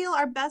we feel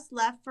are best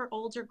left for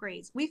older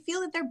grades. We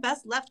feel that they're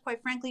best left,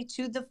 quite frankly,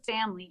 to the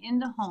family in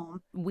the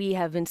home. We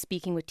have been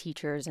speaking with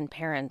teachers and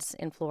parents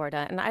in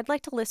Florida, and I'd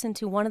like to listen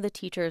to one of the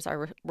teachers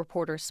our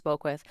reporters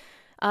spoke with.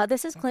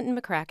 This is Clinton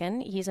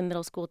McCracken. He's a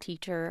middle school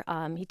teacher.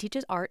 He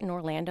teaches art in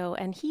Orlando,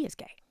 and he is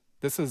gay.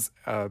 This is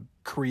a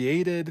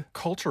created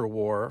culture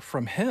war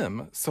from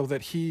him so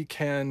that he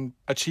can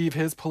achieve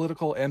his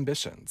political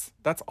ambitions.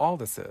 That's all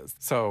this is.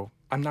 So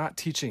I'm not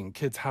teaching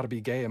kids how to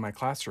be gay in my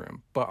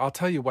classroom, but I'll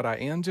tell you what I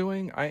am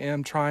doing. I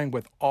am trying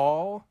with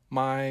all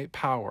my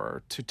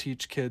power to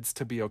teach kids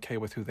to be okay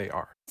with who they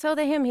are. So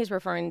the him he's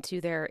referring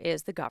to there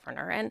is the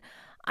governor, and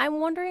I'm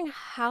wondering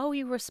how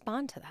you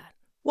respond to that.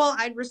 Well,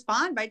 I'd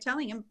respond by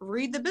telling him,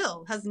 read the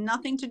bill. It has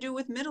nothing to do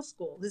with middle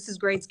school. This is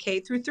grades K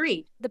through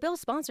 3. The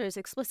bill's sponsors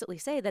explicitly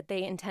say that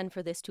they intend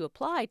for this to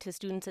apply to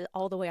students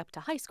all the way up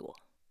to high school.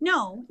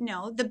 No.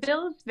 The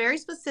bill is very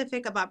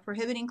specific about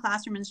prohibiting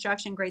classroom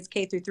instruction grades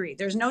K through 3.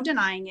 There's no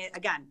denying it.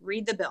 Again,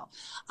 read the bill.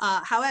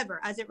 However,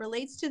 as it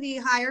relates to the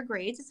higher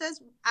grades, it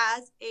says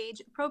as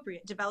age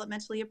appropriate,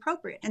 developmentally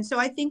appropriate. And so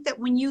I think that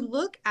when you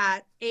look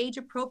at age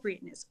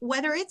appropriateness,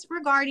 whether it's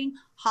regarding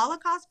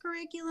Holocaust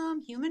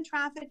curriculum, human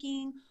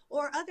trafficking,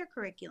 or other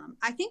curriculum,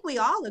 I think we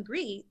all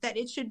agree that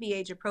it should be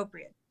age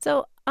appropriate.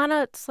 So on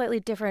a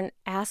slightly different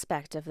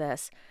aspect of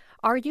this,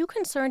 are you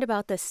concerned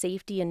about the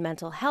safety and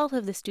mental health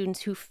of the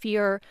students who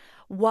fear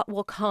what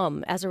will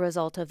come as a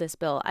result of this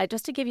bill?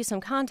 Just to give you some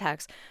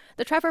context,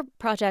 the Trevor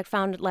Project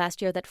found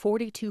last year that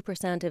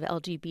 42% of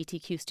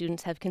LGBTQ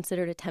students have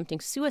considered attempting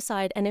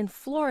suicide. And in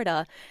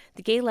Florida,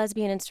 the Gay,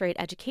 Lesbian, and Straight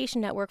Education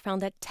Network found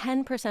that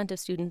 10% of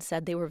students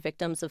said they were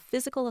victims of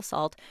physical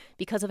assault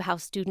because of how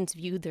students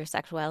viewed their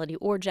sexuality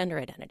or gender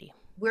identity.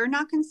 We're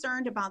not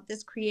concerned about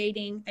this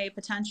creating a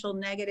potential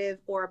negative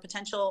or a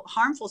potential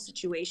harmful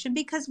situation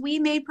because we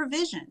made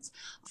provisions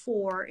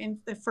for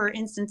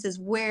instances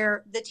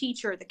where the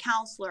teacher, the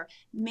counselor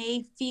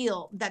may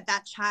feel that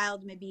that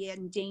child may be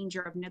in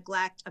danger of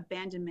neglect,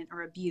 abandonment,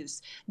 or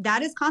abuse.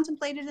 That is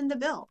contemplated in the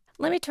bill.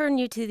 Let me turn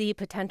you to the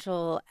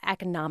potential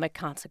economic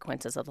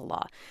consequences of the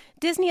law.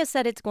 Disney has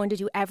said it's going to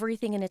do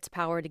everything in its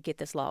power to get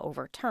this law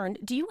overturned.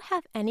 Do you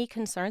have any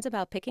concerns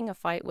about picking a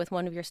fight with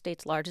one of your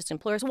state's largest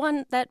employers,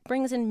 one that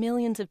brings in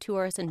millions of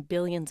tourists and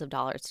billions of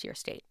dollars to your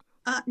state?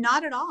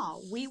 Not at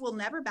all. We will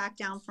never back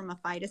down from a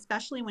fight,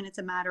 especially when it's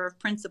a matter of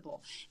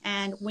principle.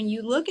 And when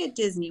you look at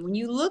Disney, when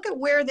you look at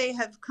where they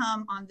have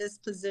come on this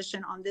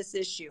position, on this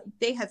issue,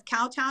 they have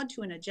kowtowed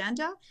to an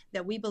agenda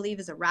that we believe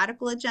is a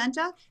radical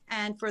agenda.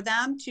 And for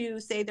them to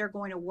say they're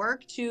going to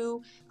work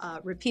to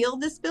repeal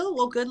this bill,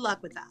 well, good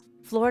luck with that.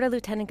 Florida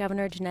Lieutenant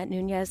Governor Jeanette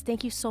Nunez,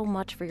 thank you so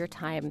much for your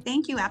time.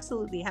 Thank you.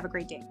 Absolutely. Have a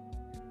great day.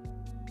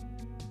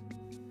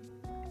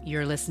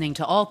 You're listening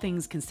to All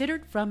Things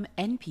Considered from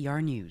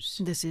NPR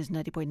News. This is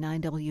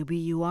 90.9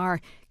 WBUR.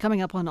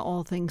 Coming up on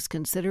All Things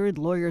Considered,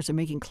 lawyers are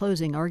making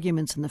closing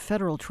arguments in the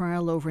federal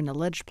trial over an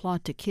alleged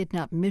plot to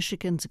kidnap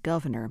Michigan's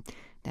governor.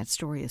 That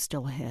story is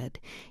still ahead.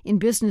 In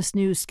business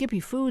news, Skippy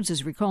Foods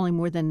is recalling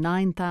more than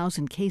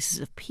 9,000 cases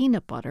of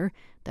peanut butter.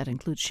 That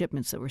includes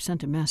shipments that were sent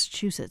to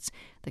Massachusetts.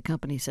 The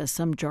company says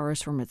some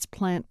jars from its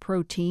plant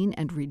protein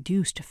and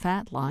reduced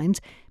fat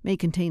lines may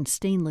contain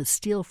stainless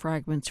steel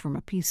fragments from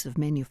a piece of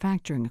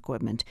manufacturing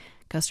equipment.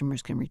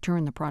 Customers can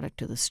return the product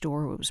to the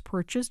store where it was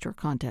purchased or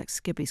contact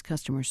Skippy's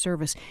customer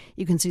service.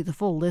 You can see the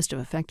full list of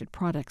affected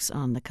products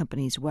on the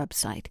company's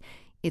website.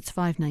 It's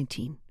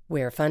 5:19.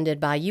 We're funded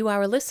by you,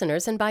 our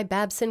listeners, and by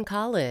Babson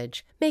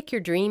College. Make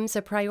your dreams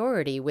a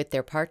priority with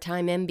their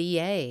part-time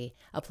MBA.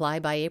 Apply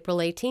by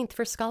April 18th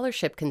for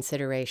scholarship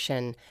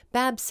consideration.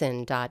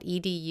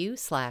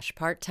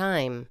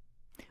 babson.edu/part-time.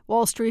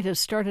 Wall Street has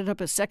started up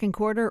its second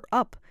quarter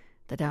up.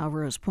 The Dow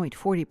rose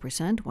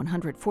 0.40%,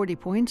 140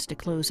 points, to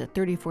close at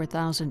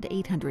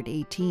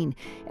 34,818.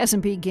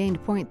 S&P gained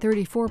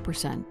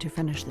 0.34% to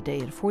finish the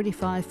day at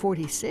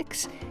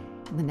 4546.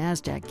 The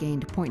Nasdaq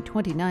gained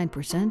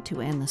 0.29%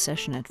 to end the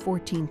session at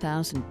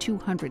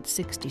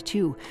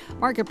 14,262.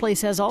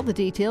 Marketplace has all the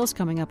details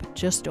coming up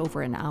just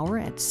over an hour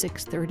at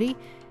 6:30.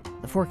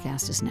 The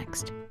forecast is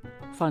next.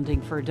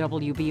 Funding for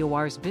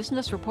WBOR's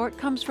Business Report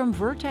comes from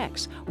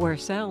Vertex, where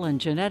cell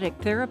and genetic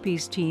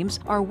therapies teams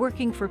are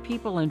working for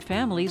people and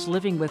families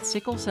living with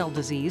sickle cell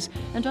disease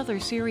and other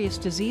serious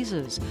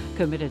diseases,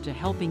 committed to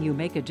helping you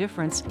make a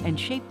difference and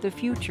shape the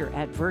future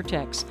at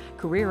Vertex.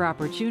 Career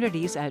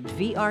opportunities at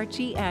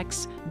vrtx.com.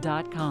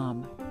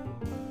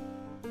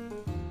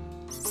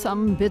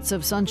 Some bits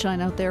of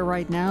sunshine out there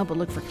right now, but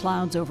look for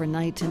clouds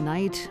overnight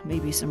tonight.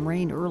 Maybe some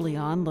rain early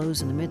on,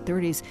 lows in the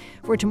mid-30s.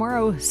 For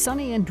tomorrow,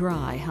 sunny and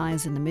dry,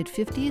 highs in the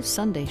mid-50s.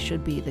 Sunday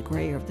should be the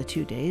grayer of the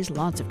 2 days.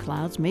 Lots of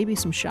clouds, maybe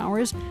some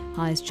showers,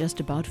 highs just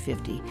about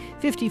 50.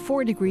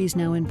 54 degrees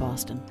now in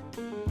Boston.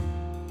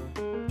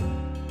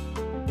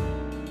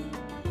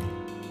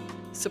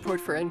 Support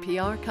for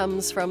NPR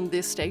comes from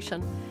this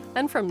station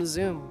and from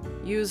Zoom,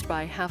 used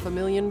by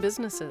 500,000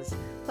 businesses.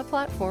 A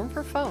platform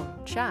for phone,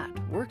 chat,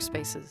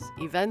 workspaces,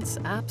 events,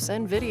 apps,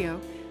 and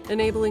video,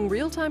 enabling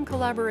real-time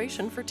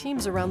collaboration for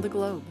teams around the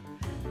globe.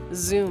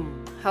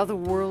 Zoom, how the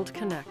world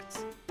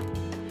connects.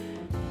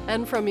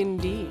 And from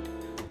Indeed,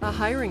 a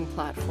hiring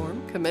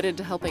platform committed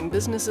to helping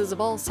businesses of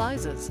all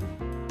sizes.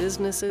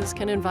 Businesses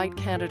can invite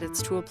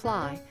candidates to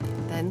apply,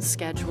 then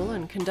schedule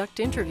and conduct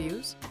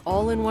interviews,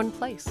 all in one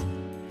place.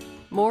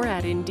 More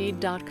at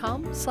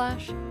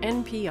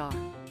Indeed.com/NPR.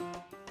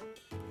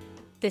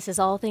 This is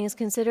All Things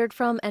Considered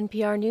from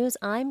NPR News.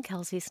 I'm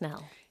Kelsey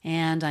Snell.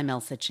 And I'm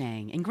Elsa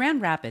Chang. In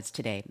Grand Rapids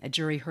today, a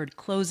jury heard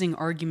closing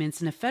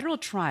arguments in a federal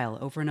trial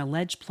over an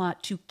alleged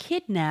plot to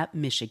kidnap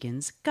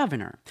Michigan's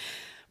governor.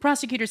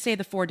 Prosecutors say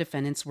the four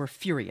defendants were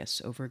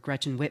furious over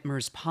Gretchen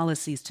Whitmer's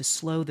policies to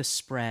slow the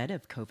spread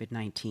of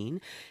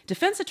COVID-19.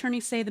 Defense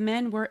attorneys say the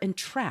men were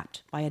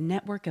entrapped by a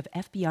network of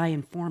FBI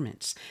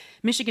informants.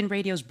 Michigan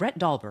Radio's Brett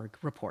Dahlberg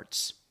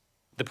reports.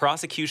 The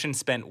prosecution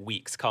spent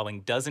weeks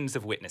calling dozens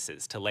of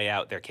witnesses to lay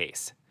out their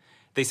case.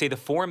 They say the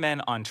four men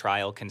on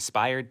trial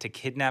conspired to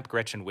kidnap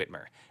Gretchen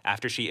Whitmer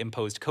after she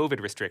imposed COVID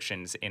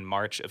restrictions in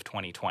March of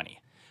 2020.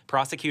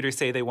 Prosecutors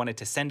say they wanted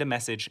to send a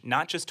message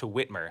not just to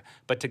Whitmer,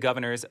 but to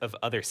governors of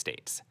other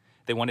states.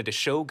 They wanted to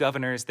show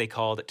governors they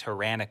called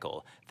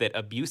tyrannical that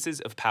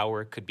abuses of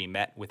power could be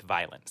met with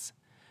violence.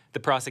 The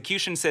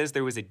prosecution says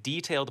there was a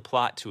detailed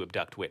plot to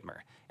abduct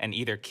Whitmer and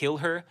either kill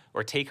her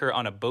or take her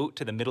on a boat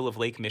to the middle of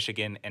Lake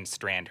Michigan and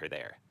strand her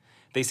there.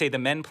 They say the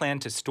men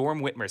planned to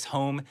storm Whitmer's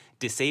home,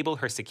 disable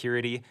her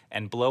security,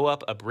 and blow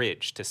up a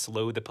bridge to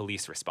slow the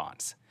police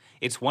response.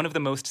 It's one of the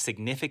most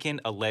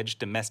significant alleged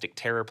domestic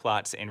terror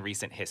plots in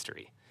recent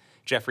history.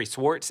 Jeffrey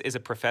Swartz is a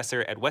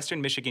professor at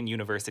Western Michigan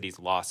University's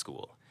law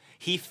school.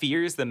 He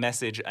fears the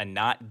message a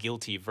not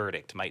guilty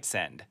verdict might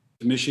send.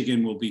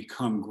 Michigan will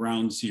become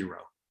ground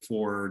zero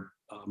for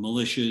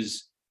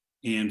militias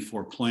and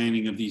for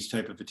planning of these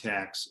type of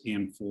attacks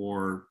and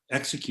for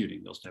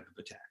executing those type of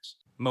attacks.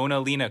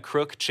 Mona Lena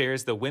Crook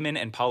chairs the Women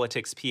and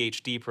Politics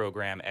PhD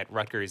program at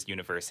Rutgers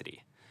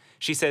University.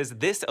 She says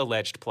this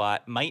alleged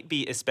plot might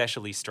be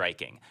especially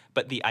striking,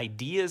 but the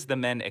ideas the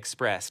men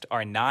expressed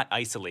are not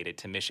isolated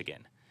to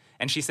Michigan.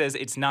 And she says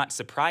it's not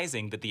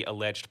surprising that the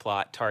alleged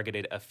plot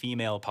targeted a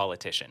female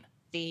politician.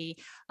 The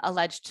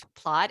alleged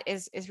plot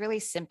is really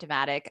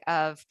symptomatic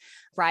of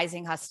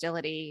rising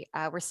hostility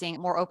we're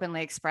seeing more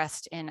openly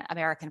expressed in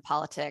American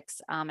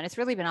politics. And it's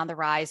really been on the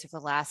rise over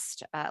the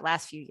last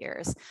few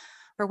years.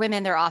 For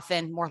women, they're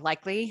often more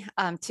likely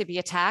to be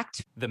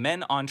attacked. The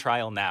men on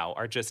trial now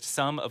are just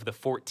some of the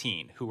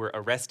 14 who were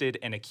arrested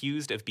and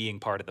accused of being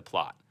part of the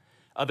plot.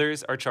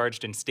 Others are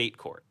charged in state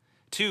court.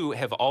 2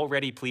 have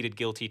already pleaded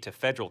guilty to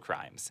federal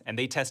crimes, and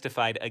they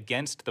testified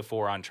against the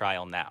 4 on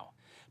trial now.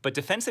 But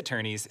defense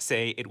attorneys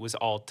say it was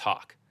all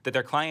talk, that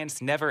their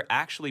clients never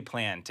actually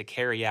planned to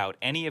carry out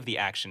any of the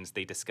actions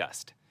they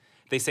discussed.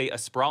 They say a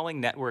sprawling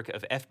network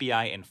of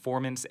FBI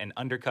informants and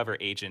undercover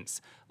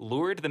agents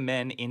lured the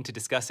men into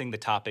discussing the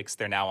topics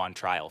they're now on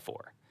trial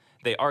for.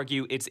 They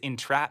argue it's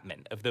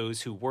entrapment of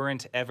those who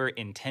weren't ever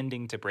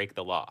intending to break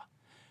the law.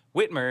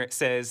 Whitmer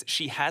says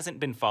she hasn't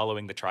been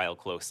following the trial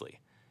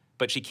closely,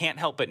 but she can't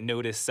help but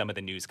notice some of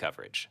the news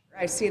coverage.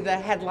 I see the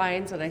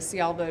headlines and I see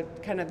all the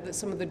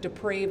some of the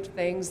depraved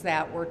things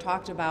that were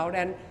talked about,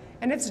 and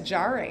it's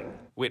jarring.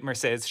 Whitmer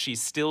says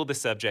she's still the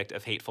subject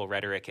of hateful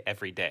rhetoric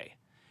every day.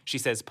 She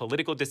says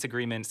political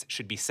disagreements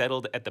should be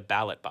settled at the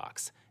ballot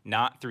box,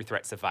 not through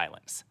threats of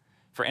violence.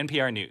 For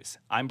NPR News,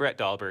 I'm Brett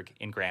Dahlberg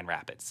in Grand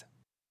Rapids.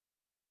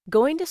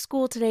 Going to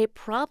school today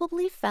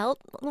probably felt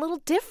a little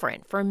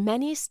different for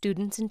many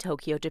students in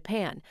Tokyo,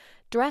 Japan.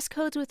 Dress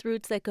codes with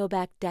roots that go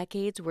back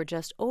decades were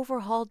just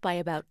overhauled by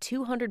about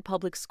 200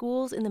 public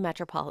schools in the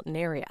metropolitan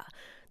area.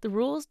 The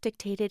rules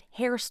dictated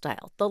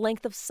hairstyle, the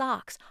length of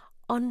socks,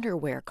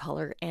 underwear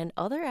color, and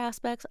other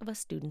aspects of a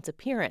student's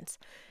appearance.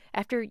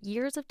 After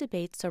years of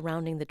debate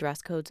surrounding the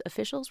dress codes,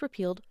 officials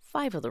repealed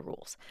 5 of the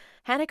rules.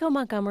 Hanako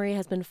Montgomery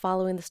has been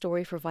following the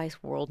story for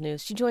Vice World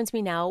News. She joins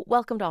me now.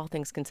 Welcome to All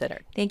Things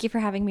Considered. Thank you for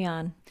having me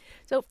on.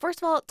 So first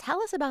of all,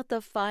 tell us about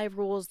the 5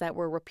 rules that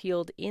were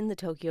repealed in the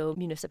Tokyo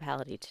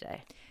municipality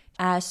today.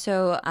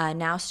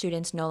 Now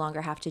students no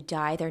longer have to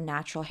dye their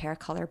natural hair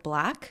color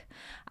black.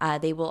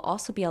 They will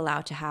also be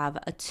allowed to have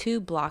a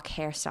 2-block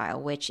hairstyle,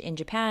 which in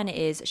Japan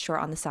is short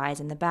on the sides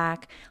and the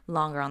back,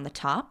 longer on the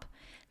top.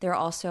 There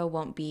also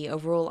won't be a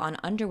rule on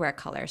underwear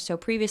color. So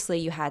previously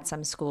you had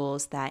some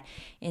schools that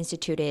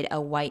instituted a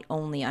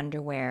white-only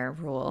underwear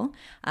rule,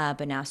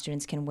 but now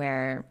students can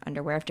wear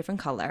underwear of different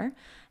color.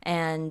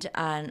 And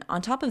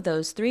on top of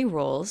those 3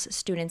 rules,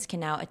 students can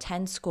now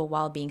attend school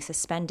while being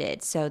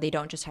suspended. So they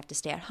don't just have to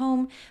stay at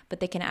home, but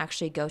they can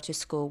actually go to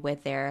school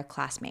with their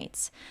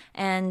classmates.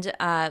 And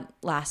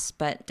last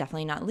but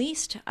definitely not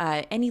least,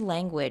 any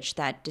language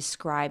that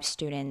describes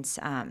students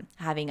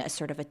having a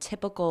sort of a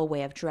typical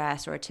way of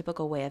dress or a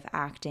typical way of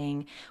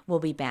acting will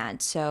be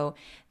banned. So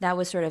that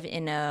was sort of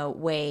in a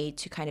way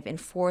to kind of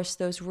enforce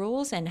those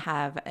rules and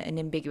have an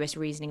ambiguous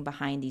reasoning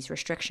behind these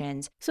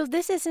restrictions. So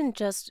this isn't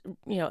just,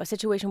 a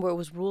situation where it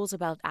was rules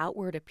about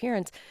outward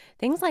appearance.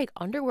 Things like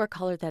underwear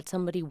color that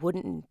somebody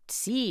wouldn't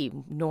see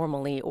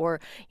normally, or,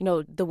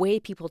 the way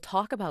people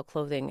talk about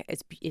clothing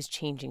is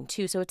changing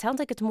too. So it sounds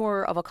like it's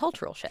more of a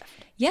cultural shift.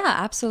 Yeah,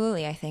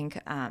 absolutely. I think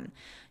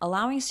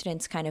allowing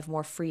students kind of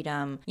more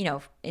freedom,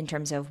 in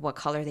terms of what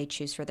color they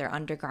choose for their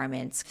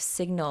undergarments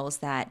signals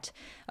that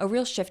a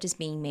real shift is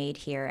being made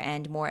here,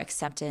 and more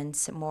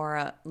acceptance,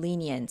 more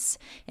lenience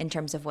in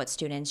terms of what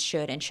students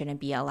should and shouldn't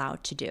be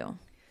allowed to do.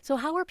 So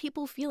how are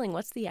people feeling?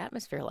 What's the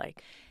atmosphere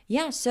like?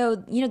 Yeah, so,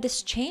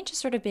 this change has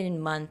sort of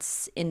been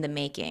months in the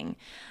making.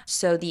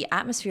 So the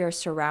atmosphere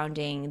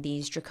surrounding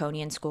these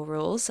draconian school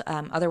rules,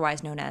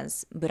 otherwise known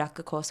as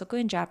buraku kosoku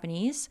in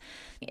Japanese,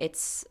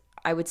 it's,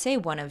 I would say,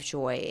 one of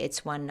joy.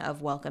 It's one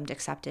of welcomed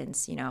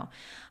acceptance.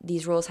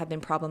 These rules have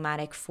been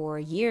problematic for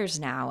years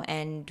now,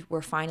 and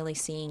we're finally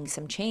seeing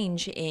some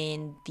change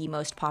in the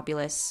most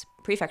populous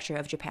prefecture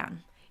of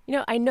Japan.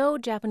 I know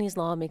Japanese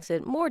law makes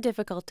it more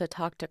difficult to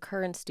talk to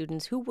current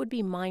students who would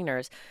be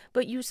minors,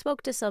 but you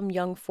spoke to some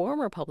young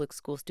former public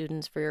school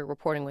students for your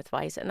reporting with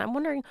Vice, and I'm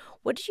wondering,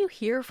 what did you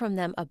hear from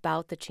them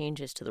about the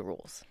changes to the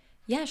rules?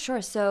 Yeah,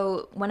 sure.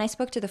 So when I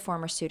spoke to the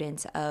former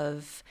students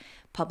of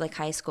public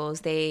high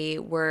schools, they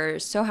were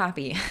so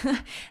happy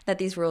that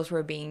these rules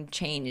were being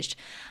changed,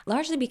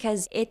 largely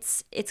because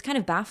it's kind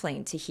of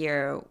baffling to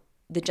hear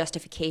the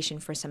justification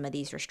for some of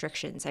these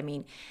restrictions. I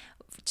mean,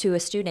 to a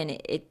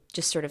student, it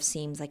just sort of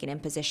seems like an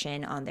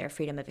imposition on their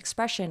freedom of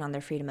expression, on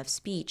their freedom of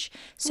speech.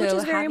 So which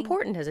is very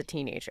important as a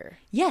teenager.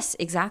 Yes,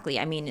 exactly.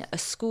 I mean, a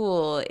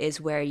school is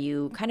where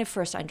you kind of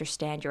first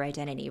understand your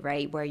identity,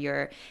 right? Where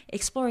you're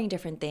exploring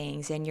different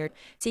things and you're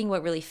seeing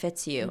what really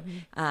fits you.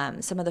 Mm-hmm.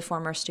 Some of the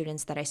former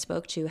students that I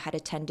spoke to had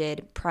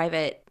attended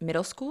private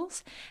middle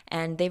schools,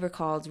 and they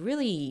recalled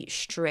really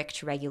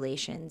strict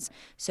regulations.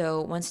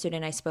 So one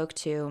student I spoke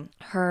to,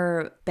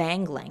 her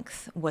bang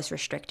length was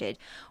restricted,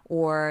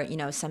 or,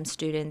 some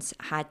students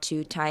had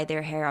to tie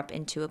their hair up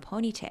into a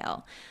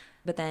ponytail.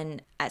 But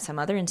then at some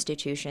other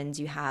institutions,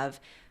 you have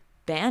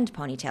banned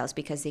ponytails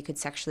because they could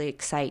sexually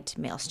excite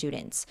male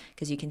students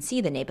because you can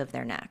see the nape of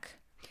their neck.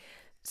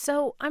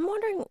 So I'm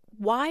wondering,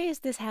 why is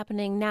this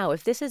happening now?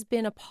 If this has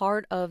been a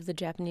part of the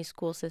Japanese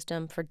school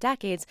system for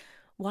decades,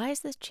 why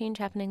is this change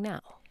happening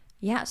now?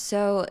 Yeah,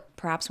 so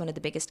perhaps one of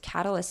the biggest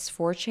catalysts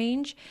for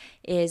change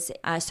is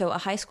a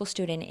high school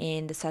student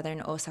in the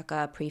southern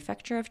Osaka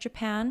prefecture of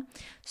Japan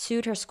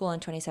sued her school in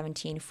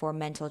 2017 for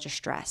mental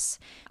distress.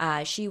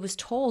 She was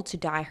told to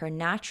dye her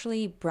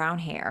naturally brown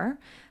hair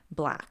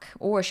black,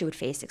 or she would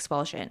face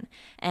expulsion.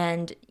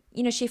 And,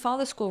 she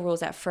followed the school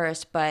rules at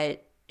first,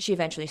 but she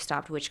eventually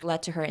stopped, which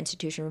led to her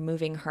institution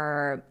removing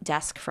her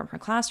desk from her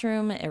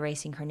classroom,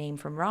 erasing her name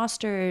from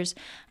rosters.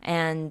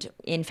 And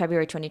in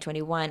February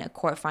 2021, a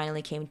court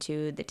finally came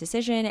to the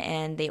decision,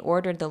 and they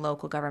ordered the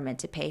local government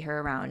to pay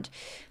her around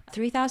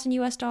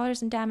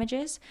 $3,000 in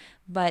damages,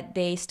 but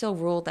they still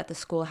ruled that the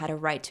school had a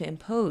right to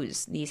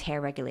impose these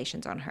hair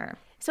regulations on her.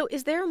 So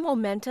is there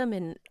momentum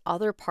in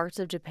other parts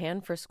of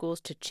Japan for schools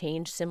to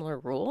change similar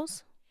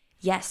rules?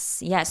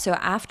 Yes. So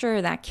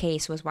after that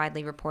case was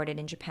widely reported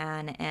in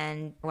Japan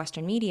and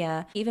Western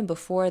media, even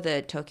before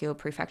the Tokyo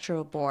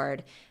Prefectural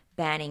Board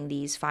banning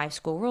these 5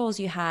 school rules,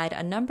 you had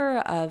a number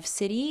of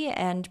city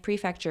and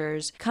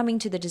prefectures coming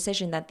to the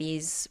decision that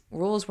these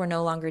rules were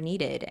no longer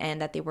needed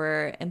and that they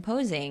were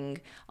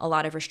imposing a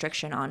lot of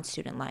restriction on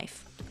student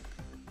life.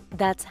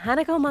 That's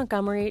Hanako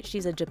Montgomery.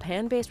 She's a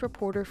Japan-based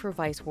reporter for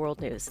Vice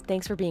World News.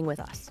 Thanks for being with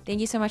us.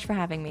 Thank you so much for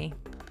having me.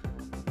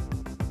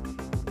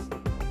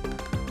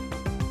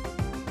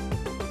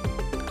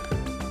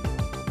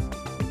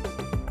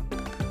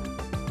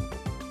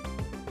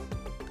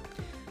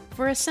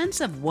 For a sense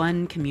of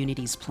one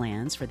community's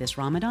plans for this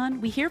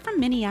Ramadan, we hear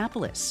from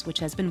Minneapolis, which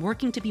has been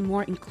working to be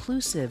more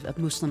inclusive of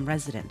Muslim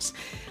residents.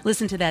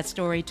 Listen to that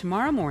story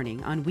tomorrow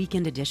morning on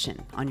Weekend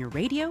Edition, on your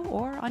radio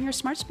or on your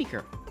smart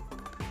speaker.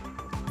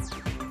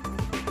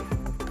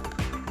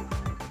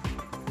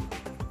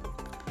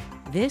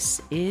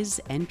 This is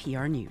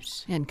NPR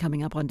News. And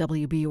coming up on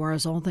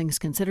WBUR's All Things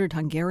Considered,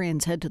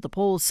 Hungarians head to the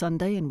polls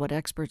Sunday in what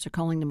experts are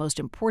calling the most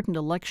important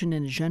election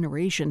in a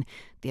generation.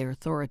 The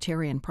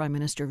authoritarian Prime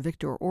Minister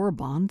Viktor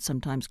Orban,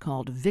 sometimes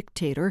called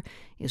Victator,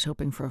 is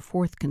hoping for a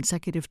 4th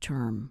consecutive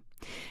term.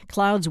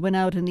 Clouds went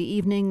out in the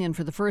evening and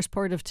for the first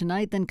part of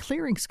tonight, then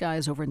clearing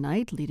skies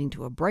overnight, leading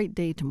to a bright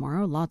day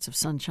tomorrow. Lots of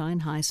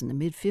sunshine, highs in the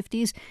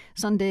mid-50s.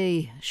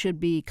 Sunday should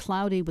be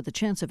cloudy with a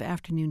chance of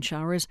afternoon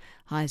showers,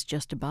 highs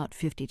just about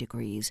 50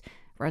 degrees.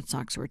 Red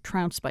Sox were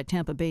trounced by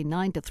Tampa Bay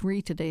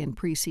 9-3 today in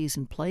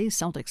preseason play.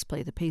 Celtics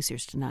play the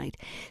Pacers tonight.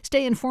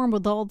 Stay informed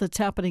with all that's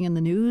happening in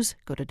the news.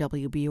 Go to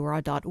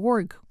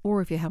WBUR.org,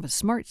 or if you have a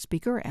smart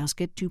speaker,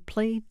 ask it to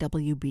play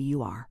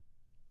WBUR.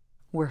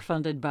 We're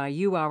funded by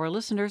you, our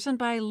listeners, and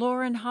by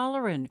Lauren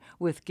Holleran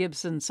with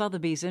Gibson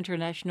Sotheby's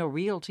International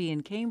Realty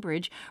in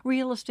Cambridge,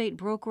 real estate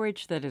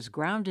brokerage that is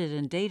grounded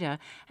in data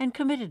and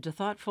committed to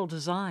thoughtful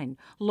design.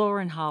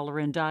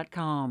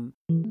 LaurenHolleran.com.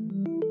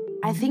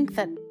 I think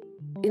that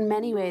in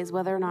many ways,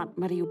 whether or not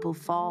Mariupol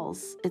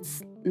falls,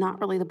 it's not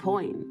really the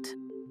point.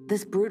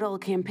 This brutal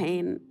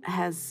campaign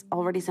has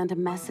already sent a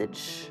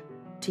message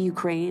to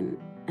Ukraine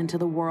and to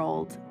the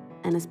world,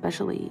 and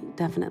especially,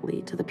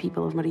 definitely, to the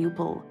people of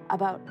Mariupol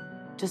about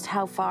just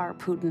how far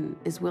Putin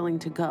is willing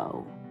to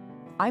go.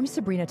 I'm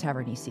Sabrina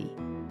Tavernisi.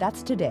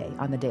 That's today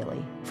on The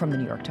Daily from The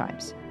New York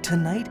Times.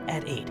 Tonight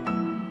at 8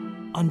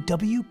 on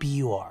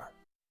WBUR.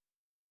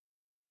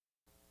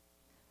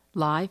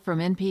 Live from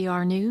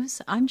NPR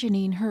News, I'm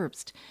Janine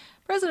Herbst.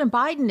 President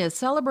Biden is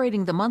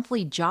celebrating the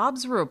monthly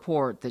jobs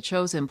report that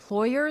shows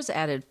employers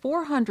added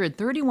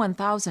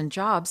 431,000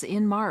 jobs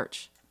in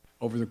March.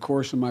 Over the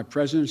course of my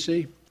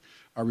presidency,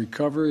 our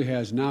recovery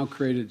has now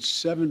created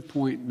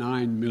 7.9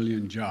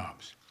 million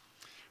jobs.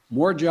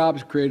 More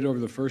jobs created over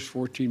the first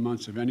 14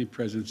 months of any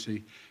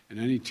presidency in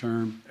any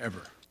term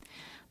ever.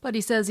 But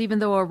he says even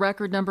though a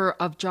record number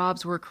of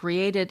jobs were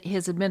created,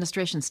 his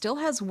administration still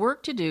has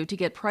work to do to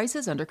get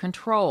prices under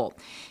control.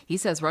 He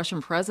says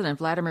Russian President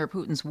Vladimir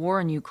Putin's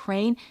war in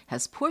Ukraine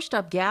has pushed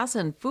up gas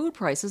and food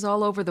prices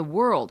all over the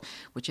world,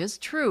 which is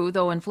true,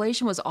 though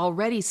inflation was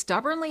already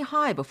stubbornly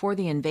high before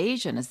the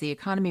invasion as the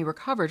economy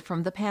recovered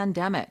from the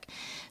pandemic.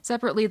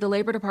 Separately, the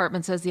Labor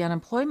Department says the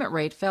unemployment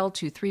rate fell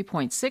to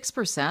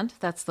 3.6%.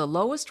 That's the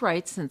lowest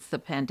rate since the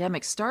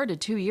pandemic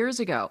started 2 years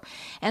ago.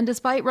 And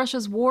despite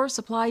Russia's war,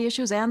 supply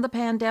issues, and the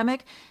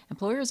pandemic,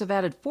 employers have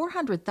added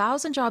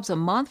 400,000 jobs a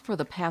month for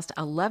the past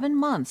 11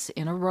 months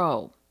in a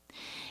row.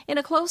 In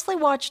a closely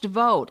watched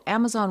vote,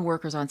 Amazon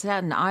workers on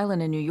Staten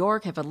Island in New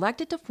York have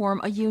elected to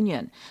form a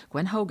union.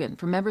 Gwen Hogan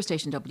from member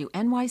station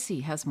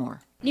WNYC has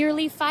more.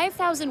 Nearly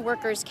 5,000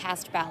 workers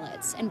cast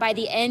ballots, and by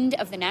the end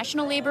of the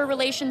National Labor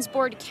Relations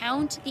Board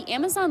count, the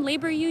Amazon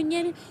Labor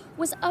Union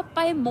was up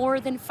by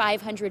more than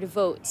 500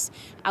 votes.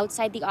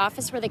 Outside the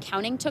office where the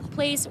counting took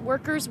place,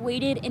 workers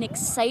waited in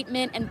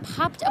excitement and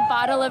popped a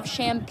bottle of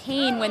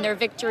champagne when their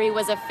victory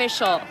was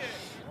official.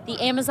 The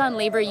Amazon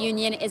Labor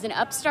Union is an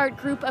upstart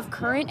group of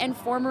current and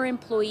former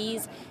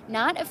employees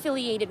not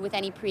affiliated with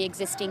any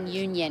pre-existing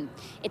union.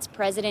 Its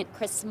president,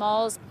 Chris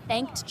Smalls,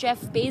 thanked Jeff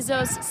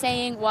Bezos,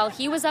 saying while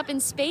he was up in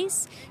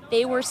space,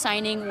 they were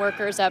signing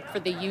workers up for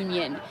the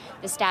union.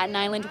 The Staten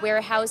Island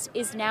warehouse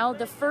is now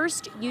the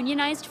first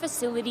unionized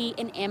facility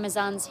in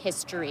Amazon's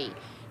history.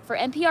 For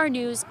NPR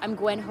News, I'm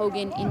Gwen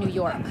Hogan in New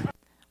York.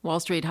 Wall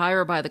Street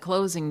higher by the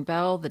closing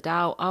bell. The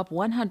Dow up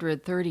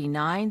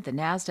 139, the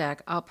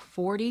Nasdaq up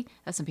 40,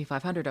 S&P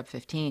 500 up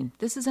 15.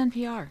 This is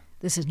NPR.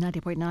 This is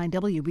 90.9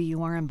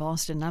 WBUR in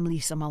Boston. I'm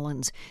Lisa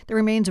Mullins. The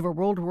remains of a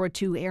World War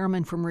II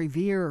airman from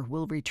Revere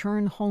will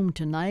return home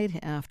tonight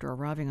after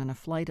arriving on a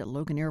flight at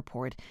Logan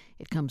Airport.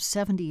 It comes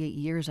 78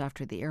 years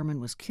after the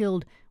airman was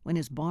killed when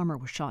his bomber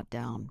was shot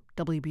down.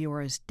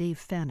 WBUR's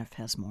Dave Phaneuf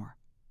has more.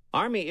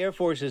 Army Air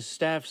Force's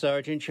Staff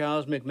Sergeant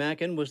Charles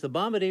McMacken was the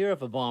bombardier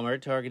of a bomber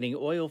targeting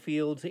oil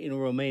fields in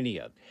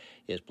Romania.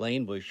 His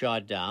plane was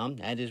shot down,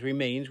 and his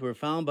remains were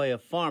found by a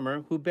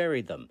farmer who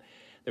buried them.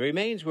 The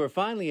remains were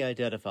finally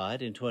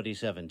identified in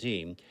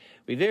 2017.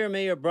 Revere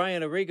Mayor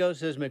Brian Arrigo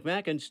says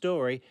McMacken's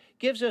story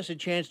gives us a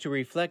chance to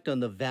reflect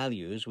on the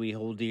values we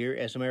hold dear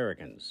as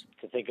Americans.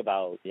 To think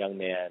about a young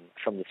man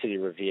from the city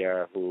of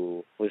Revere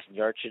who was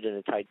nurtured in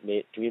a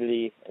tight-knit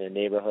community, in a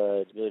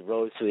neighborhood, really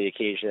rose to the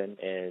occasion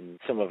in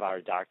some of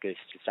our darkest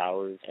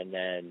hours, and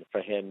then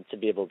for him to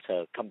be able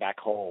to come back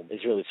home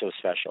is really so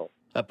special.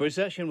 A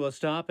procession will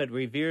stop at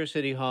Revere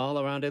City Hall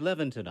around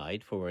 11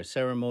 tonight for a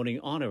ceremony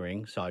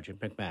honoring Sergeant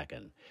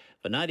McMacken.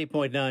 For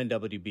 90.9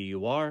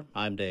 WBUR,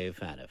 I'm Dave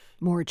Phaneuf.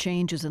 More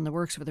changes in the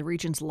works for the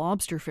region's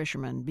lobster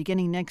fishermen.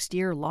 Beginning next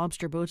year,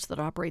 lobster boats that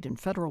operate in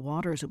federal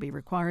waters will be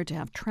required to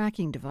have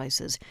tracking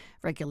devices.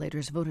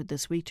 Regulators voted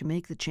this week to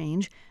make the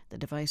change. The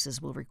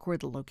devices will record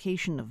the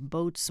location of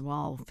boats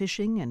while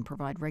fishing and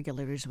provide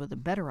regulators with a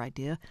better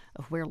idea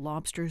of where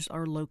lobsters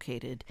are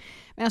located.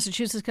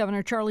 Massachusetts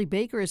Governor Charlie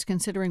Baker is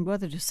considering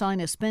whether to sign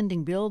a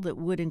spending bill that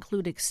would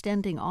include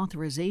extending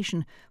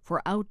authorization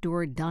for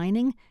outdoor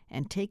dining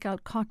and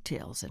takeout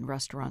cocktails in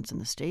restaurants in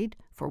the state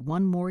for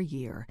one more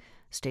year.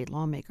 State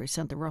lawmakers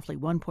sent the roughly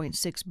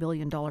 $1.6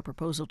 billion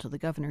proposal to the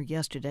governor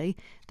yesterday.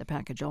 The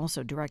package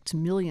also directs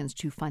millions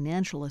to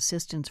financial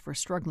assistance for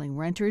struggling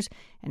renters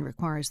and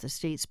requires the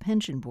state's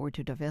pension board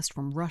to divest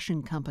from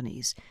Russian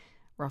companies.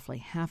 Roughly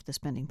half the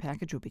spending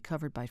package will be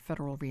covered by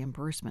federal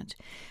reimbursement.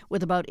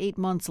 With about 8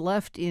 months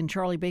left in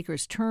Charlie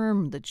Baker's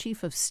term, the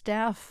chief of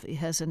staff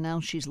has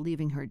announced she's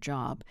leaving her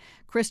job.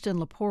 Kristen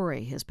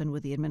Lepore has been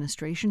with the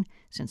administration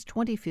since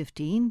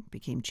 2015,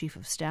 became chief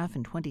of staff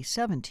in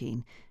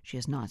 2017. She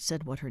has not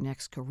said what her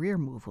next career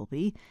move will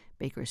be.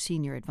 Baker's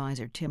senior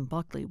advisor Tim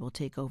Buckley will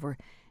take over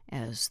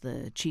as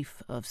the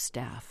chief of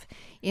staff.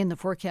 In the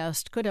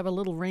forecast, could have a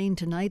little rain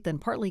tonight, then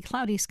partly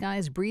cloudy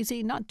skies,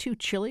 breezy, not too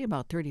chilly,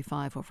 about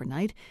 35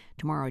 overnight.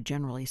 Tomorrow,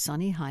 generally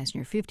sunny, highs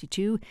near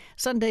 52.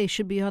 Sunday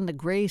should be on the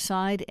gray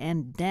side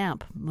and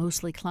damp,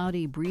 mostly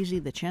cloudy, breezy.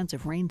 The chance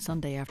of rain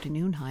Sunday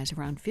afternoon, highs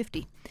around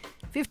 50.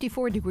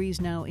 54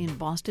 degrees now in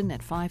Boston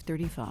at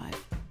 5:35.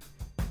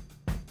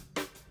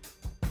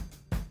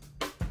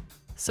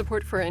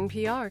 Support for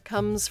NPR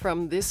comes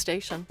from this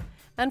station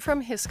and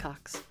from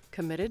Hiscox,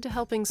 committed to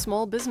helping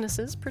small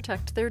businesses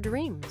protect their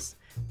dreams.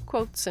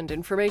 Quotes and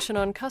information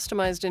on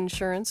customized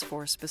insurance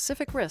for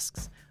specific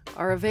risks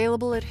are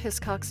available at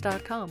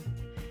hiscox.com.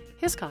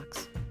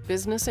 Hiscox,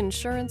 business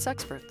insurance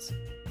experts.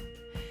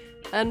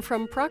 And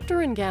from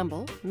Procter &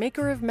 Gamble,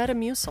 maker of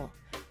Metamucil,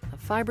 a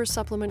fiber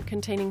supplement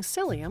containing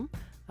psyllium,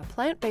 a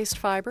plant-based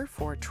fiber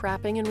for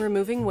trapping and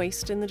removing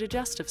waste in the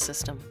digestive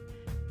system.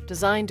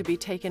 Designed to be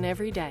taken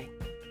every day.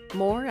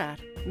 More at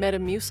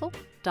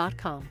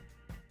metamucil.com.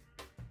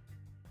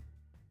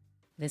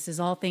 This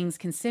is All Things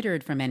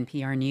Considered from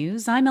NPR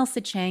News. I'm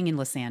Elsa Chang in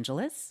Los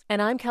Angeles.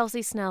 And I'm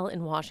Kelsey Snell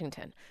in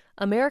Washington.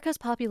 America's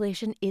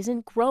population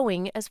isn't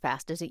growing as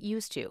fast as it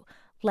used to.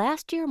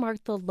 Last year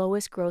marked the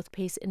lowest growth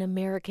pace in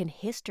American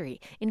history.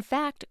 In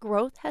fact,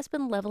 growth has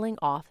been leveling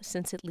off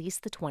since at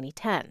least the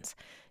 2010s.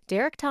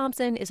 Derek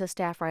Thompson is a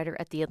staff writer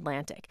at The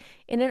Atlantic.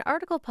 In an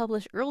article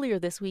published earlier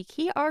this week,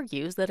 he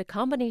argues that a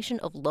combination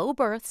of low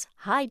births,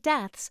 high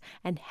deaths,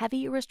 and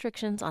heavy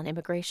restrictions on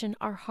immigration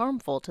are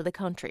harmful to the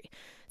country.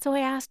 So I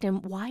asked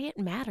him why it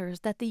matters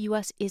that the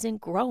U.S.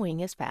 isn't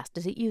growing as fast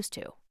as it used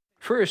to.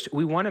 First,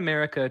 we want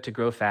America to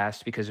grow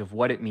fast because of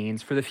what it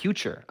means for the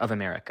future of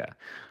America.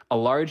 A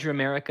larger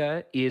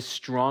America is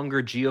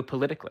stronger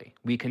geopolitically.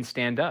 We can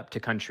stand up to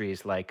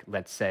countries like,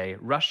 let's say,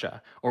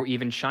 Russia or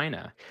even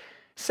China.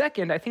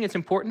 Second, I think it's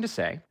important to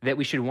say that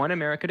we should want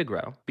America to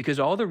grow because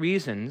all the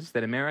reasons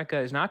that America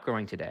is not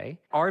growing today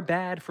are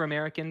bad for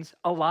Americans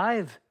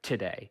alive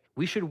today.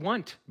 We should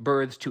want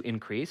births to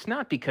increase,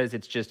 not because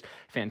it's just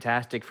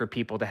fantastic for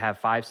people to have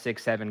 5,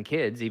 6, 7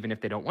 kids, even if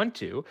they don't want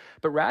to,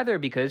 but rather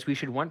because we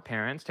should want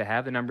parents to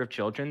have the number of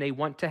children they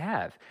want to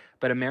have.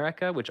 But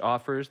America, which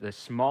offers the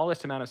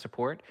smallest amount of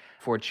support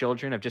for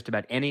children of just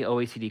about any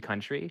OECD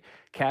country,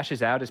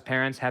 cashes out as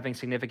parents having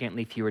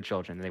significantly fewer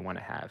children than they want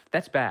to have.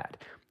 That's bad.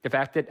 The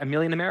fact that 1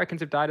 million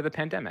Americans have died of the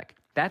pandemic,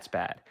 that's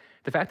bad.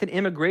 The fact that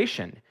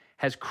immigration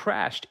has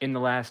crashed in the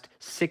last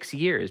 6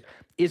 years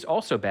is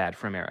also bad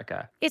for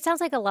America. It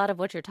sounds like a lot of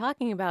what you're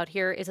talking about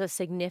here is a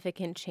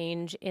significant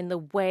change in the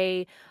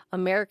way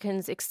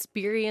Americans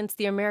experience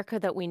the America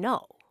that we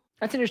know.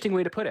 That's an interesting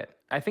way to put it.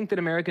 I think that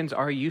Americans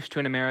are used to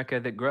an America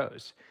that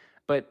grows.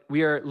 But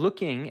we are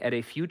looking at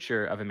a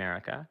future of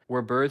America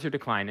where births are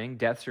declining,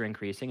 deaths are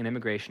increasing, and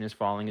immigration is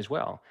falling as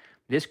well.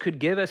 This could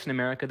give us an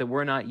America that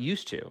we're not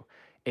used to,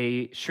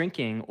 a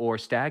shrinking or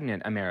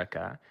stagnant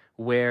America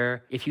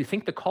where if you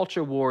think the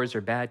culture wars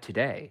are bad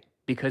today,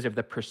 because of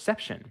the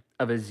perception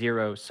of a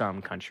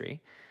zero-sum country.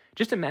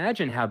 Just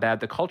imagine how bad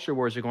the culture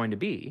wars are going to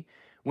be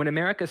when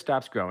America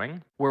stops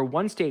growing, where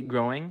one state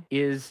growing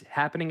is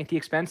happening at the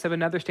expense of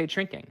another state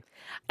shrinking.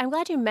 I'm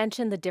glad you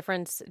mentioned the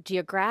difference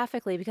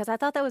geographically, because I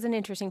thought that was an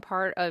interesting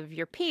part of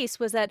your piece,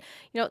 was that,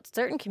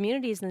 certain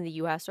communities in the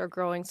U.S. are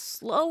growing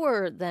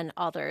slower than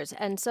others.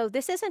 And so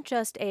this isn't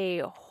just a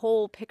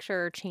whole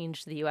picture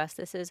change to the U.S.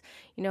 This is,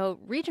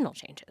 regional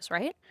changes,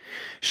 right?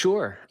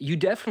 Sure. You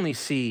definitely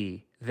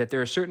see that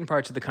there are certain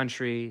parts of the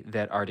country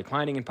that are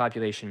declining in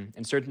population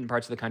and certain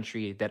parts of the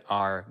country that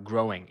are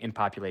growing in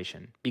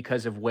population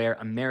because of where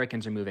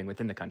Americans are moving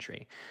within the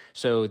country.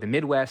 So the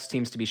Midwest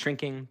seems to be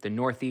shrinking, the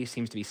Northeast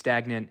seems to be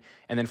stagnant,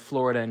 and then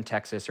Florida and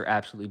Texas are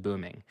absolutely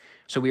booming.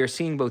 So we are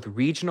seeing both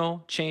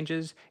regional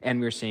changes and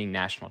we're seeing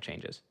national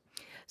changes.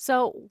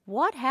 So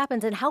what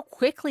happens and how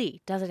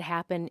quickly does it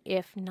happen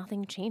if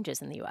nothing changes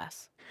in the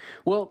U.S.?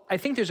 Well, I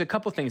think there's a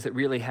couple things that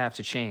really have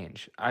to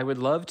change. I would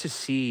love to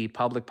see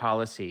public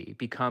policy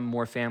become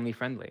more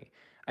family-friendly.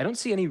 I don't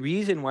see any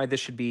reason why this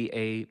should be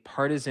a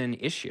partisan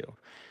issue.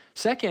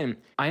 Second,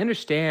 I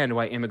understand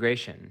why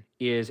immigration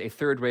is a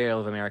third rail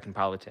of American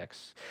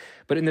politics.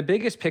 But in the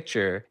biggest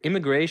picture,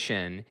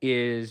 immigration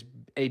is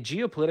a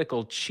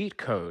geopolitical cheat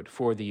code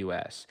for the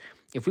U.S.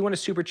 If we want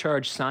to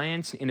supercharge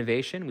science and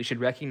innovation, we should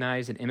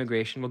recognize that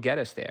immigration will get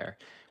us there.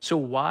 So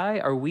why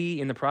are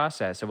we in the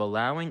process of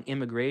allowing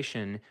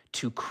immigration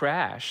to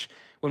crash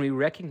when we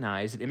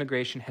recognize that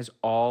immigration has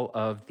all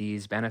of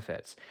these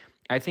benefits?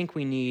 I think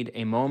we need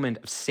a moment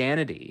of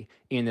sanity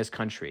in this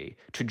country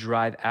to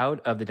drive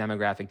out of the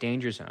demographic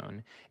danger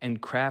zone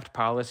and craft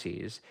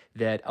policies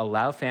that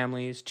allow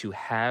families to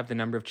have the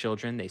number of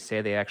children they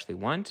say they actually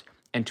want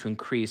and to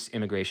increase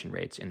immigration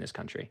rates in this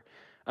country.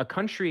 A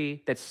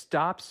country that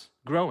stops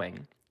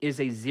growing is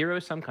a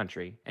zero-sum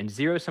country, and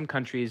zero-sum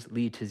countries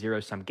lead to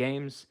zero-sum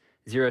games.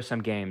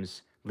 Zero-sum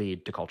games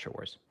lead to culture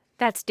wars.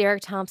 That's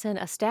Derek Thompson,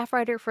 a staff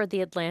writer for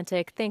The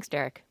Atlantic. Thanks,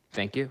 Derek.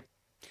 Thank you.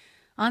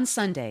 On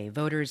Sunday,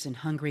 voters in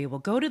Hungary will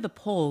go to the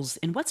polls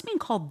in what's being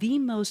called the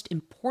most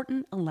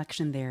important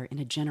election there in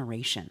a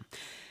generation.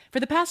 For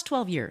the past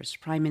 12 years,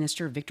 Prime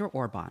Minister Viktor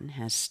Orban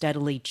has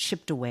steadily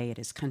chipped away at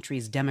his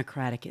country's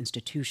democratic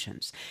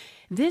institutions.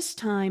 This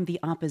time, the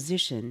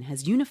opposition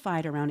has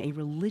unified around a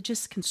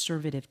religious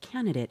conservative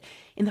candidate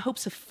in the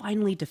hopes of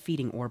finally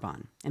defeating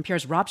Orban.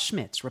 NPR's Rob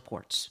Schmitz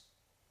reports.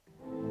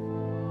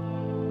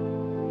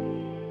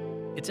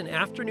 It's an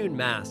afternoon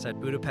mass at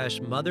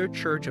Budapest's Mother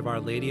Church of Our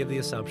Lady of the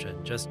Assumption,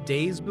 just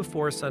days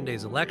before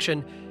Sunday's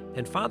election,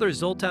 and Father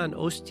Zoltán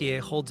Osztyj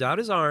holds out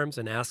his arms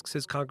and asks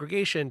his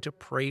congregation to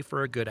pray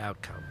for a good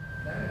outcome.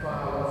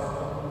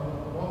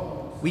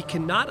 We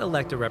cannot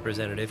elect a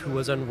representative who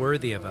was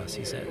unworthy of us,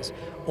 he says.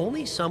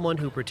 Only someone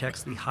who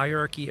protects the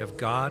hierarchy of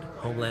God,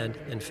 homeland,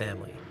 and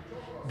family.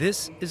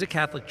 This is a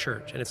Catholic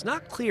church, and it's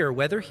not clear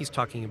whether he's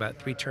talking about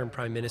three-term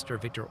Prime Minister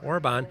Viktor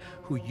Orban,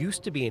 who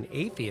used to be an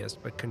atheist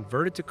but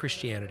converted to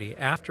Christianity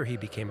after he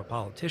became a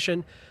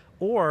politician,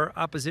 or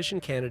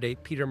opposition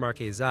candidate Peter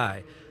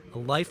Márki-Zay, a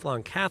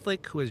lifelong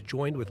Catholic who has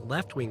joined with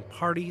left-wing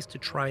parties to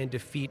try and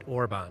defeat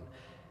Orban.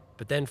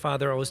 But then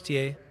Father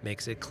Osztyj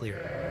makes it clear.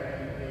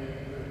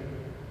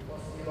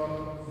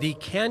 The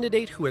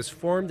candidate who has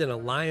formed an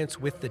alliance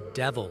with the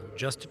devil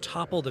just to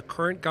topple the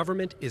current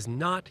government is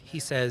not, he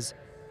says,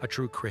 a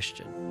true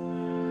Christian.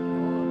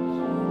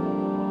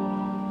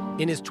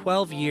 In his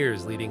 12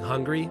 years leading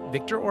Hungary,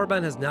 Viktor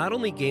Orban has not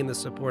only gained the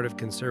support of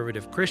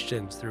conservative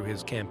Christians through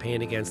his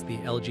campaign against the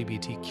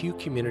LGBTQ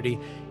community,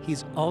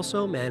 he's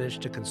also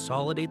managed to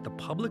consolidate the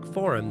public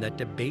forum that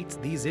debates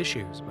these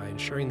issues by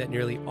ensuring that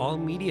nearly all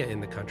media in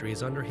the country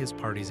is under his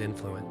party's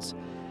influence.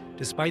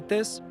 Despite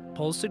this,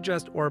 polls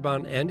suggest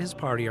Orban and his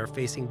party are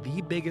facing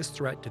the biggest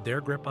threat to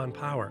their grip on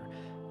power,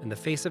 and the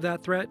face of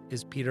that threat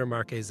is Peter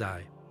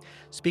Márki-Zay.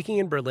 Speaking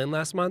in Berlin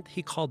last month,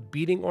 he called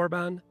beating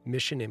Orban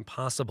mission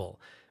impossible,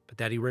 but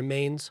that he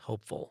remains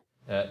hopeful.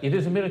 It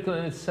is a miracle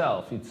in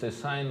itself. It's a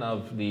sign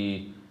of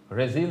the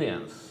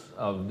resilience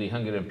of the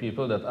Hungarian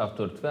people that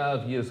after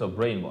 12 years of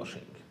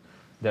brainwashing,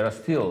 there are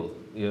still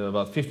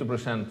about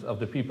 50% of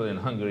the people in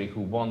Hungary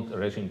who want a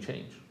regime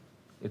change.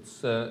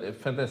 It's a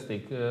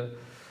fantastic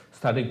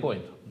starting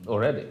point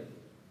already.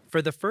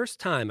 For the first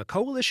time, a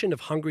coalition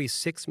of Hungary's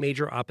 6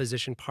 major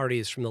opposition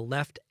parties from the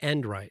left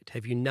and right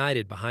have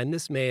united behind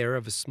this mayor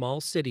of a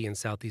small city in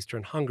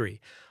southeastern Hungary,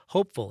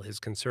 hopeful his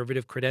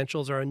conservative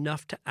credentials are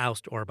enough to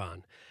oust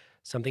Orban.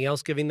 Something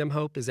else giving them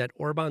hope is that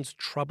Orban's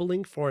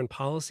troubling foreign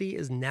policy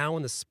is now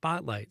in the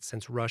spotlight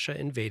since Russia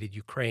invaded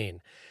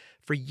Ukraine.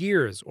 For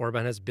years,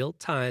 Orban has built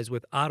ties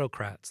with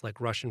autocrats like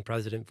Russian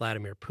President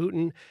Vladimir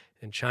Putin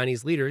and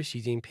Chinese leader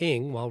Xi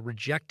Jinping while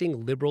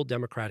rejecting liberal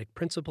democratic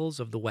principles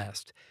of the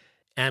West.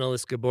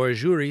 Analyst Gabor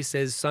Zsuri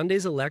says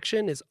Sunday's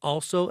election is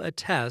also a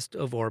test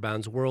of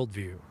Orban's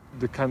worldview.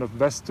 The kind of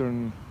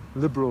Western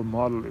liberal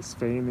model is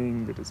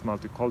failing with its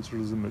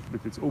multiculturalism,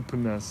 with its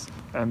openness,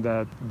 and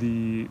that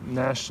the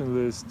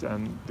nationalist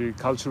and the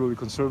culturally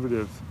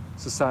conservative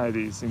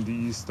societies in the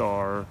East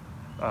are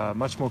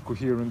much more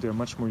coherent, they're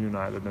much more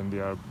united, and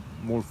they are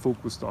more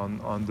focused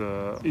on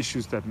the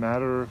issues that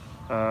matter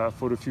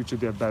for the future.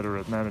 They're better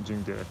at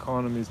managing their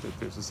economies,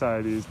 their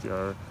societies. They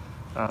are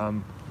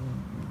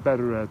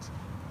better at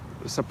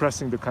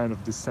suppressing the kind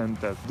of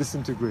dissent that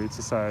disintegrates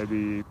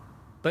society.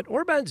 But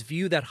Orban's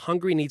view that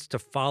Hungary needs to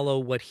follow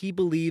what he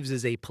believes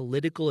is a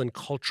political and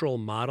cultural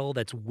model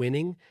that's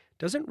winning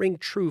doesn't ring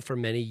true for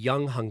many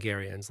young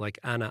Hungarians like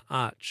Anna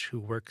Ács, who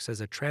works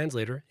as a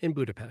translator in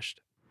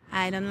Budapest.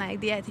 I don't like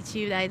the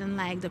attitude, I don't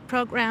like the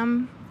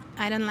program,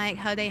 I don't like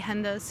how they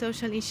handle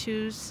social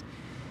issues.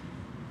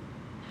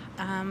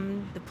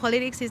 The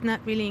politics is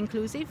not really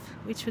inclusive,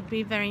 which would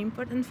be very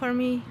important for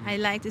me. I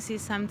like to see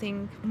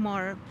something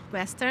more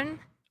Western.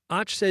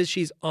 Ács says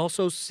she's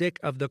also sick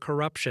of the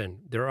corruption.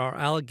 There are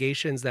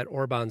allegations that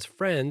Orban's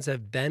friends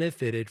have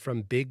benefited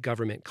from big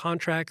government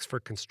contracts for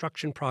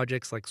construction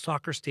projects like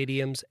soccer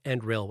stadiums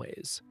and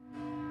railways.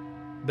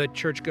 But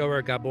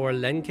churchgoer Gabor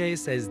Lenke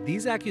says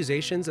these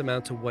accusations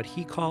amount to what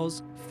he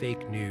calls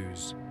fake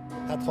news.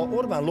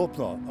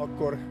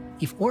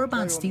 If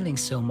Orban's stealing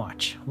so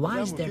much, why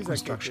is there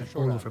construction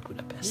all over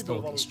Budapest?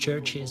 All these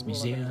churches,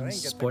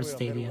 museums, sports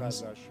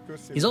stadiums.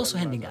 He's also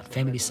handing out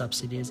family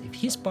subsidies. If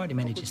his party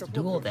manages to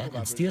do all that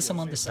and steal some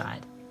on the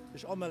side,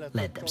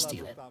 let them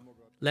steal it.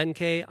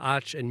 Lenke,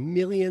 Ács, and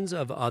millions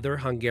of other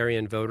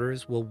Hungarian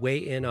voters will weigh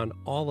in on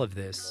all of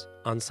this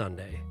on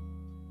Sunday.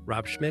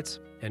 Rob Schmitz,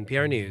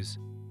 NPR News,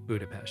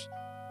 Budapest.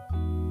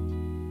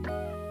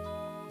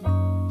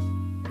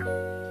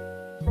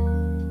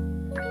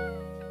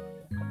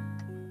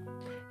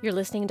 You're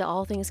listening to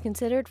All Things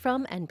Considered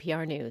from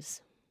NPR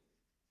News.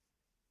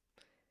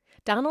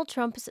 Donald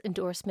Trump's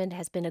endorsement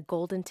has been a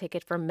golden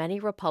ticket for many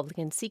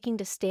Republicans seeking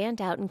to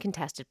stand out in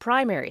contested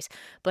primaries.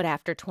 But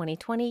after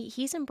 2020,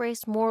 he's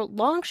embraced more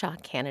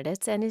long-shot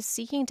candidates and is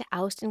seeking to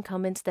oust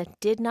incumbents that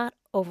did not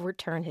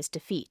overturn his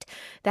defeat.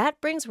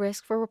 That brings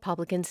risk for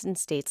Republicans in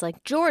states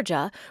like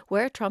Georgia,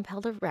 where Trump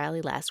held a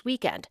rally last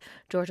weekend.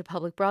 Georgia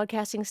Public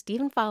Broadcasting's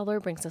Stephen Fowler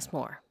brings us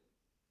more.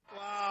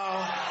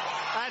 Wow,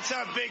 that's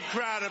a big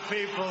crowd of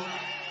people.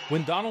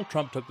 When Donald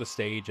Trump took the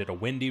stage at a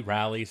windy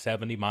rally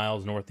 70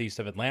 miles northeast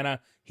of Atlanta,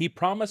 he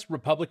promised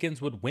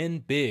Republicans would win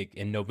big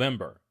in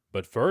November.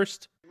 But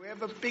first, we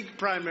have a big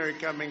primary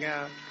coming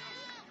out.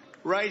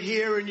 Right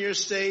here in your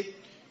state,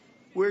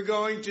 we're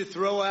going to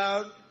throw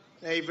out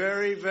a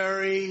very,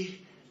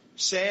 very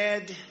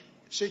sad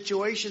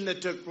situation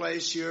that took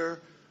place. Your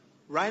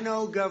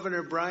Rhino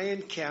Governor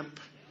Brian Kemp.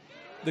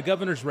 The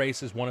governor's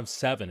race is one of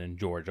 7 in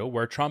Georgia,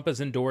 where Trump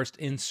has endorsed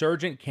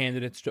insurgent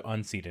candidates to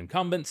unseat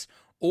incumbents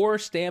or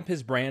stamp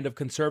his brand of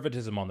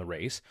conservatism on the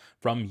race,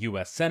 from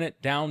U.S. Senate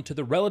down to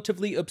the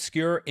relatively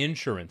obscure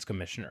insurance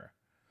commissioner.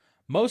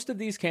 Most of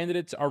these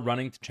candidates are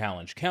running to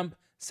challenge Kemp,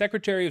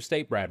 Secretary of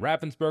State Brad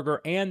Raffensperger,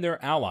 and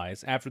their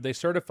allies after they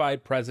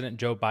certified President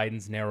Joe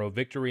Biden's narrow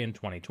victory in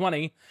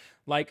 2020,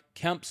 like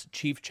Kemp's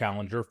chief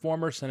challenger,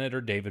 former Senator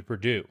David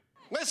Perdue.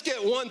 Let's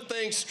get one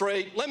thing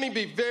straight. Let me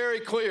be very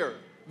clear.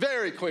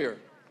 Very clear.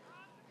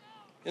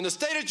 In the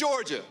state of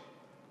Georgia,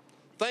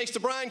 thanks to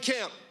Brian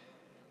Kemp,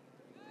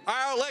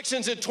 our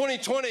elections in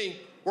 2020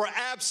 were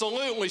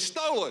absolutely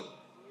stolen.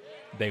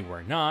 They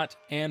were not,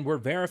 and were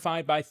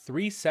verified by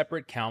 3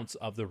 separate counts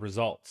of the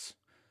results.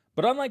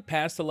 But unlike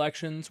past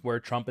elections,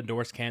 where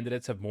Trump-endorsed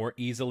candidates have more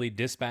easily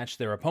dispatched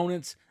their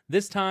opponents,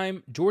 this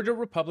time, Georgia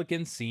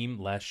Republicans seem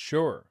less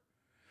sure.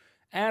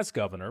 As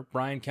governor,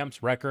 Brian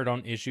Kemp's record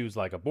on issues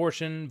like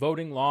abortion,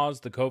 voting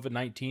laws, the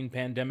COVID-19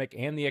 pandemic,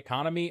 and the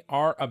economy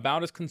are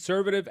about as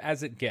conservative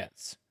as it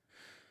gets.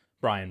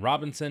 Brian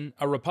Robinson,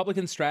 a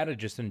Republican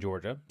strategist in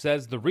Georgia,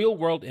 says the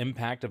real-world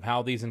impact of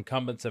how these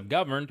incumbents have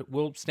governed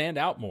will stand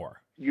out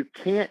more. You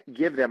can't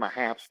give them a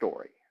half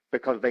story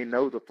because they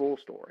know the full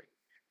story.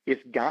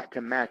 It's got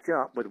to match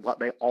up with what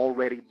they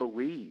already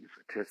believe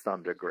to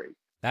some degree.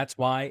 That's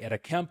why at a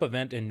Kemp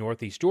event in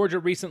Northeast Georgia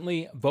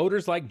recently,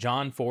 voters like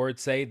John Ford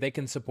say they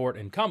can support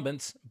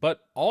incumbents,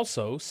 but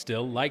also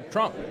still like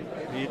Trump.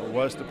 He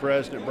was the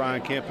president.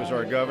 Brian Kemp is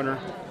our governor.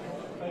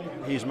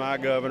 He's my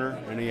governor,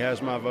 and he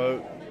has my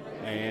vote.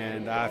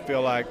 And I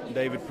feel like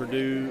David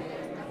Perdue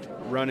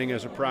running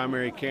as a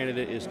primary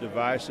candidate is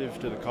divisive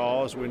to the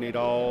cause. We need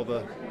all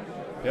the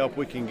help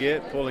we can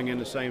get, pulling in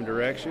the same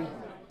direction.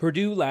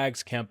 Perdue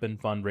lags Kemp in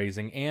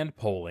fundraising and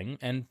polling,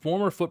 and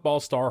former football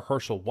star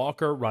Herschel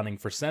Walker running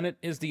for Senate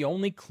is the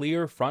only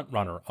clear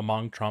frontrunner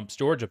among Trump's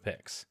Georgia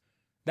picks.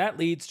 That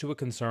leads to a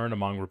concern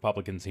among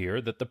Republicans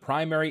here that the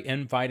primary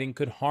infighting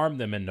could harm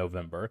them in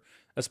November,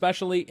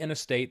 especially in a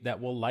state that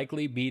will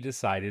likely be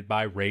decided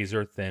by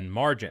razor-thin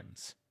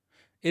margins.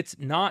 It's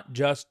not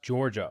just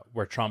Georgia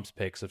where Trump's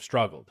picks have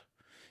struggled.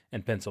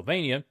 In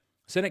Pennsylvania,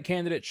 Senate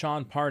candidate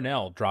Sean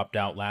Parnell dropped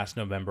out last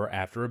November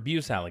after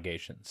abuse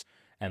allegations.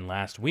 And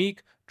last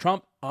week,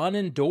 Trump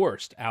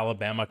unendorsed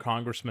Alabama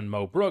Congressman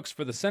Mo Brooks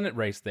for the Senate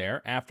race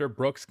there after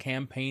Brooks'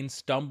 campaign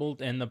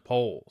stumbled in the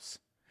polls.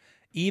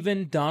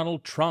 Even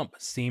Donald Trump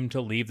seemed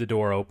to leave the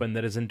door open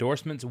that his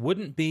endorsements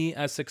wouldn't be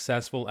as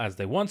successful as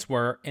they once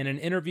were in an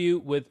interview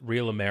with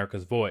Real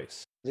America's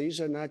Voice. These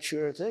are not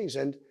sure things,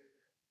 and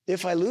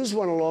If I lose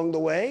one along the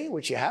way,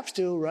 which you have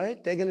to,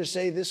 right, they're going to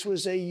say this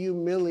was a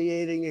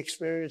humiliating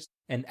experience.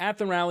 And at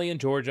the rally in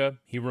Georgia,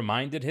 he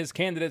reminded his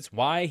candidates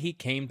why he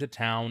came to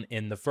town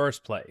in the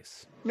first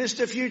place.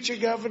 Mr. Future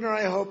Governor,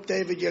 I hope,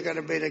 David, you're going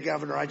to be the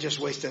governor. I just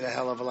wasted a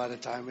hell of a lot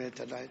of time here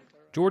tonight.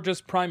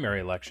 Georgia's primary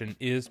election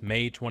is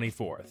May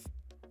 24th.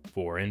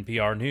 For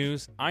NPR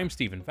News, I'm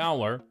Stephen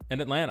Fowler in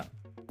Atlanta.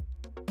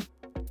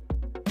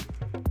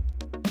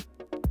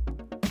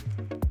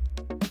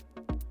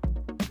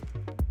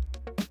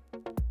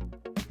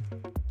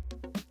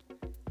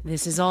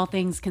 This is All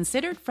Things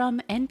Considered from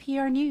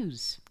NPR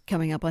News.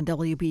 Coming up on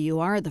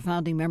WBUR, the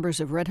founding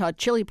members of Red Hot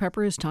Chili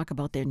Peppers talk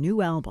about their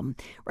new album.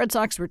 Red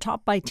Sox were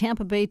topped by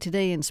Tampa Bay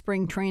today in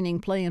spring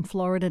training play in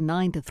Florida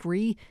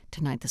 9-3.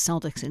 Tonight, the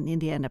Celtics and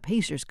Indiana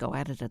Pacers go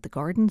at it at the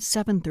Garden,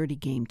 7:30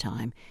 game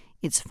time.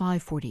 It's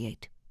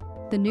 5:48.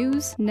 The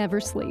news never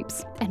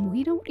sleeps, and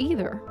we don't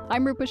either.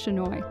 I'm Rupa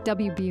Shenoy,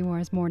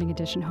 WBUR's Morning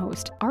Edition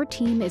host. Our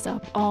team is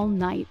up all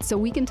night so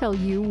we can tell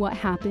you what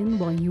happened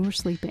while you were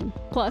sleeping.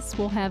 Plus,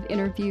 we'll have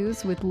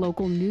interviews with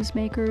local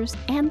newsmakers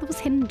and those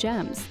hidden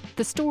gems,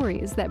 the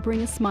stories that bring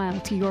a smile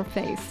to your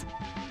face.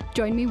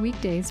 Join me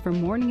weekdays for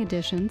Morning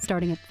Edition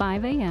starting at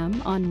 5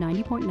 a.m. on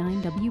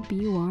 90.9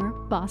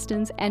 WBUR,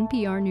 Boston's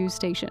NPR news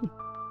station.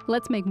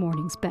 Let's make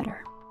mornings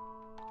better.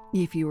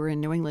 If you were in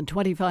New England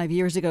 25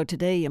 years ago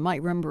today, you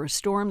might remember a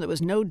storm that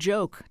was no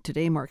joke.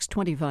 Today marks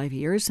 25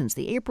 years since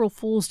the April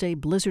Fool's Day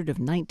blizzard of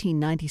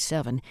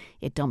 1997.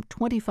 It dumped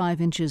 25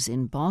 inches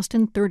in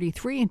Boston,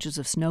 33 inches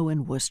of snow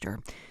in Worcester.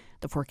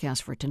 The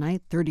forecast for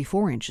tonight,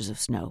 34 inches of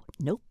snow.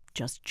 Nope,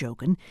 just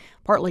joking.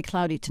 Partly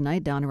cloudy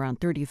tonight, down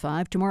around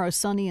 35. Tomorrow,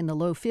 sunny in the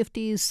low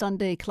 50s.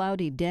 Sunday,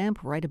 cloudy, damp,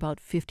 right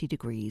about 50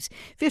 degrees.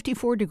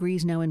 54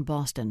 degrees now in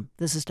Boston.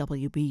 This is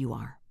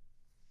WBUR.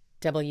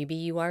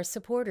 WBUR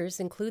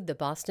supporters include the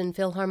Boston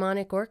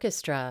Philharmonic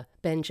Orchestra.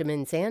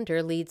 Benjamin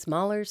Zander leads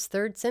Mahler's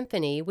Third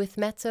Symphony with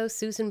mezzo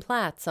Susan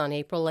Platts on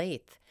April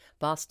 8th.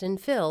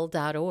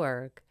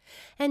 bostonphil.org.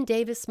 And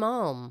Davis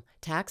Malm,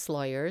 tax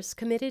lawyers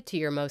committed to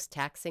your most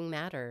taxing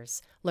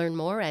matters. Learn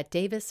more at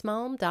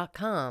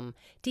davismalm.com,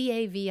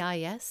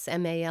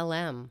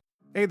 DAVISMALM.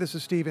 Hey, this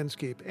is Steve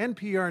Inskeep.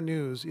 NPR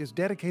News is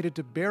dedicated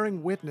to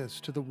bearing witness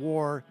to the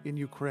war in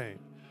Ukraine.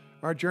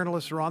 Our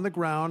journalists are on the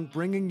ground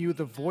bringing you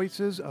the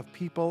voices of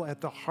people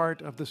at the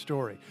heart of the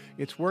story.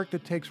 It's work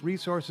that takes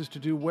resources to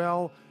do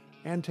well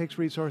and takes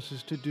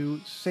resources to do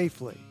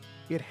safely.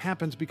 It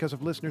happens because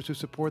of listeners who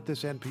support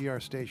this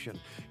NPR station.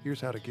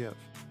 Here's how to give.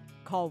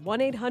 Call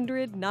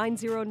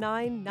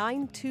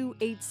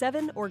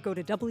 1-800-909-9287 or go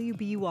to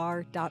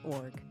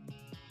WBUR.org.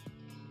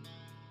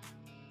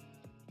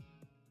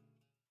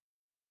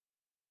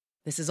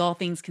 This is All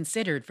Things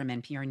Considered from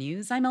NPR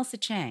News. I'm Elsa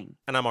Chang.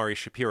 And I'm Ari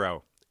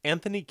Shapiro.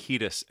 Anthony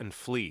Kiedis and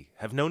Flea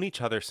have known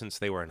each other since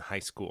they were in high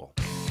school.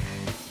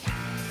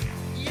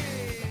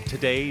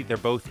 Today, they're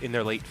both in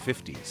their late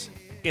 50s.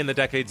 In the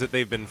decades that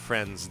they've been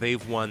friends,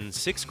 they've won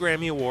 6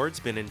 Grammy Awards,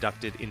 been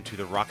inducted into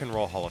the Rock and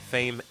Roll Hall of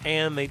Fame,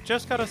 and they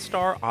just got a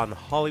star on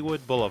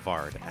Hollywood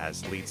Boulevard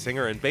as lead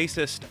singer and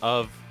bassist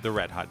of the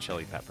Red Hot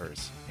Chili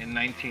Peppers. In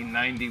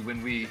 1990,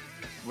 when we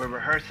were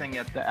rehearsing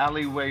at the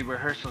Alleyway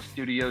Rehearsal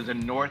Studios in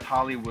North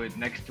Hollywood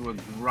next to a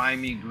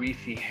grimy,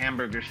 greasy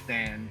hamburger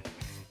stand,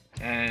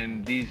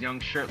 and these young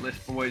shirtless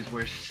boys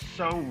were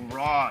so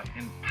raw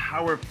and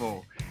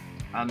powerful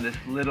on this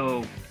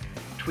little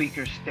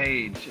tweaker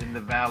stage in the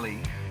valley.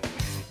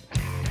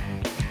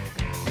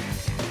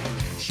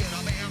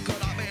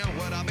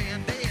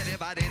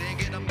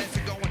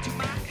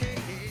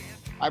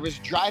 I was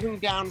driving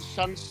down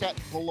Sunset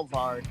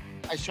Boulevard.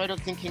 I started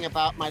thinking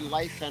about my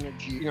life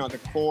energy, the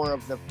core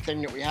of the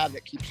thing that we have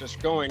that keeps us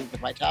going, the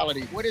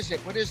vitality. What is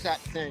it? What is that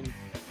thing?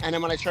 And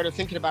then when I started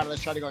thinking about it, I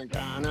started going,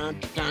 dun, dun,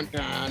 dun,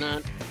 dun,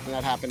 and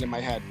that happened in my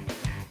head.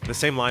 The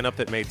same lineup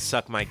that made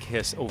Suck My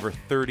Kiss over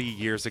 30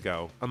 years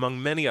ago,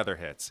 among many other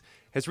hits,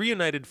 has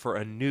reunited for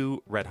a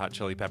new Red Hot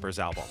Chili Peppers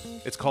album.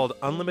 It's called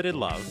Unlimited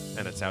Love,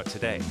 and it's out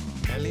today.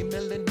 Ellie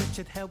Millen,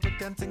 Richard Hell were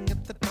dancing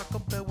at the Taco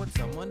Bell when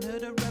someone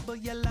heard a rebel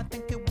yell. I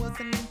think it was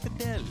an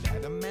infidel.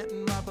 Adam Matt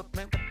and Robert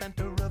Plant with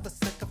banter of a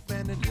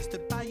sycophant and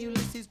listed by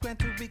Ulysses Grant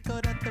to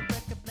record at the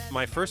record plant.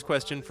 My first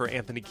question for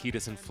Anthony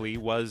Kiedis and Flea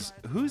was,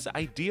 whose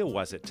idea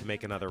was it to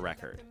make another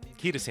record?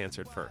 Kiedis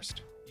answered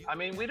first. I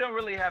mean, we don't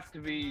really have to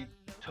be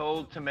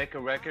told to make a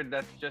record.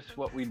 That's just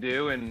what we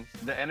do. And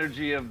the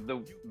energy of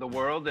the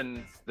world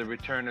and the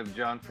return of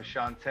John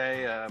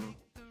Frusciante,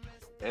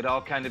 it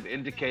all kind of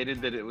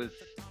indicated that it was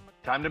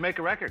time to make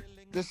a record.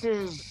 This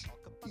is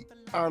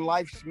our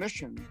life's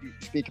mission. You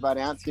speak about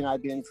Anthony and I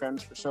being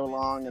friends for so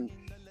long and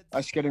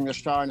us getting the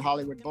star on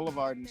Hollywood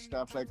Boulevard and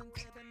stuff. Like,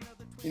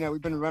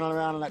 we've been running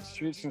around on that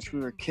street since we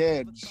were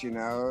kids,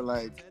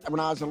 Like, when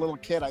I was a little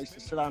kid, I used to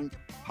sit on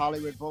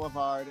Hollywood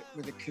Boulevard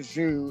with a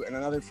kazoo and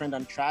another friend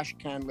on trash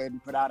can lid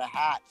and put out a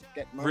hat to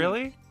get money.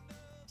 Really?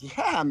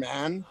 Yeah,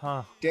 man.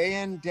 Huh.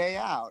 Day in, day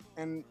out.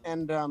 And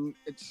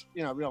it's,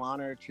 a real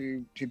honor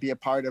to be a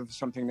part of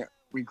something that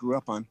we grew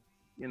up on.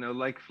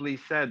 Like Flea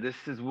said,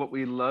 this is what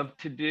we love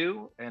to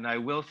do. And I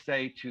will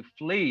say to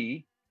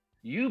Flea,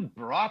 You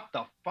brought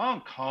the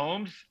funk,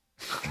 Holmes.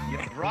 You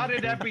brought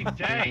it every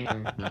day.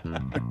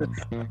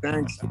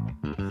 Thanks.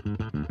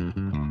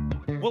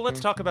 Well, let's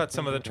talk about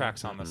some of the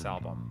tracks on this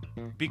album.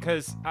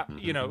 Because,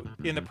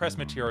 in the press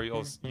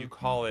materials, you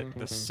call it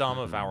the sum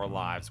of our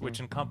lives,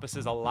 which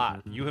encompasses a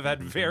lot. You have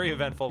had very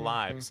eventful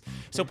lives.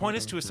 So point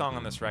us to a song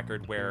on this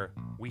record where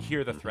we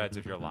hear the threads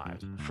of your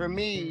lives. For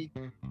me,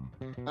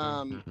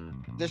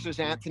 this is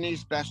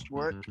Anthony's best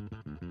work.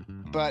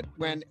 But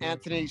when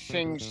Anthony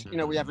sings,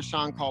 we have a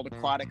song called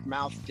Aquatic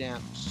Mouth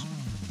Dance.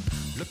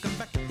 Looking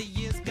back at the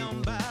years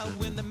gone by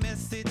when the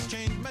message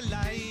changed my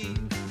life.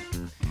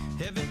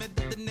 Heaven meant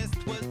that the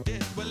nest was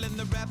dead, well, and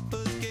the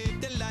rappers gave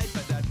their life,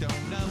 but I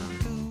don't know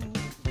who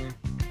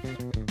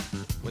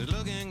was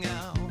looking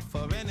out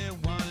for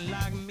anyone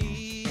like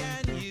me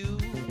and you.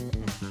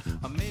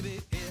 Or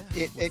maybe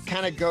it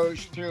kind of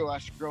goes through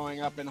us growing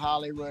up in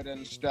Hollywood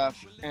and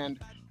stuff, and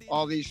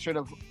all these sort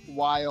of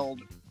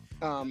wild,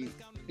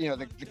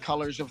 the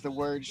colors of the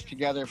words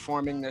together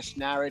forming this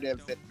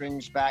narrative that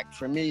brings back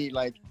for me,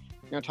 like,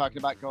 talking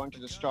about going to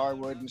the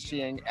Starwood and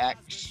seeing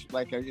X,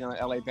 like a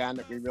LA band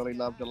that we really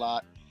loved a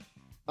lot.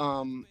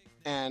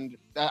 And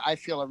I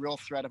feel a real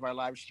thread of our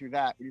lives through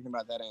that. What do you think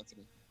about that,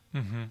 Anthony?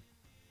 Mm-hmm.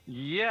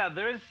 Yeah,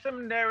 there's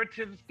some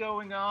narratives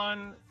going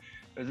on.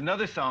 There's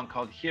another song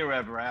called Here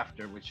Ever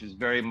After, which is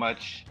very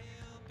much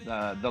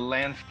the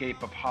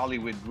landscape of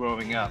Hollywood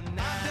growing up.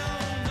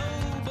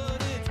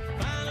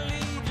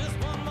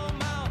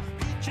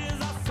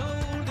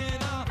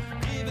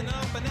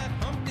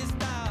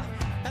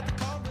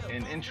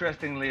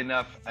 Interestingly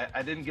enough,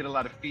 I didn't get a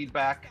lot of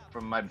feedback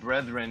from my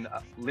brethren,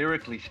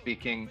 lyrically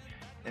speaking,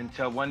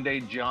 until one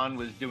day John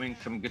was doing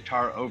some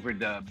guitar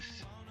overdubs.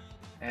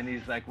 And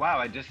he's like, wow,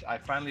 I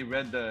finally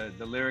read the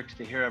lyrics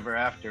to Here Ever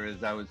After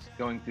as I was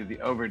going through the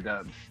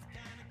overdubs.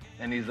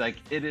 And he's like,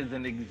 it is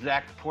an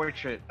exact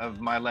portrait of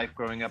my life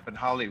growing up in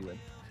Hollywood.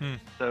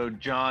 So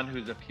John,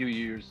 who's a few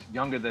years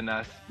younger than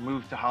us,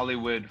 moved to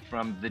Hollywood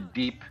from the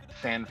deep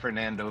San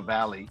Fernando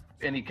Valley.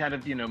 And he kind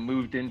of,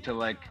 moved into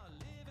like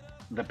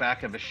the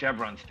back of a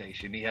Chevron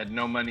station. He had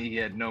no money, he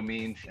had no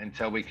means,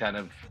 until we kind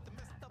of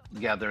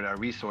gathered our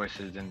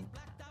resources and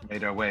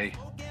made our way.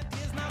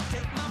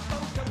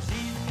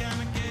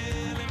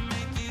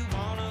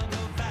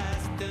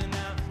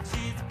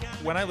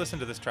 When I listen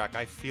to this track,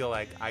 I feel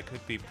like I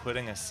could be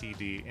putting a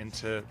CD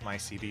into my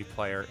CD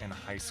player in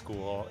high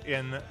school,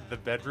 in the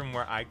bedroom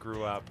where I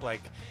grew up.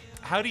 Like,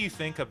 how do you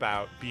think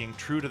about being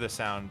true to the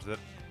sound that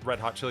Red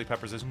Hot Chili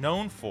Peppers is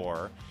known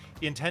for,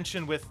 in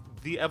tension with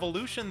the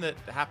evolution that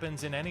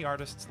happens in any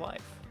artist's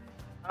life?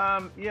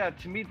 Yeah,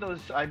 to me, those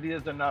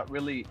ideas are not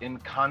really in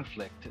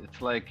conflict.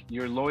 It's like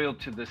you're loyal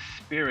to the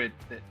spirit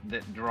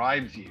that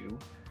drives you,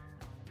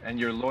 and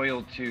you're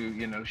loyal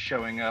to,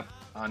 showing up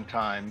on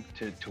time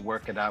to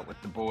work it out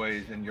with the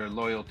boys, and you're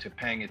loyal to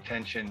paying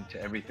attention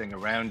to everything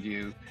around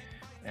you.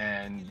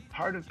 And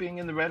part of being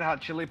in the Red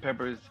Hot Chili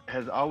Peppers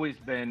has always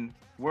been,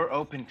 we're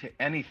open to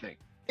anything.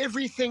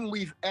 Everything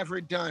we've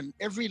ever done,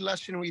 every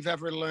lesson we've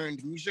ever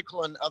learned,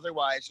 musical and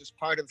otherwise, is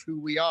part of who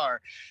we are.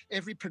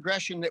 Every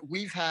progression that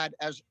we've had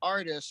as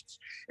artists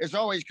is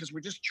always because we're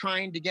just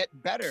trying to get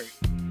better.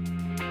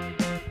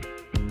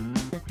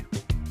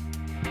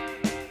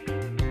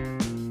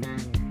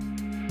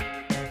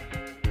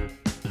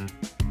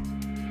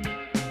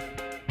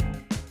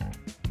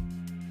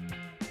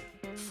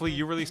 Flea,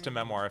 you released a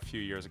memoir a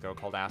few years ago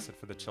called Acid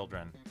for the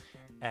Children.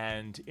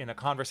 And in a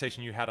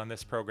conversation you had on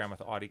this program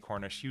with Audie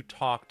Cornish, you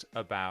talked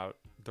about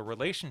the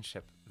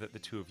relationship that the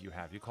two of you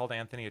have. You called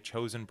Anthony a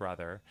chosen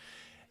brother,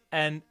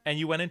 and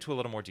you went into a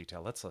little more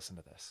detail. Let's listen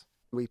to this.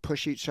 We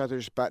push each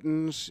other's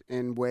buttons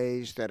in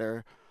ways that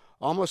are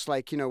almost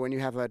like, when you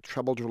have a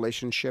troubled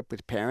relationship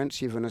with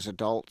parents, even as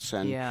adults,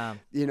 and,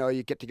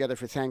 you get together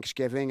for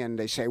Thanksgiving and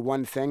they say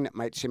one thing that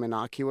might seem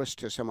innocuous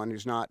to someone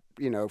who's not,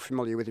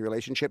 familiar with the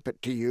relationship, but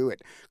to you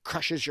it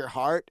crushes your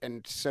heart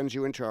and sends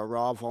you into a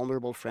raw,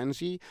 vulnerable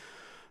frenzy.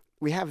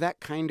 We have that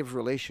kind of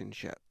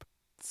relationship.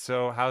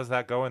 So how's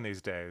that going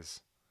these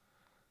days?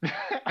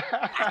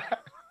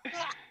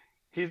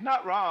 He's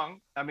not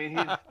wrong. I mean,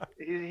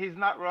 he's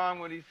not wrong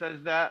when he says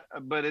that,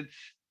 but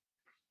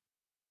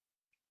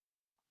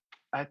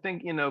I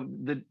think,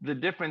 the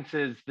difference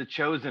is the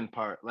chosen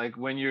part. Like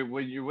when you're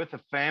with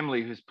a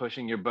family who's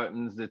pushing your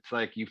buttons, it's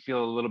like you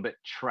feel a little bit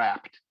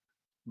trapped.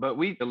 But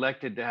we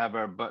elected to have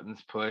our buttons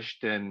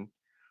pushed, and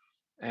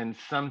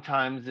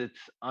sometimes it's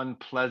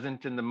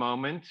unpleasant in the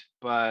moment,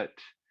 but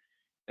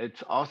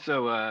it's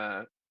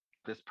also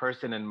this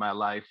person in my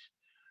life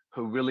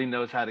who really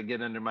knows how to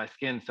get under my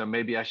skin. So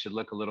maybe I should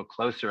look a little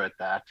closer at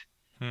that.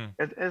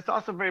 It's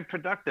also very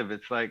productive.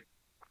 It's like,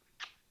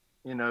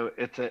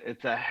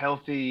 it's a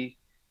healthy,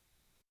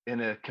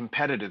 in a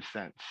competitive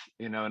sense,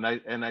 and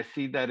I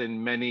see that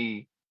in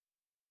many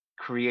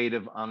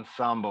creative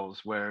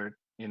ensembles where,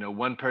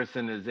 one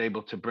person is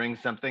able to bring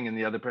something and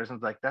the other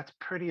person's like, that's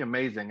pretty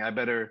amazing. I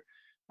better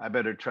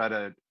try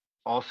to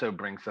also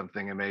bring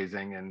something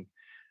amazing. And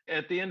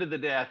at the end of the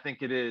day, I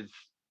think it is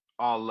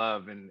all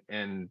love,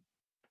 and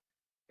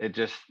it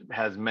just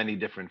has many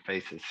different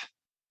faces.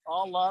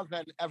 All love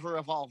and ever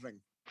evolving.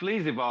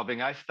 Please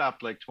evolving. I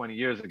stopped like 20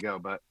 years ago,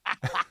 but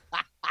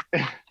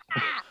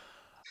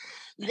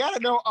you got to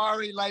know,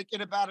 Ari, like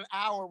in about an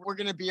hour, we're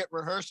going to be at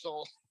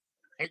rehearsal,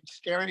 like,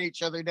 staring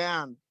each other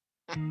down.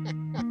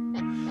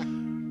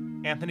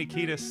 Anthony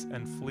Kiedis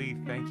and Flea,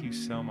 thank you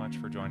so much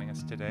for joining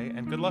us today,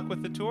 and good luck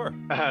with the tour.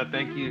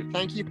 Thank you.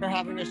 Thank you for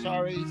having us,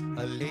 Ari.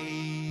 A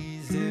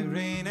lazy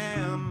rain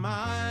am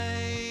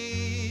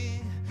I.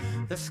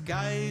 The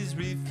skies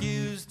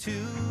refuse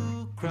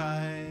to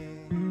cry.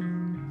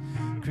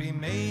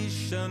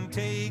 Cremation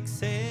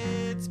takes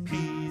its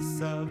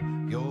piece of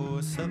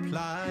your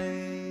supply.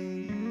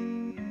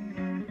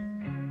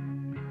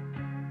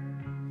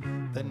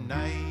 The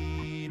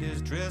night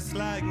is dressed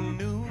like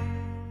new.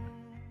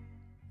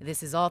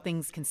 This is All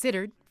Things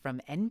Considered from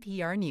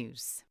NPR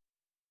News.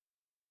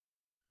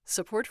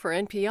 Support for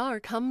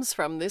NPR comes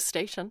from this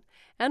station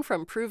and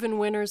from Proven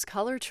Winners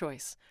Color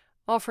Choice,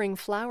 offering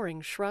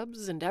flowering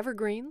shrubs and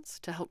evergreens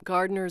to help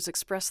gardeners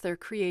express their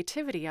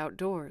creativity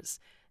outdoors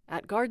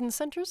at garden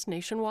centers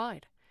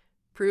nationwide.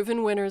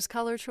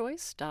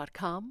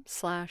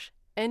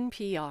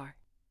 ProvenWinnersColorChoice.com/NPR.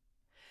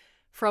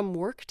 From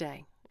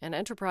Workday, an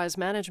enterprise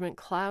management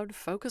cloud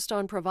focused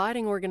on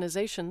providing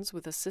organizations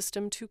with a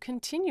system to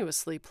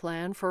continuously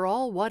plan for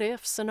all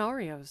what-if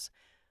scenarios.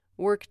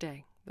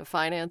 Workday, the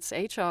finance,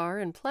 HR,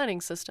 and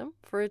planning system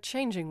for a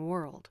changing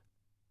world.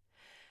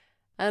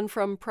 And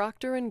from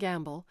Procter &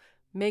 Gamble,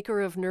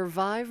 maker of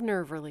Nervive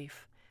Nerve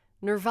Relief.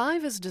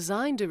 Nervive is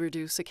designed to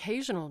reduce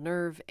occasional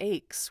nerve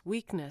aches,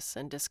 weakness,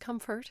 and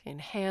discomfort in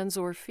hands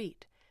or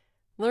feet.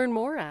 Learn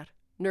more at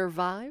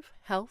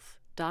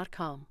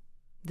nervivehealth.com.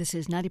 This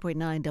is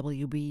 90.9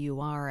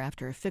 WBUR.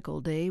 After a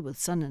fickle day with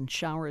sun and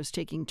showers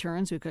taking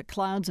turns, we've got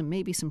clouds and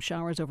maybe some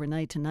showers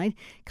overnight tonight.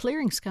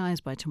 Clearing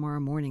skies by tomorrow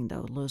morning,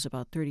 though. Lows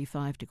about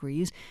 35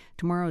 degrees.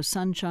 Tomorrow's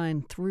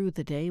sunshine through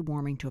the day,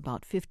 warming to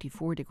about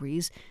 54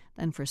 degrees.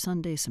 Then for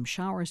Sunday, some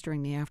showers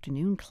during the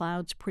afternoon.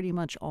 Clouds pretty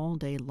much all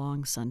day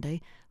long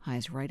Sunday.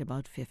 Highs right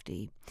about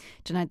 50.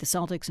 Tonight, the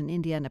Celtics and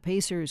Indiana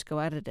Pacers go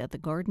at it at the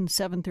Garden,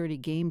 7:30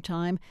 game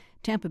time.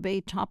 Tampa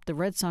Bay topped the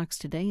Red Sox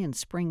today in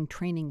spring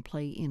training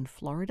play in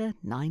Florida,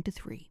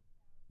 9-3.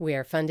 We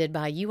are funded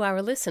by you,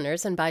 our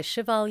listeners, and by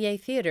Chevalier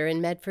Theatre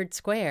in Medford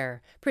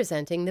Square,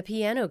 presenting The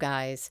Piano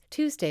Guys,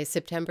 Tuesday,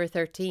 September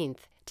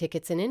 13th.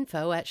 Tickets and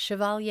info at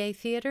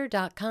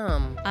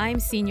chevaliertheatre.com. I'm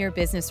senior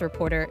business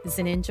reporter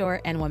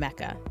Zeninjor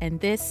Enwameka, and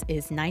this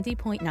is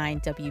 90.9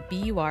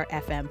 WBUR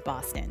FM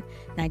Boston,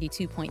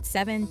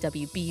 92.7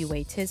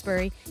 WBUA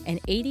Tisbury,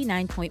 and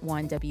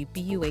 89.1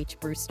 WBUH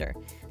Brewster.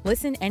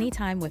 Listen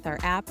anytime with our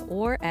app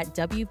or at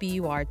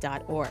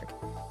WBUR.org.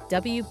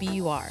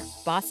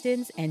 WBUR,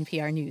 Boston's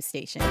NPR news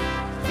station.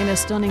 In a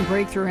stunning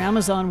breakthrough,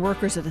 Amazon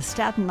workers at a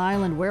Staten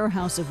Island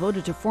warehouse have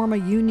voted to form a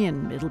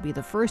union. It'll be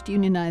the first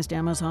unionized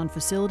Amazon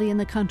facility in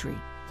the country.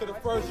 To the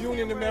first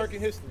union in American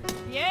history.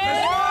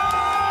 Yeah!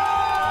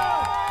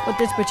 What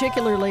this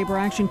particular labor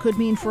action could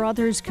mean for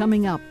others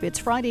coming up. It's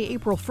Friday,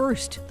 April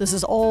 1st. This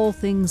is All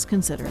Things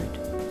Considered.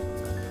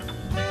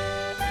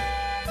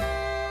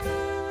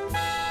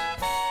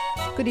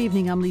 Good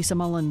evening, I'm Lisa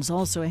Mullins.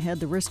 Also ahead,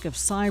 the risk of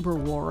cyber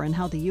war and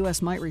how the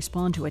U.S. might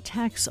respond to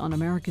attacks on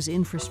America's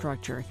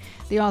infrastructure.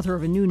 The author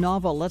of a new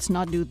novel, Let's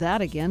Not Do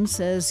That Again,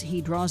 says he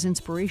draws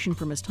inspiration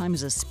from his time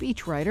as a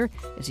speechwriter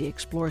as he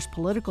explores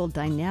political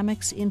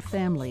dynamics in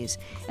families.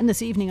 And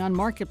this evening on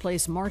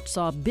Marketplace, March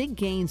saw big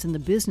gains in the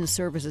business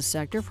services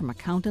sector, from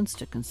accountants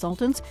to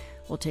consultants.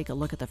 We'll take a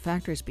look at the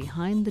factors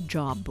behind the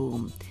job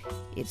boom.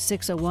 It's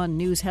 6:01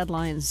 news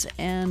headlines,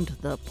 and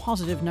the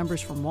positive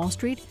numbers from Wall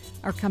Street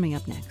are coming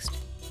up next.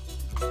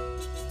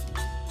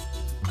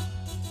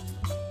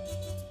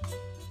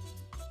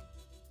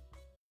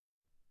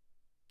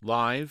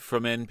 Live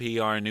from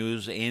NPR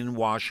News in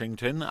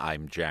Washington,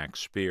 I'm Jack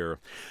Speer.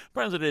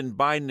 President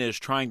Biden is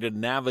trying to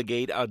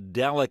navigate a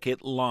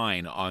delicate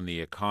line on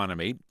the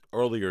economy.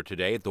 Earlier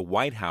today at the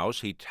White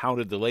House, he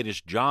touted the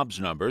latest jobs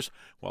numbers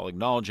while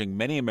acknowledging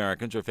many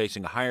Americans are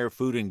facing higher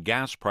food and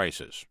gas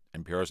prices.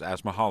 NPR's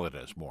Asma Khalid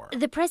has more.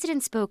 The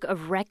president spoke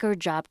of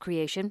record job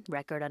creation,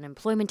 record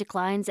unemployment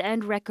declines,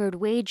 and record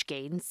wage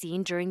gains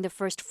seen during the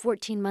first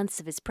 14 months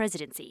of his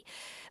presidency.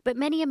 But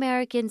many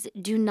Americans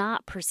do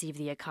not perceive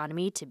the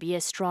economy to be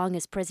as strong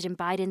as President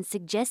Biden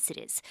suggests it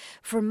is.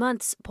 For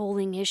months,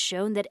 polling has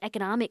shown that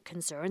economic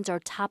concerns are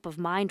top of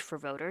mind for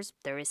voters.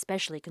 They're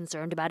especially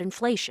concerned about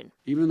inflation.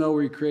 Even though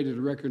we created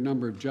a record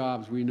number of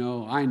jobs,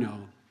 I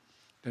know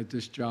that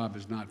this job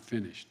is not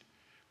finished.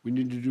 We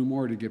need to do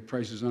more to get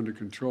prices under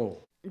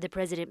control. The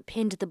president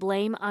pinned the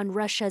blame on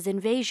Russia's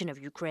invasion of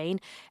Ukraine,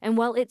 and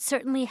while it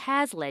certainly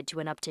has led to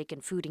an uptick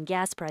in food and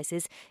gas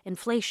prices,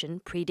 inflation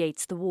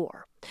predates the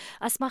war.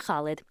 Asma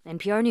Khalid,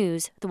 NPR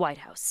News, the White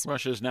House.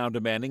 Russia is now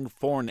demanding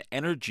foreign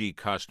energy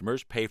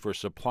customers pay for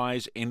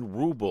supplies in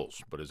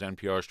rubles. But as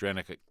NPR's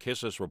Janica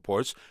Kissis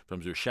reports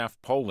from Rzeszów,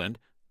 Poland,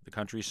 The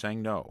country's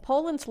saying no.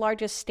 Poland's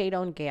largest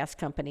state-owned gas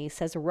company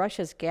says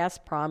Russia's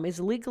Gazprom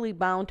is legally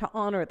bound to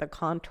honor the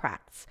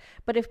contracts.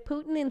 But if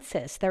Putin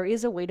insists, there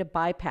is a way to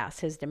bypass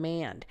his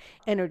demand.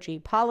 Energy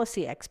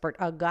policy expert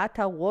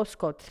Agata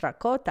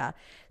Wosko-Strakota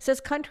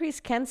says countries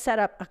can set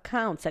up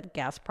accounts at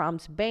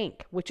Gazprom's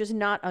bank, which is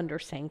not under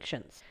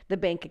sanctions. The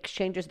bank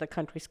exchanges the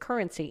country's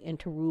currency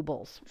into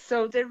rubles.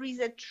 So there is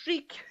a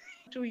trick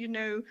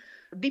to,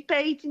 be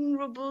paid in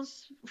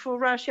rubles for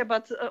Russia,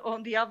 but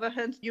on the other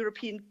hand,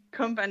 European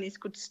companies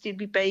could still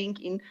be paying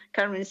in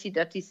currency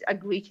that is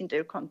agreed in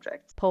their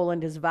contracts.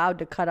 Poland has vowed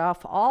to cut off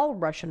all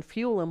Russian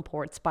fuel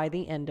imports by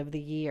the end of the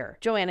year.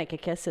 Joanna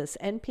Kikissis,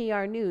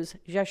 NPR News,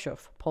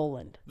 Rzeszów,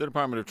 Poland. The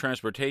Department of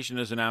Transportation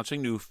is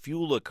announcing new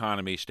fuel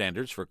economy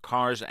standards for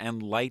cars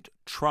and light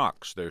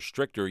trucks. They're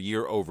stricter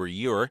year over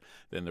year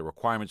than the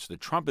requirements the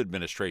Trump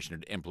administration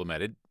had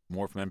implemented.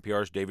 More from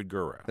NPR's David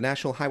Gura. The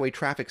National Highway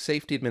Traffic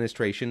Safety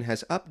Administration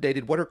has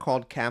updated what are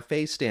called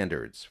CAFE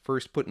standards,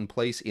 first put in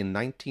place in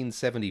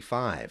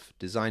 1975,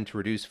 designed to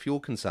reduce fuel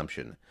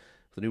consumption.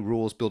 The new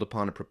rules build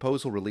upon a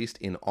proposal released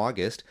in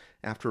August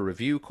after a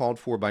review called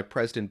for by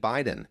President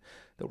Biden.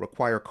 They'll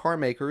require car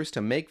makers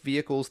to make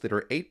vehicles that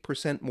are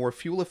 8% more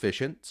fuel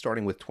efficient,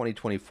 starting with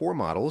 2024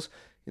 models.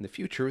 In the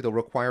future, they'll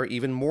require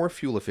even more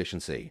fuel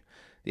efficiency.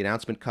 The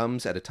announcement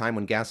comes at a time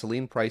when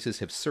gasoline prices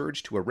have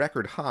surged to a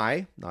record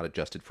high, not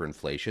adjusted for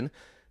inflation.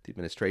 The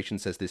administration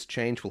says this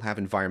change will have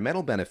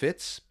environmental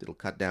benefits. It'll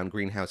cut down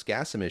greenhouse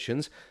gas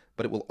emissions,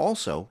 but it will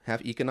also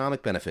have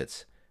economic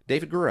benefits.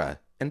 David Gura,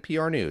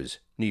 NPR News,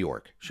 New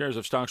York. Shares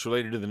of stocks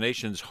related to the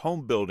nation's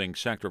home building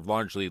sector have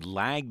largely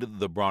lagged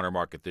the broader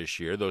market this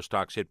year. Those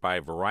stocks hit by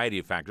a variety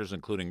of factors,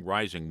 including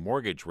rising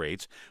mortgage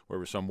rates,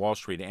 where some Wall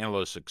Street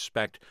analysts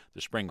expect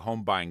the spring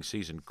home buying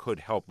season could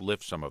help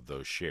lift some of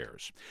those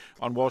shares.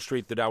 On Wall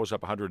Street, the Dow was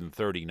up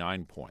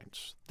 139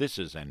 points. This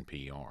is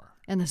NPR.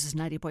 And this is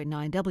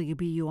 90.9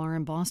 WBUR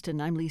in Boston.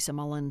 I'm Lisa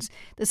Mullins.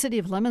 The city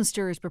of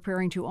Leominster is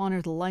preparing to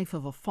honor the life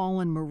of a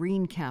fallen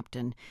Marine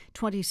captain.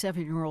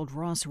 27-year-old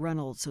Ross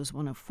Reynolds was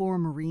one of 4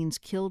 Marines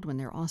killed when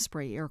their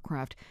Osprey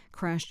aircraft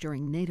crashed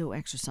during NATO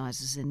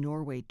exercises in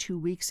Norway 2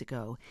 weeks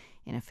ago.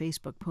 In a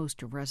Facebook post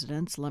to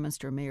residents,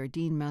 Leominster Mayor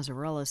Dean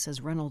Mazzarella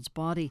says Reynolds'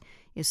 body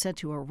is set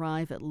to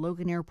arrive at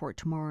Logan Airport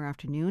tomorrow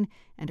afternoon,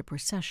 and a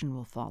procession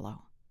will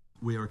follow.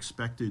 We are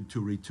expected to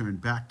return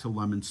back to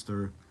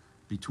Leominster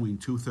between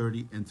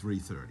 2:30 and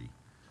 3:30.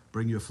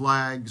 Bring your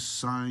flags,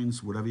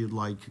 signs, whatever you'd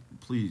like.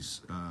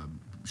 Please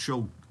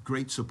show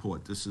great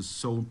support. This is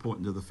so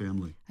important to the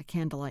family. A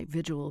candlelight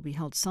vigil will be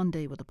held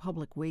Sunday with a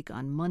public wake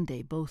on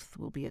Monday. Both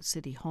will be at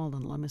City Hall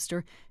in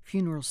Leominster.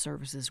 Funeral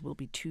services will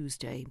be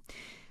Tuesday.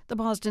 The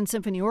Boston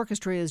Symphony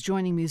Orchestra is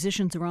joining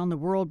musicians around the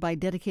world by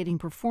dedicating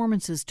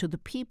performances to the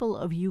people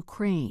of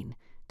Ukraine.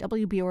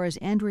 WBUR's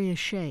Andrea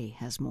Shea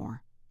has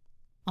more.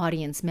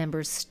 Audience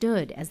members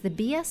stood as the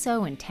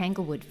BSO and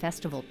Tanglewood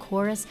Festival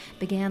Chorus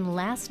began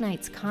last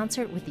night's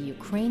concert with the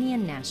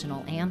Ukrainian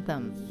national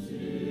anthem.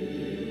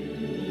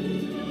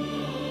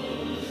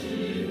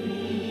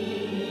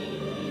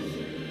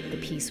 The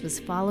piece was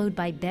followed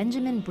by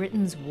Benjamin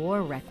Britten's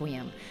War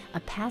Requiem, a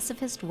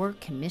pacifist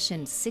work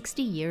commissioned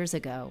 60 years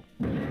ago.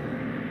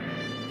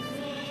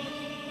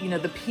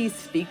 The piece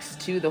speaks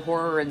to the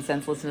horror and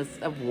senselessness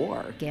of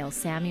war. Gail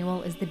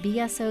Samuel is the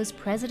BSO's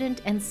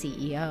president and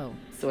CEO.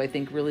 So I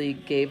think really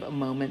gave a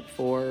moment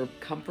for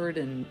comfort,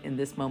 and in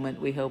this moment,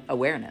 we hope,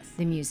 awareness.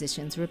 The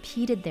musicians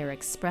repeated their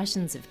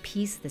expressions of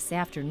peace this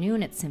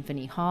afternoon at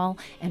Symphony Hall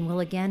and will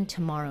again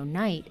tomorrow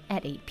night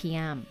at 8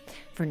 p.m.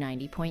 For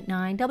 90.9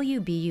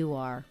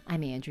 WBUR,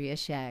 I'm Andrea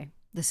Shea.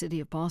 The city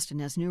of Boston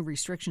has new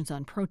restrictions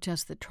on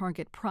protests that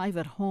target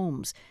private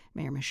homes.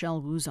 Mayor Michelle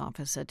Wu's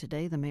office said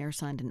today the mayor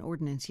signed an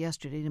ordinance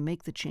yesterday to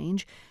make the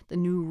change. The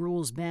new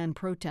rules ban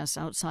protests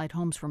outside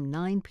homes from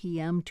 9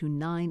 p.m. to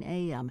 9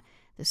 a.m.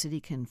 The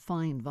city can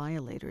fine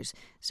violators.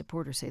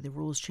 Supporters say the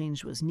rules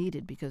change was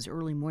needed because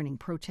early morning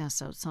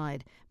protests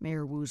outside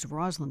Mayor Wu's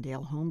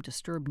Roslindale home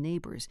disturbed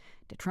neighbors.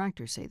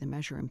 Detractors say the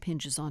measure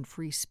impinges on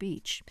free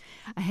speech.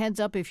 A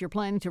heads up if you're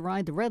planning to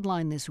ride the Red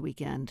Line this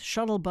weekend.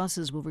 Shuttle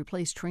buses will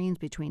replace trains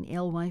between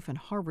Alewife and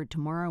Harvard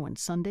tomorrow and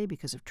Sunday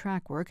because of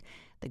track work.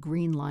 The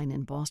Green Line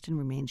in Boston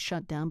remains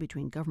shut down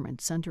between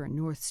Government Center and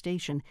North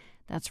Station.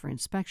 That's for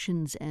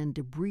inspections and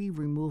debris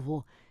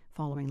removal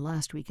following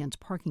last weekend's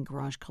parking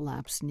garage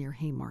collapse near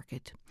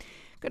Haymarket.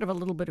 Could have a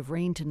little bit of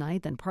rain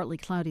tonight, then partly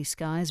cloudy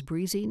skies,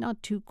 breezy,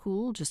 not too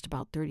cool, just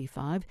about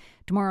 35.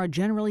 Tomorrow,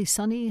 generally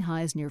sunny,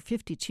 highs near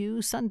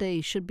 52. Sunday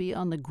should be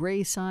on the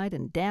gray side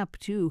and damp,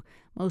 too.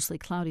 Mostly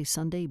cloudy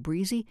Sunday,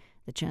 breezy.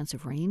 The chance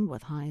of rain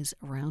with highs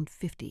around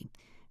 50.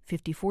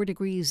 54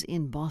 degrees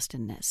in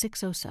Boston at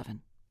 6:07.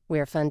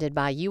 We're funded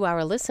by you,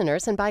 our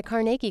listeners, and by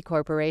Carnegie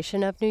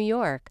Corporation of New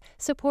York,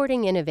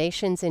 supporting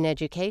innovations in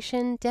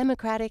education,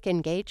 democratic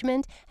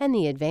engagement, and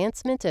the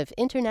advancement of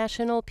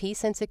international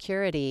peace and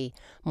security.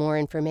 More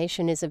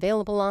information is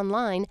available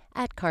online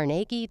at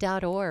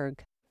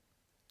carnegie.org.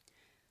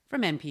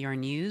 From NPR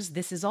News,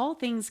 this is All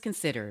Things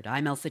Considered.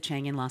 I'm Elsa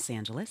Chang in Los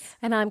Angeles.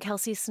 And I'm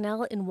Kelsey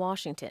Snell in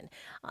Washington.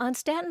 On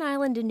Staten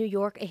Island in New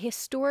York, a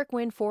historic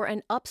win for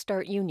an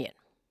upstart union.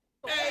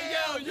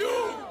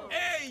 ALU!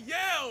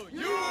 ALU!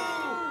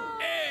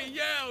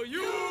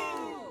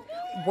 ALU!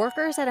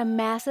 Workers at a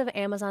massive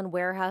Amazon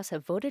warehouse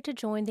have voted to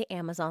join the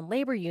Amazon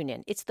Labor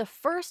Union. It's the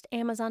first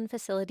Amazon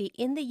facility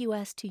in the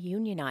U.S. to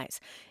unionize,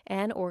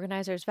 and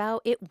organizers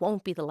vow it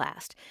won't be the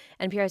last.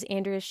 NPR's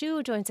Andrea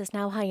Hsu joins us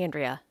now. Hi,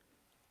 Andrea.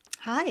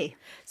 Hi.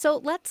 So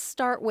let's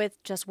start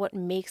with just what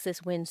makes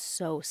this win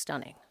so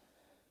stunning.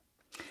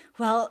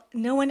 Well,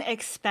 no one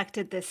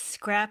expected this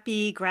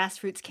scrappy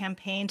grassroots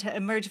campaign to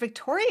emerge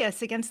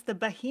victorious against the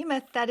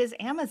behemoth that is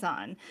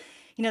Amazon.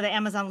 You know, the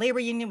Amazon Labor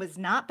Union was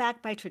not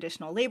backed by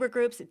traditional labor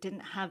groups. It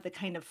didn't have the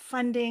kind of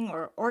funding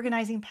or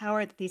organizing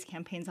power that these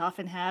campaigns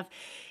often have.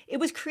 It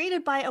was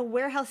created by a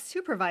warehouse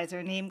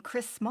supervisor named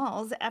Chris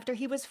Smalls after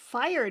he was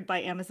fired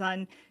by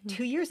Amazon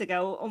 2 years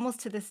ago, almost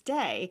to this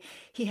day.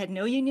 He had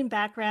no union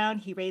background.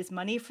 He raised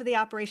money for the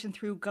operation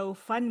through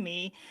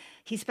GoFundMe.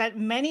 He spent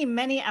many,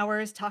 many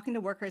hours talking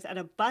to workers at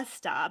a bus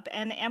stop,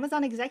 and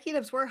Amazon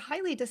executives were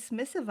highly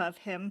dismissive of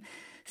him.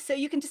 So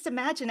you can just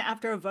imagine,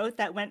 after a vote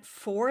that went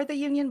for the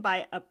union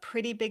by a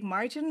pretty big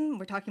margin,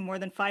 we're talking more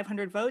than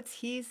 500 votes,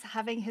 he's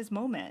having his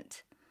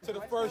moment. To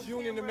the first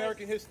union in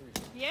American history.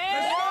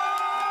 Yeah!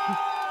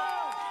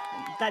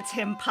 That's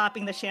him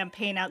popping the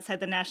champagne outside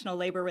the National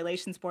Labor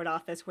Relations Board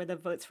office where the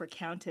votes were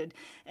counted.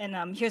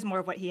 And here's more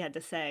of what he had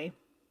to say.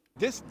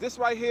 This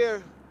right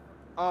here,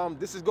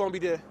 this is going to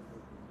be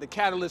the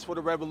catalyst for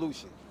the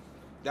revolution.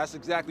 That's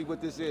exactly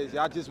what this is.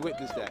 Y'all just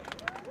witnessed that.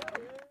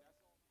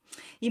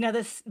 You know,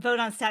 this vote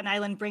on Staten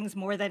Island brings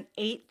more than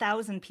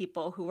 8,000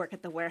 people who work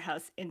at the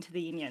warehouse into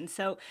the union.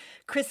 So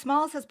Chris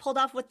Smalls has pulled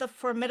off what the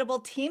formidable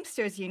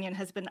Teamsters union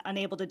has been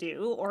unable to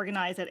do,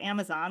 organize at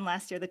Amazon.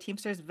 Last year, the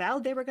Teamsters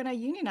vowed they were going to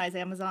unionize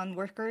Amazon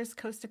workers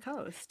coast to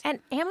coast. And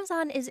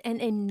Amazon is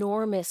an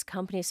enormous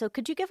company. So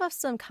could you give us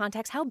some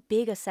context? How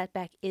big a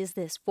setback is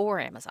this for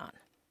Amazon?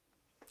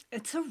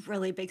 It's a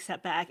really big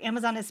setback.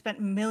 Amazon has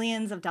spent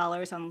millions of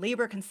dollars on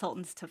labor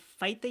consultants to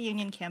fight the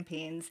union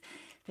campaigns.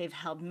 They've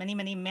held many,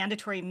 many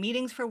mandatory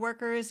meetings for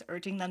workers,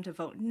 urging them to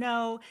vote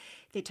no.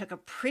 They took a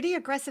pretty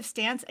aggressive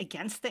stance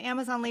against the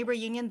Amazon Labor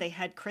Union. They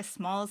had Chris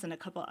Smalls and a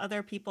couple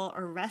other people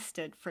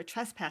arrested for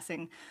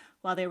trespassing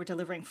while they were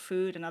delivering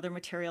food and other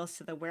materials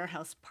to the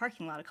warehouse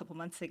parking lot a couple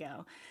months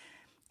ago.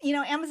 You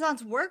know,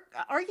 Amazon's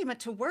argument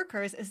to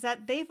workers is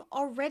that they've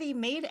already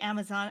made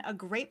Amazon a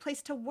great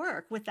place to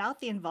work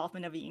without the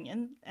involvement of a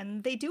union,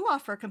 and they do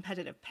offer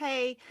competitive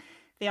pay.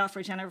 They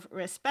offer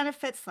generous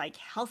benefits like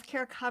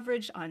healthcare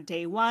coverage on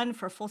day one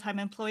for full-time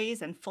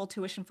employees and full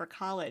tuition for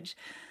college.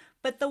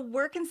 But the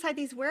work inside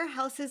these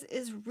warehouses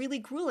is really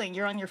grueling.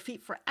 You're on your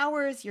feet for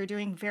hours. You're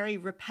doing very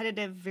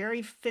repetitive,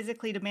 very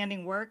physically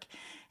demanding work.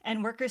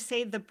 And workers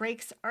say the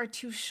breaks are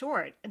too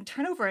short. And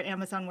turnover at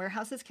Amazon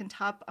warehouses can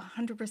top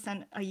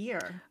 100% a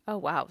year. Oh,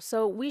 wow.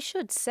 So we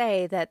should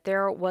say that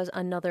there was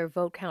another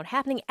vote count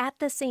happening at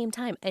the same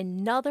time.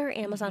 Another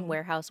Amazon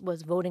warehouse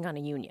was voting on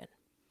a union.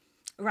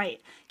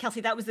 Right.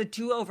 Kelsey, that was the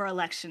do-over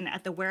election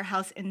at the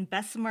warehouse in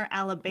Bessemer,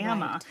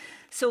 Alabama. Right.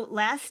 So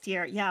last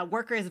year,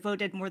 workers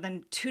voted more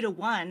than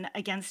 2-1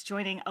 against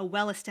joining a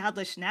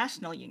well-established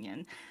national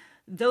union.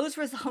 Those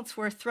results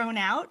were thrown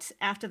out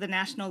after the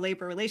National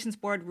Labor Relations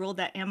Board ruled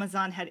that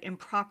Amazon had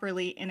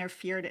improperly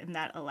interfered in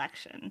that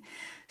election.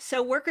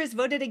 So workers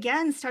voted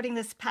again starting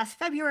this past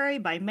February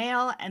by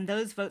mail, and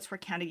those votes were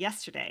counted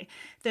yesterday.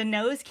 The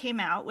noes came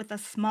out with a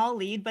small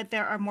lead, but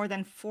there are more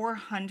than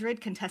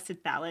 400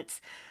 contested ballots.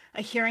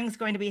 A hearing is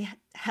going to be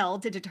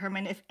held to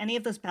determine if any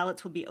of those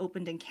ballots will be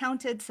opened and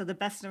counted, so the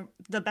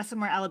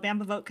Bessemer,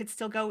 Alabama vote could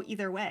still go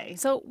either way.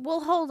 So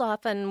we'll hold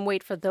off and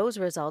wait for those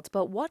results,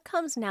 but what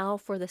comes now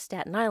for the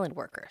Staten Island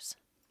workers?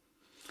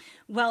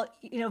 Well,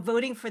 you know,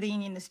 voting for the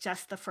union is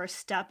just the first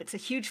step. It's a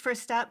huge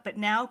first step, but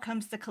now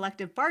comes the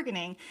collective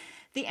bargaining.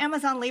 The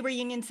Amazon Labor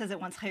Union says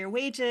it wants higher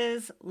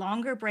wages,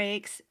 longer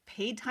breaks,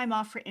 paid time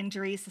off for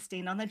injuries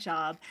sustained on the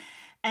job.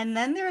 And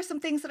then there are some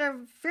things that are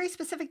very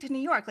specific to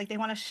New York, like they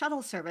want a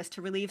shuttle service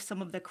to relieve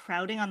some of the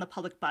crowding on the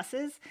public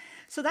buses.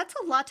 So that's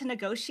a lot to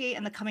negotiate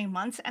in the coming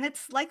months, and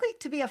it's likely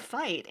to be a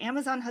fight.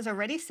 Amazon has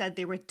already said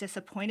they were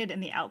disappointed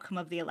in the outcome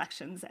of the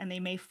elections, and they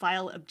may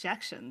file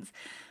objections.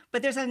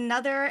 But there's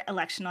another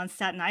election on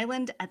Staten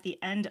Island at the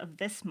end of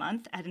this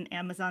month at an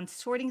Amazon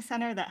sorting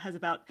center that has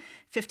about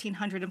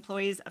 1,500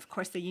 employees. Of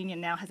course, the union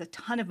now has a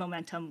ton of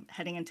momentum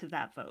heading into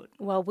that vote.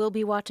 Well, we'll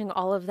be watching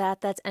all of that.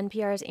 That's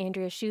NPR's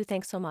Andrea Hsu.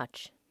 Thanks so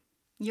much.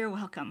 You're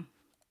welcome.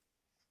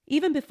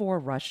 Even before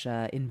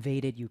Russia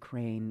invaded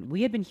Ukraine,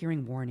 we had been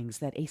hearing warnings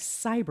that a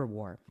cyber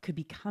war could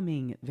be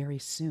coming very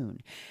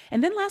soon.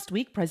 And then last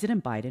week,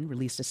 President Biden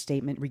released a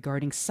statement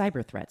regarding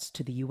cyber threats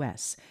to the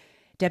U.S.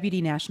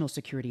 Deputy National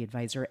Security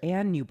Advisor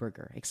Ann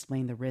Neuberger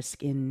explained the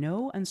risk in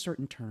no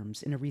uncertain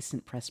terms in a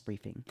recent press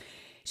briefing.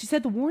 She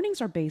said the warnings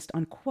are based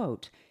on,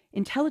 quote,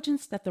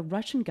 intelligence that the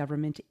Russian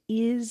government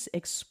is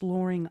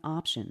exploring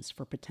options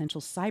for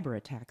potential cyber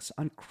attacks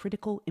on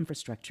critical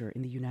infrastructure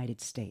in the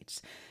United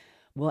States.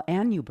 Well,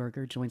 Ann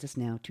Neuberger joins us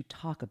now to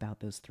talk about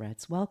those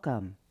threats.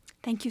 Welcome.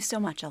 Thank you so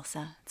much,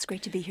 Elsa. It's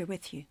great to be here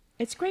with you.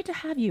 It's great to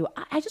have you.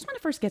 I just want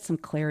to first get some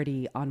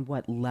clarity on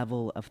what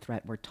level of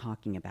threat we're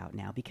talking about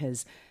now,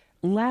 because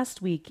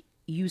last week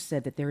you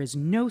said that there is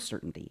no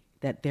certainty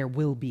that there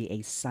will be a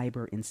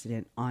cyber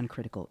incident on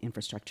critical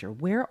infrastructure.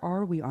 Where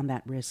are we on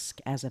that risk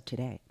as of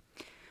today?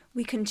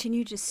 We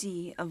continue to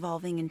see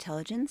evolving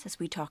intelligence, as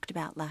we talked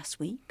about last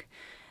week,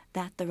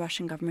 that the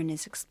Russian government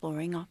is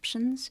exploring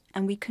options,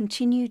 and we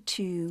continue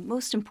to,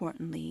 most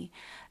importantly,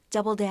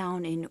 double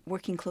down in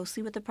working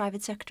closely with the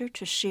private sector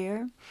to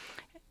share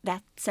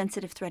that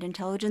sensitive threat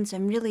intelligence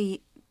and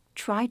really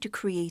try to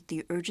create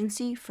the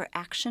urgency for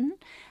action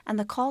and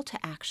the call to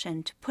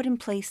action to put in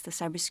place the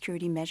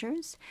cybersecurity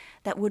measures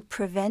that would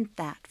prevent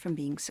that from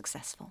being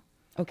successful.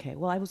 Okay,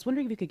 well, I was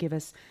wondering if you could give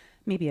us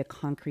maybe a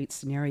concrete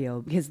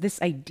scenario, because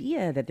this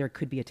idea that there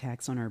could be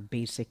attacks on our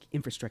basic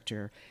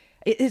infrastructure,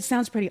 it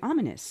sounds pretty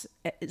ominous.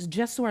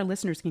 Just so our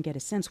listeners can get a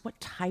sense, what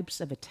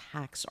types of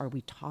attacks are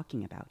we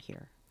talking about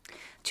here?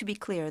 To be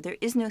clear, there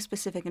is no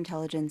specific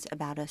intelligence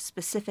about a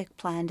specific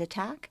planned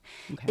attack.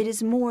 Okay. It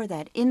is more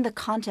that in the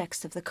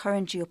context of the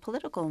current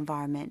geopolitical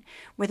environment,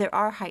 where there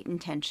are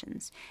heightened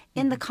tensions,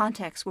 in the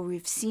context where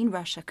we've seen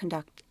Russia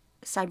conduct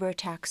cyber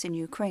attacks in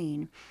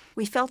Ukraine,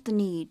 we felt the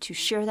need to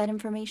share that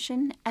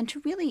information and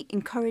to really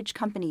encourage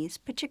companies,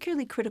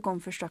 particularly critical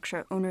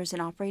infrastructure owners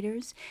and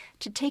operators,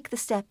 to take the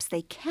steps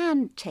they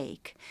can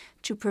take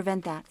to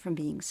prevent that from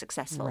being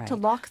successful, Right. to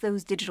lock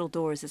those digital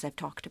doors, as I've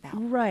talked about.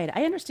 Right.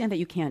 I understand that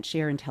you can't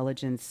share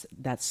intelligence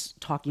that's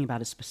talking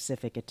about a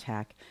specific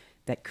attack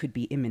that could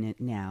be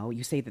imminent now.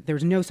 You say that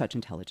there's no such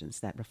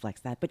intelligence that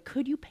reflects that. But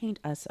could you paint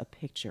us a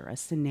picture, a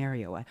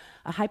scenario,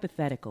 a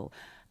hypothetical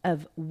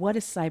of what a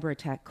cyber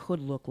attack could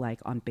look like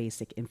on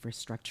basic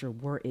infrastructure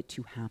were it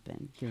to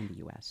happen here in the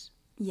U.S.?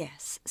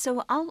 Yes.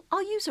 So I'll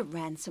use a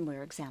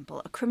ransomware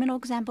example, a criminal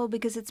example,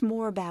 because it's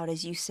more about,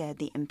 as you said,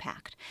 the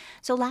impact.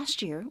 So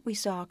last year, we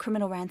saw a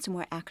criminal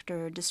ransomware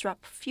actor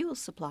disrupt fuel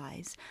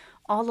supplies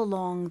all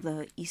along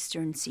the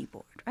eastern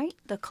seaboard, right?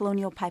 The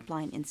Colonial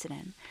Pipeline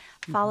incident,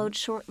 followed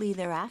shortly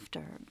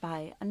thereafter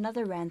by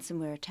another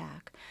ransomware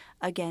attack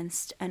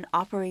against an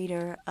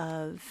operator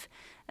of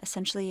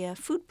essentially a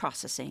food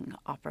processing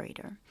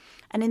operator.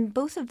 And in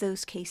both of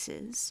those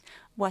cases,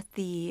 what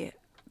the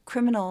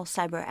criminal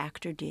cyber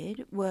actor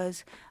did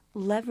was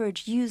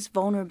use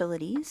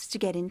vulnerabilities to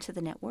get into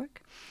the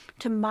network,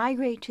 to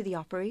migrate to the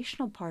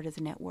operational part of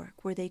the network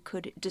where they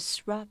could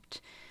disrupt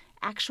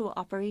actual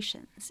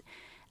operations.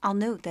 I'll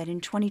note that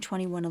in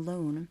 2021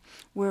 alone,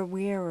 we're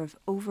aware of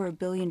over $1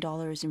 billion in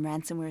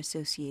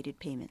ransomware-associated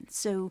payments.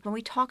 So when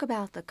we talk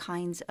about the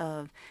kinds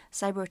of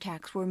cyber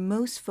attacks we're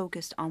most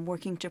focused on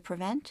working to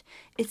prevent,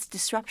 it's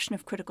disruption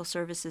of critical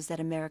services that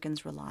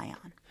Americans rely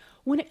on.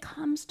 When it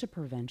comes to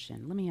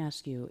prevention, let me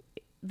ask you,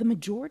 the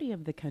majority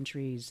of the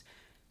country's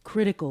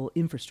critical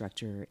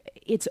infrastructure,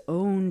 it's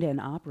owned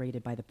and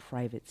operated by the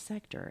private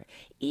sector.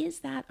 Is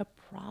that a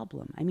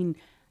problem? I mean,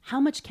 how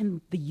much can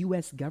the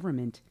U.S.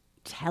 government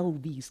tell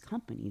these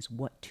companies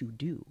what to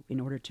do in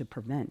order to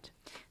prevent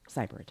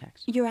cyber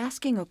attacks? You're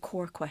asking a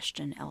core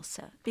question,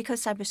 Elsa,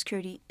 because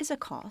cybersecurity is a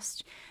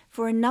cost.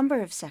 For a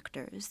number of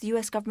sectors, the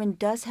U.S. government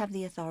does have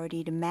the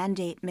authority to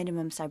mandate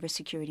minimum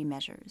cybersecurity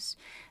measures.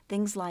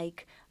 Things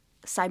like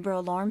cyber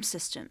alarm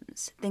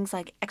systems, things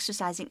like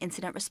exercising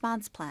incident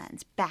response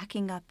plans,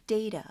 backing up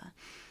data,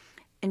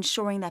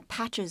 ensuring that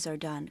patches are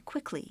done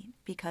quickly,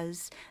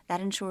 because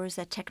that ensures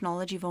that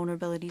technology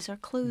vulnerabilities are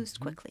closed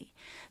quickly.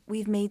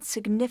 We've made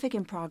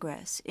significant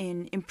progress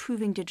in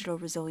improving digital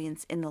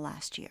resilience in the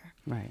last year.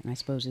 Right, and I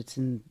suppose it's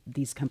in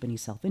these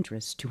companies'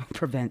 self-interest to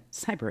prevent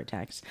cyber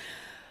attacks.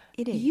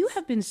 It is. You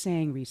have been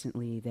saying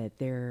recently that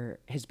there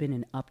has been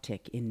an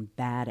uptick in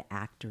bad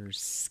actors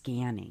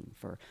scanning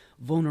for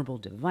vulnerable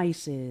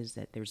devices,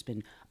 that there's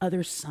been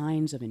other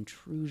signs of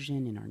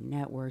intrusion in our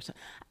networks.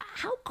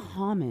 How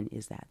common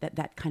is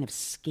that kind of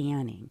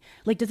scanning?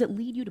 Like, does it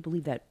lead you to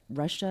believe that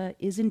Russia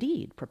is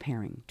indeed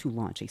preparing to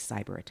launch a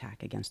cyber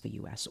attack against the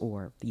U.S.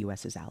 or the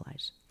U.S.'s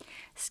allies?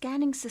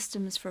 Scanning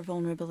systems for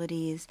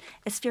vulnerabilities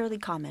is fairly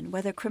common,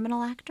 whether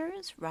criminal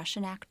actors,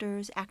 Russian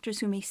actors, actors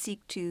who may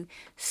seek to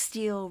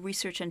steal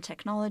research and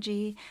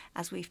technology,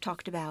 as we've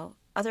talked about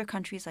other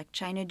countries like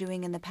China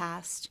doing in the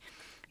past.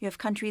 You have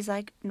countries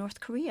like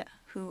North Korea,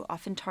 who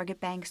often target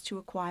banks to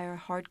acquire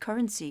hard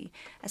currency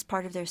as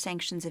part of their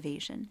sanctions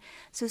evasion.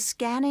 So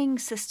scanning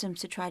systems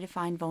to try to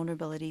find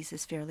vulnerabilities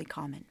is fairly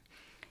common.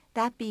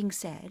 That being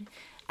said,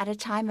 at a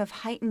time of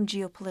heightened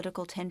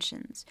geopolitical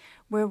tensions,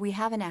 where we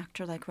have an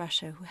actor like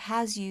Russia who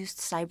has used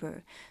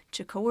cyber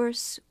to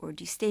coerce or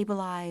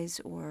destabilize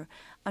or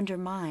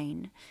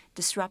undermine,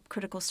 disrupt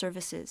critical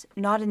services,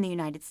 not in the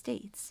United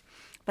States,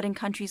 but in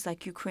countries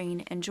like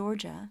Ukraine and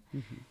Georgia,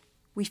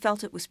 we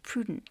felt it was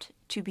prudent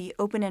to be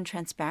open and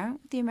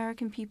transparent with the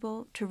American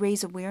people, to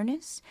raise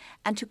awareness,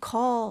 and to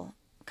call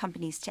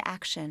companies to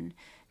action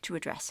to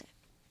address it.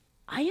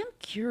 I am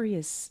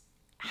curious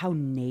how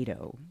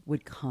NATO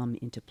would come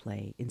into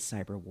play in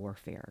cyber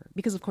warfare.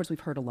 Because, of course,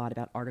 we've heard a lot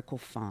about Article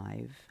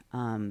 5,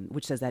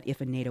 which says that if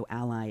a NATO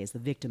ally is the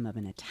victim of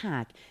an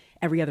attack,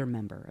 every other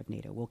member of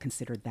NATO will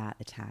consider that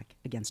attack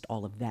against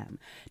all of them.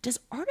 Does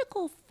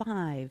Article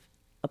 5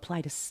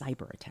 apply to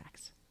cyber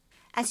attacks?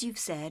 As you've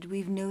said,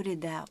 we've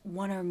noted that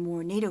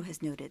NATO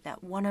has noted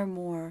that one or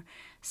more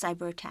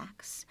cyber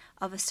attacks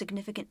of a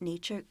significant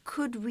nature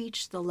could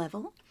reach the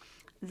level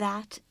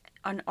that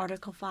an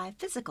Article 5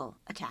 physical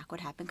attack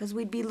would happen, because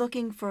we'd be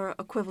looking for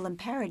equivalent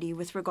parity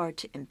with regard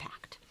to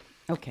impact.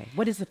 Okay.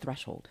 What is the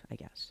threshold, I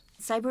guess?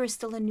 Cyber is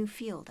still a new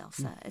field,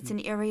 Elsa. Mm-hmm. It's an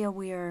area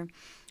where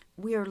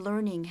we are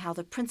learning how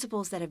the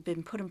principles that have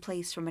been put in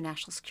place from a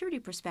national security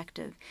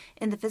perspective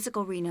in the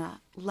physical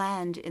arena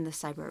land in the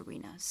cyber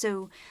arena.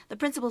 So the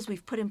principles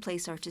we've put in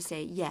place are to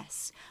say,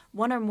 yes,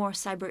 one or more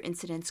cyber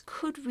incidents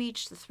could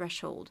reach the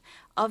threshold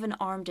of an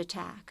armed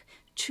attack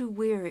to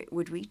where it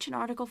would reach an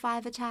Article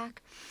 5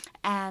 attack.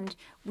 And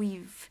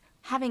we've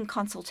having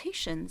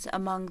consultations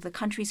among the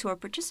countries who are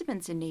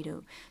participants in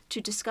NATO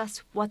to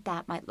discuss what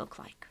that might look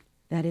like.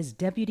 That is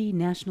Deputy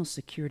National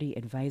Security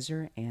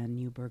Advisor Ann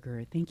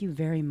Neuberger. Thank you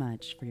very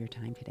much for your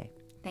time today.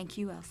 Thank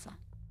you, Elsa.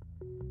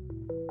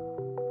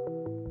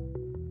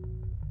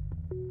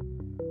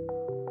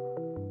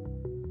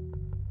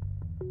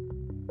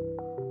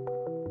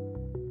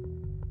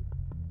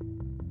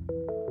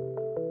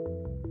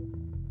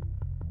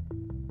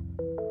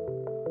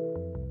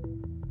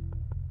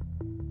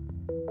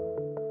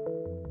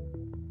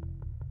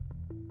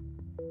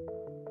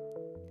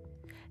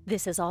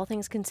 This is All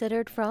Things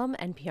Considered from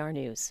NPR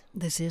News.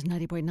 This is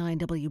 90.9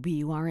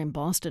 WBUR in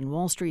Boston.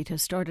 Wall Street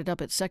has started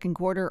up its second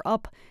quarter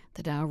up.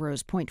 The Dow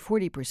rose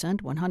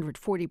 0.40%,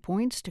 140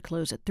 points, to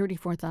close at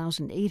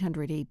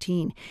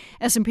 34,818.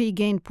 S&P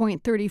gained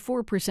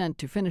 0.34%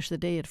 to finish the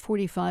day at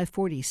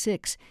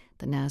 4546.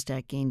 The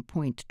Nasdaq gained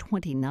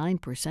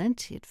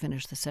 0.29%. It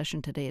finished the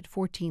session today at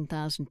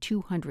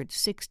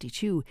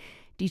 14,262.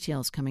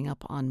 Details coming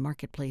up on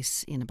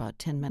Marketplace in about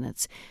 10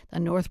 minutes. The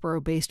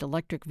Northborough-based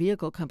electric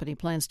vehicle company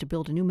plans to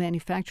build a new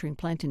manufacturing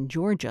plant in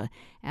Georgia.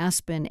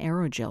 Aspen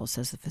Aerogel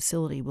says the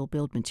facility will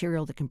build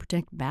material that can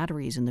protect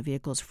batteries in the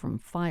vehicles from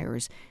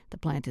fires. The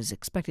plant is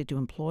expected to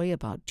employ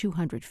about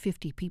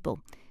 250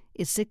 people.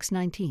 It's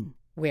 6:19.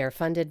 We're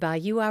funded by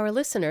you, our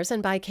listeners,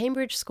 and by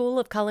Cambridge School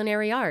of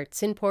Culinary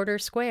Arts in Porter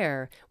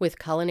Square, with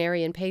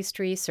culinary and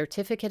pastry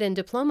certificate and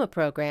diploma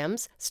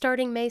programs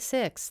starting May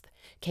 6th.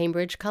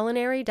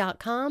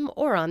 CambridgeCulinary.com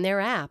or on their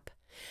app.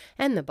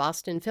 And the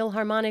Boston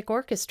Philharmonic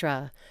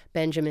Orchestra.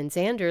 Benjamin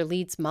Zander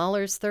leads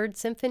Mahler's Third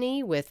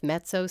Symphony with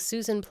mezzo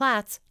Susan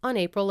Platz on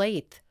April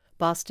 8th.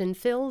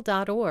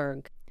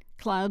 bostonphil.org.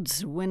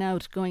 Clouds win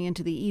out going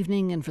into the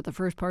evening and for the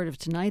first part of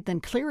tonight,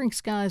 then clearing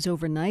skies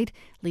overnight,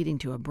 leading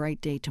to a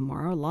bright day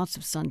tomorrow. Lots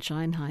of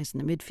sunshine, highs in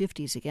the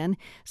mid-50s again.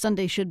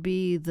 Sunday should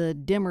be the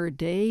dimmer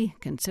day,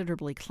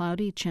 considerably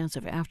cloudy, chance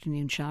of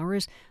afternoon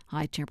showers,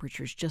 high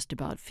temperatures just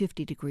about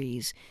 50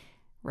 degrees.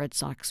 Red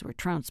Sox were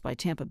trounced by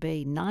Tampa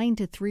Bay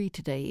 9-3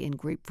 today in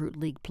Grapefruit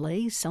League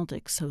play.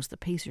 Celtics host the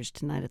Pacers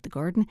tonight at the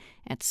Garden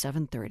at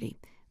 7:30.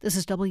 This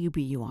is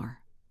WBUR.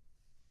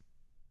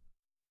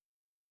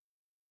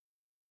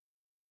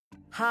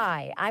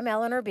 Hi, I'm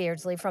Eleanor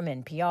Beardsley from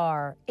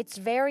NPR. It's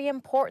very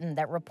important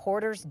that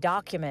reporters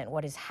document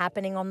what is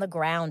happening on the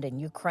ground in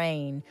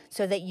Ukraine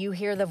so that you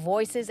hear the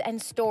voices and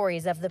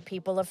stories of the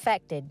people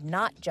affected,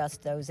 not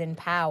just those in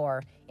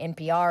power.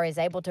 NPR is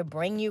able to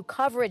bring you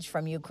coverage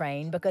from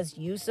Ukraine because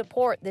you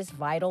support this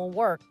vital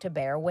work to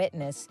bear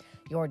witness.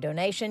 Your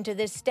donation to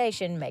this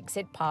station makes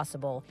it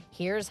possible.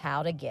 Here's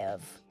how to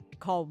give.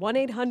 Call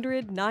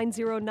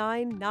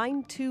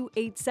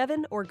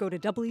 1-800-909-9287 or go to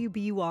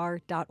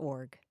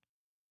WBUR.org.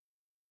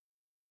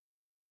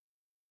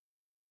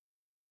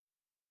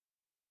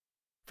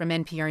 From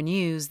NPR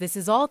News, this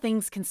is All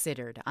Things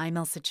Considered. I'm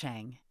Elsa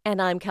Chang.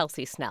 And I'm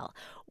Kelsey Snell.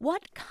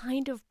 What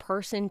kind of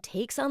person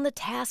takes on the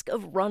task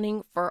of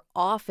running for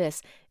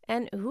office,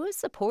 and who has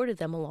supported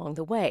them along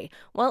the way?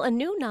 Well, a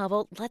new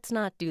novel, Let's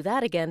Not Do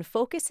That Again,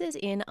 focuses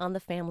in on the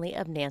family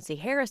of Nancy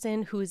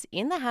Harrison, who's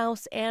in the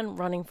House and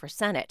running for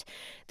Senate.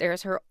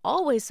 There's her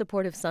always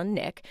supportive son,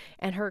 Nick,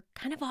 and her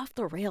kind of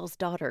off-the-rails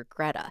daughter,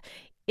 Greta.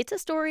 It's a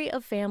story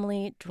of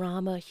family,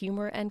 drama,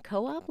 humor, and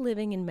co-op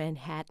living in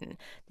Manhattan.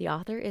 The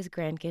author is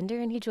Grant Ginder,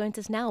 and he joins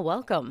us now.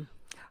 Welcome.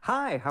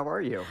 Hi, how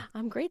are you?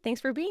 I'm great. Thanks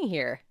for being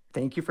here.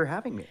 Thank you for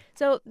having me.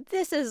 So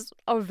this is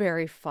a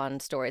very fun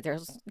story.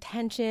 There's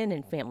tension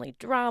and family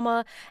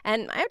drama.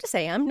 And I have to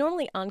say, I'm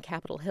normally on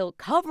Capitol Hill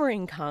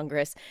covering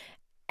Congress.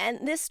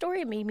 And this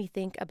story made me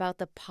think about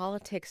the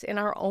politics in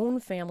our own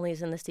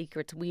families and the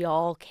secrets we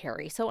all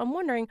carry. So I'm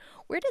wondering,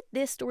 where did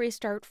this story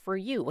start for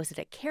you? Was it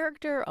a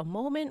character, a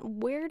moment?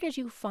 Where did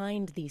you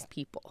find these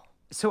people?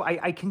 So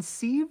I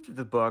conceived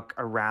the book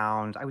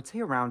around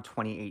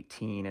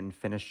 2018 and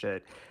finished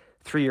it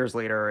 3 years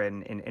later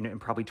in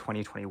probably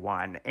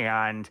 2021.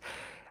 And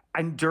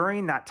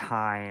during that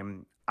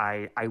time,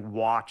 I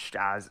watched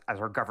as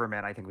our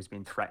government, I think, was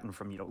being threatened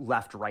from,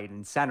 left, right,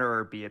 and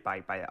center, be it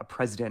by a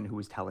president who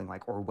was telling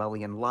like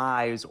Orwellian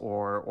lies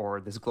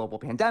or this global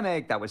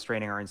pandemic that was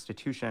straining our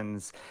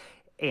institutions.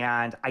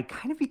 And I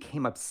kind of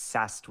became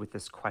obsessed with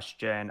this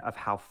question of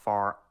how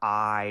far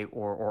I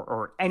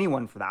or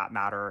anyone for that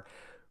matter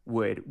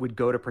would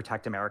go to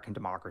protect American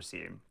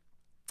democracy,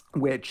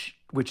 which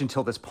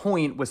until this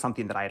point was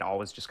something that I had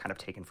always just kind of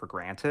taken for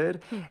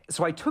granted.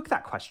 So I took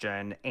that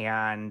question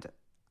and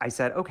I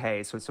said,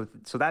 okay, so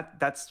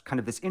that's kind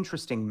of this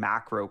interesting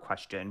macro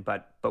question,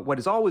 but what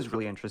has always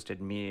really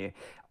interested me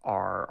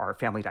are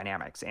family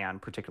dynamics, and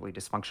particularly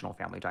dysfunctional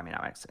family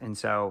dynamics. And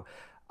so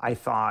I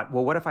thought,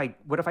 well, what if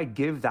I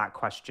give that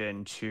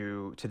question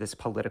to this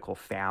political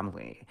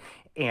family?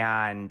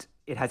 And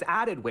it has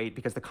added weight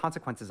because the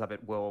consequences of it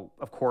will,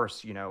 of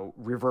course,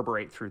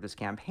 reverberate through this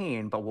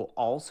campaign, but will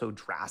also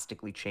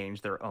drastically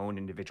change their own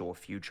individual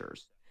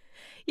futures.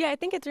 Yeah, I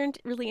think it's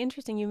really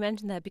interesting you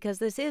mentioned that, because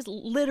this is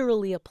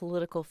literally a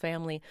political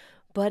family,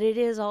 but it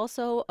is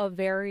also a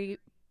very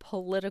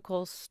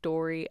political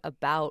story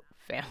about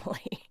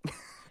family.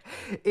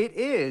 It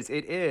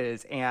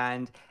is.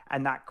 And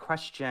that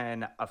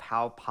question of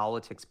how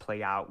politics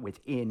play out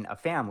within a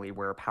family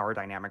where power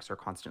dynamics are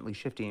constantly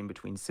shifting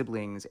between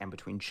siblings and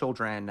between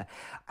children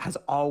has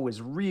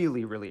always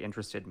really, really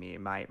interested me.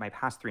 My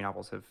past 3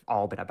 novels have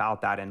all been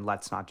about that, and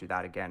Let's Not Do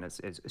That Again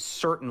is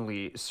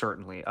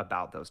certainly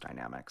about those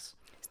dynamics.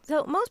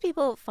 So most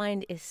people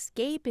find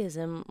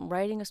escapism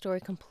writing a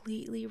story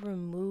completely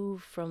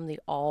removed from the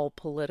all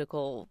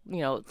political,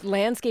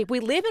 landscape we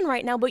live in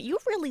right now, but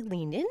you've really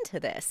leaned into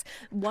this.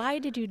 Why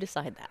did you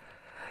decide that?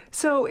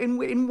 So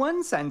in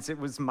one sense, it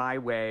was my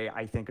way,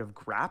 I think, of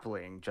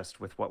grappling just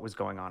with what was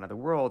going on in the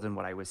world and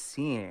what I was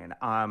seeing.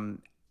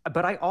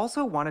 But I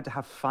also wanted to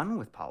have fun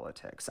with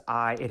politics.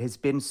 It has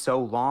been so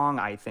long,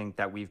 I think,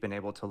 that we've been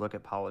able to look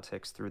at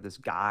politics through this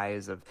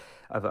guise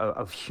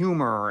of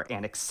humor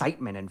and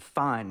excitement and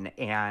fun.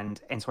 And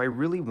so I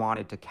really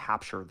wanted to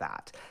capture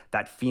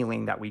that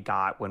feeling that we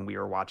got when we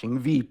were watching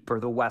Veep or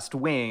The West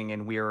Wing,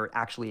 and we were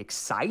actually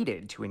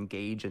excited to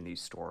engage in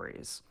these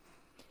stories.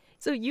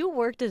 So you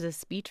worked as a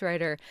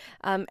speechwriter,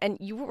 and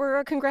you were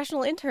a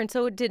congressional intern.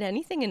 So did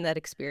anything in that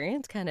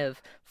experience kind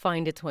of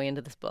find its way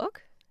into this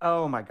book?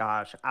 Oh my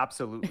gosh,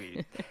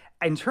 absolutely.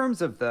 In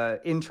terms of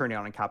the interning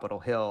on Capitol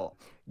Hill,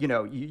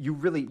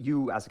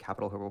 you as a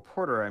Capitol Hill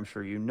reporter, I'm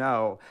sure you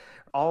know,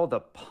 all the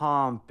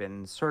pomp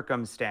and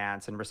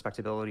circumstance and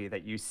respectability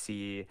that you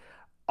see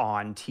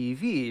on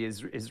TV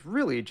is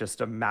really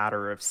just a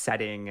matter of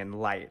setting and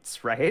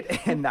lights,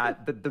 right? And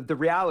that the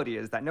reality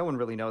is that no one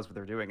really knows what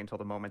they're doing until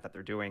the moment that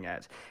they're doing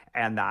it,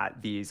 and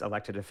that these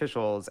elected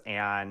officials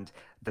and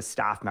the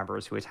staff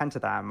members who attend to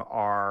them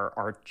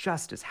are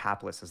just as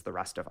hapless as the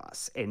rest of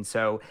us. And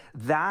so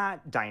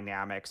that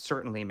dynamic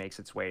certainly makes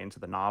its way into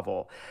the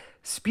novel.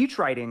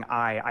 Speechwriting,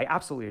 I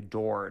absolutely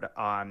adored.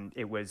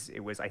 It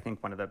was I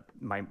think one of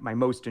my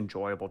most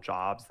enjoyable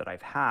jobs that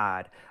I've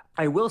had.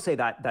 I will say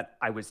that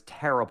I was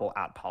terrible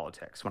at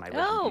politics when I lived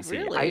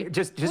in DC. Really? I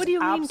just what do you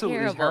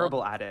absolutely mean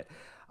terrible at it.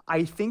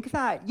 I think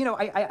that,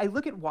 I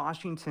look at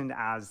Washington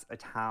as a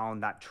town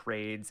that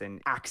trades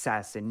in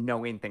access and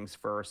knowing things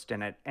first,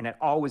 and it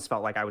always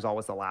felt like I was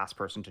always the last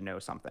person to know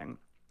something.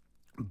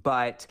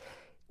 But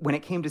when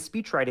it came to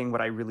speechwriting,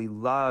 what I really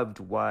loved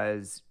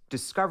was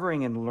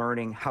discovering and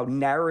learning how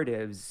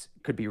narratives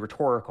could be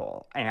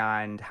rhetorical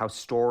and how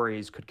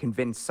stories could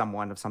convince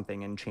someone of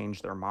something and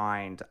change their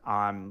mind.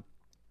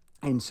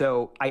 And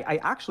so I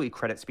actually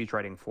credit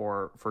speechwriting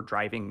for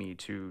driving me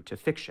to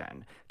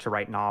fiction, to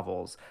write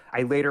novels.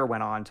 I later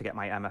went on to get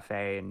my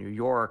MFA in New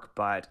York,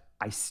 but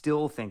I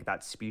still think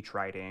that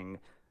speechwriting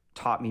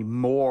taught me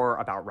more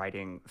about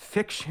writing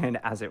fiction,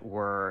 as it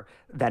were,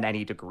 than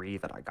any degree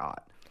that I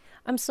got.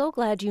 I'm so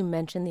glad you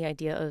mentioned the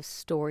idea of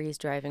stories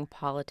driving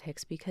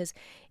politics, because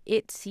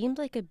it seems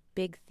like a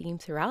big theme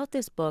throughout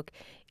this book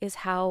is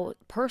how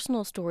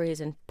personal stories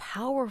and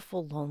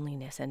powerful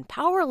loneliness and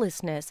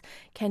powerlessness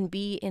can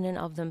be in and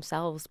of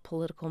themselves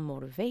political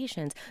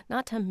motivations,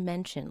 not to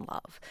mention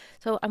love.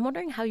 So I'm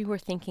wondering how you were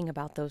thinking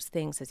about those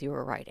things as you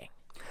were writing.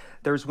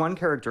 There's one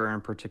character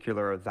in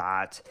particular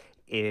that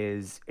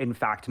is, in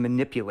fact,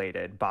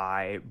 manipulated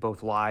by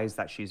both lies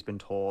that she's been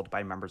told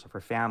by members of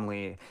her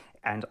family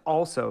and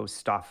also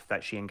stuff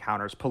that she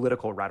encounters,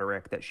 political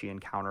rhetoric that she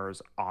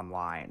encounters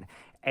online.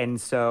 And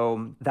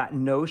so that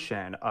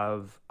notion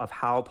of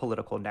how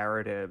political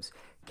narratives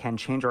can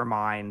change our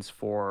minds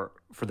for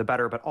the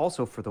better, but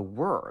also for the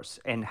worse,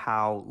 and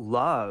how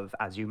love,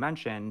 as you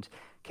mentioned,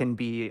 can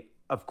be,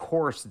 of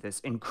course, this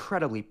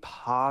incredibly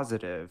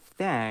positive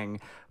thing,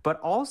 but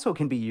also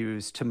can be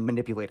used to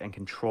manipulate and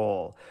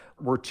control,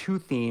 were two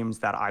themes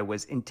that I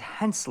was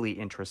intensely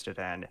interested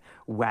in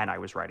when I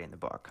was writing the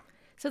book.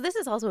 So this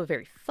is also a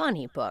very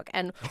funny book.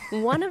 And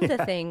one of the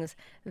things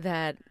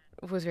that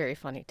was very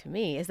funny to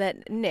me is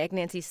that Nick,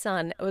 Nancy's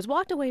son, was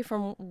walked away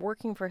from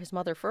working for his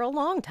mother for a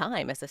long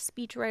time as a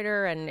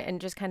speechwriter and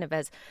just kind of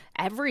as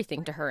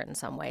everything to her in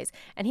some ways.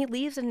 And he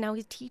leaves and now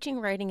he's teaching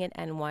writing at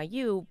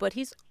NYU, but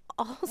he's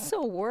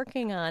also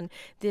working on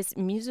this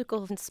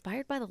musical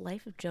inspired by the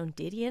life of Joan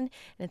Didion, and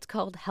it's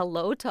called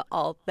Hello to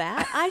All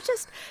That. I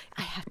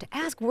have to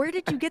ask, where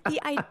did you get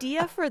the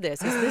idea for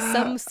this? Is this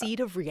some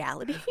seed of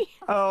reality?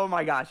 Oh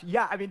my gosh.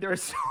 Yeah, I mean, there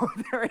is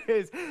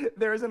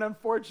an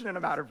unfortunate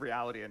amount of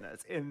reality in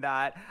this, in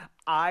that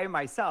I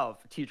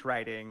myself teach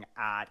writing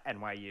at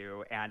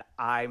NYU, and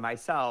I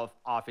myself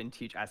often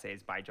teach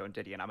essays by Joan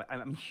Didion.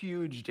 I'm a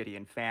huge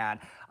Didion fan.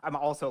 I'm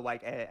also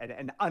like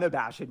an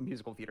unabashed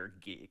musical theater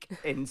geek.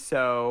 And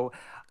so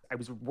I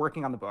was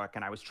working on the book,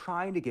 and I was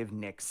trying to give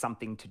Nick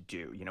something to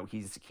do. You know,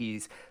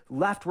 he's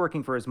left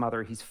working for his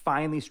mother. He's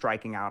finally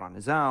striking out on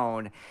his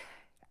own.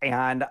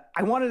 And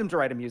I wanted him to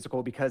write a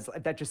musical because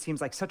that just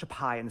seems like such a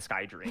pie in the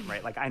sky dream,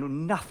 right? Like, I know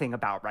nothing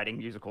about writing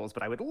musicals,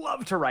 but I would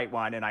love to write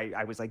one. And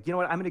I was like, you know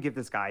what? I'm going to give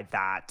this guy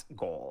that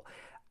goal.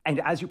 And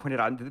as you pointed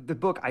out, the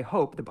book, I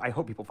hope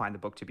people find the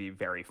book to be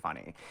very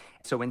funny.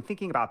 So when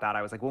thinking about that,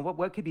 I was like, well,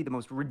 what could be the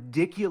most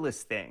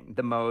ridiculous thing,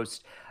 the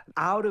most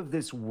out of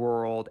this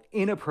world,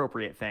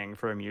 inappropriate thing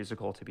for a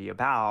musical to be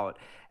about?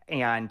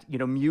 And, you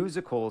know,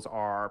 musicals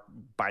are,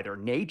 by their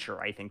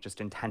nature, I think, just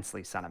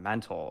intensely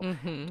sentimental.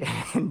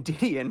 Mm-hmm. And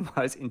Didion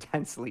was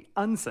intensely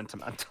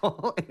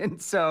unsentimental.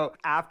 And so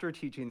after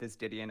teaching this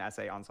Didion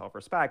essay on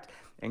self-respect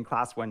in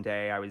class one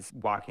day, I was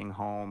walking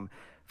home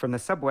from the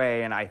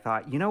subway, and I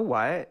thought, you know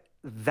what?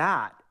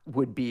 That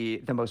would be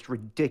the most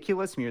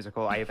ridiculous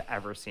musical I have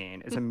ever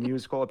seen. It's a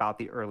musical about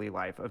the early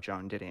life of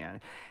Joan Didion.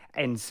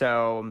 And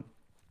so,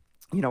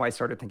 you know, I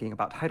started thinking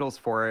about titles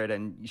for it,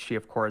 and she,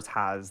 of course,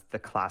 has the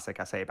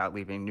classic essay about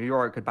leaving New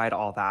York, Goodbye to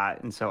All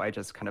That. And so I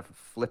just kind of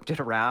flipped it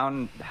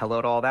around,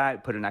 hello to all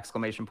that, put an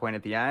exclamation point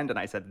at the end, and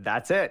I said,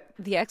 that's it.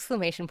 The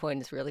exclamation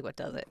point is really what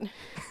does it.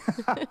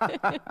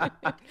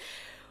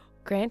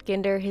 Grant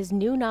Ginder, his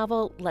new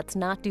novel, Let's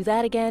Not Do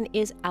That Again,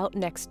 is out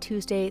next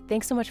Tuesday.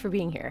 Thanks so much for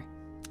being here.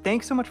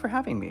 Thanks so much for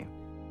having me.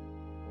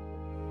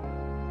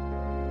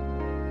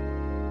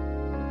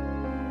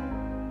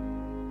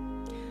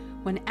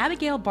 When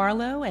Abigail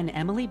Barlow and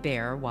Emily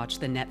Baer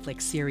watched the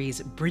Netflix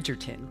series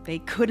Bridgerton, they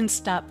couldn't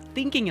stop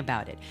thinking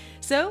about it.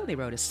 So they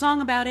wrote a song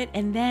about it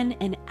and then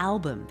an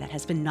album that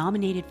has been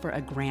nominated for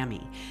a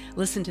Grammy.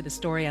 Listen to the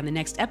story on the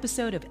next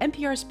episode of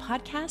NPR's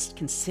podcast,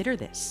 Consider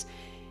This.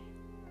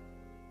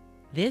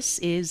 This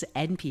is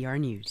NPR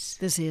News.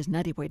 This is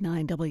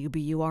 90.9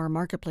 WBUR.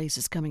 Marketplace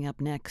is coming up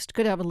next.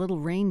 Could have a little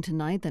rain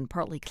tonight, then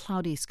partly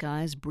cloudy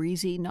skies,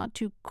 breezy, not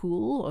too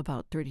cool,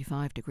 about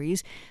 35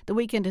 degrees. The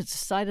weekend is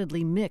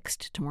decidedly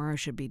mixed. Tomorrow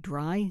should be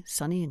dry,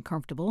 sunny, and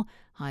comfortable.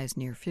 Highs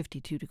near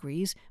 52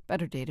 degrees.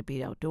 Better day to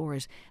be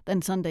outdoors.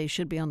 Then Sunday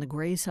should be on the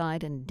gray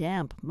side and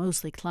damp,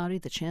 mostly cloudy,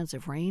 the chance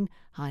of rain.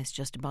 Highs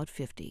just about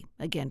 50.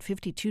 Again,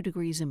 52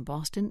 degrees in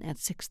Boston at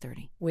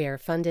 6:30. We're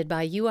funded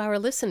by you, our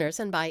listeners,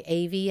 and by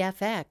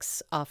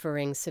AVFX,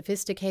 offering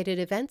sophisticated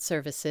event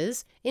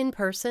services, in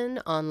person,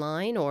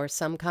 online, or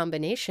some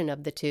combination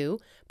of the two,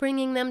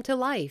 bringing them to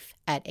life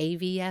at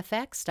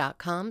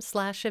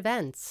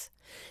avfx.com/events.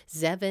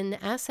 Zevin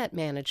Asset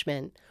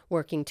Management,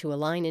 working to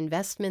align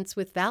investments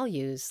with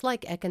values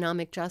like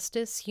economic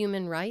justice,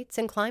 human rights,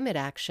 and climate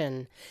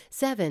action.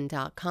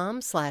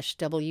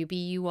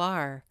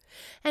 Zevin.com/WBUR.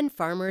 And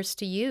Farmers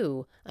to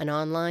You, an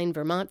online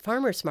Vermont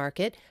farmers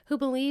market who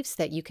believes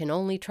that you can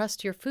only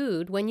trust your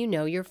food when you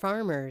know your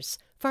farmers.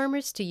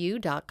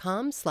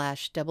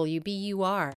 FarmersToYou.com/WBUR.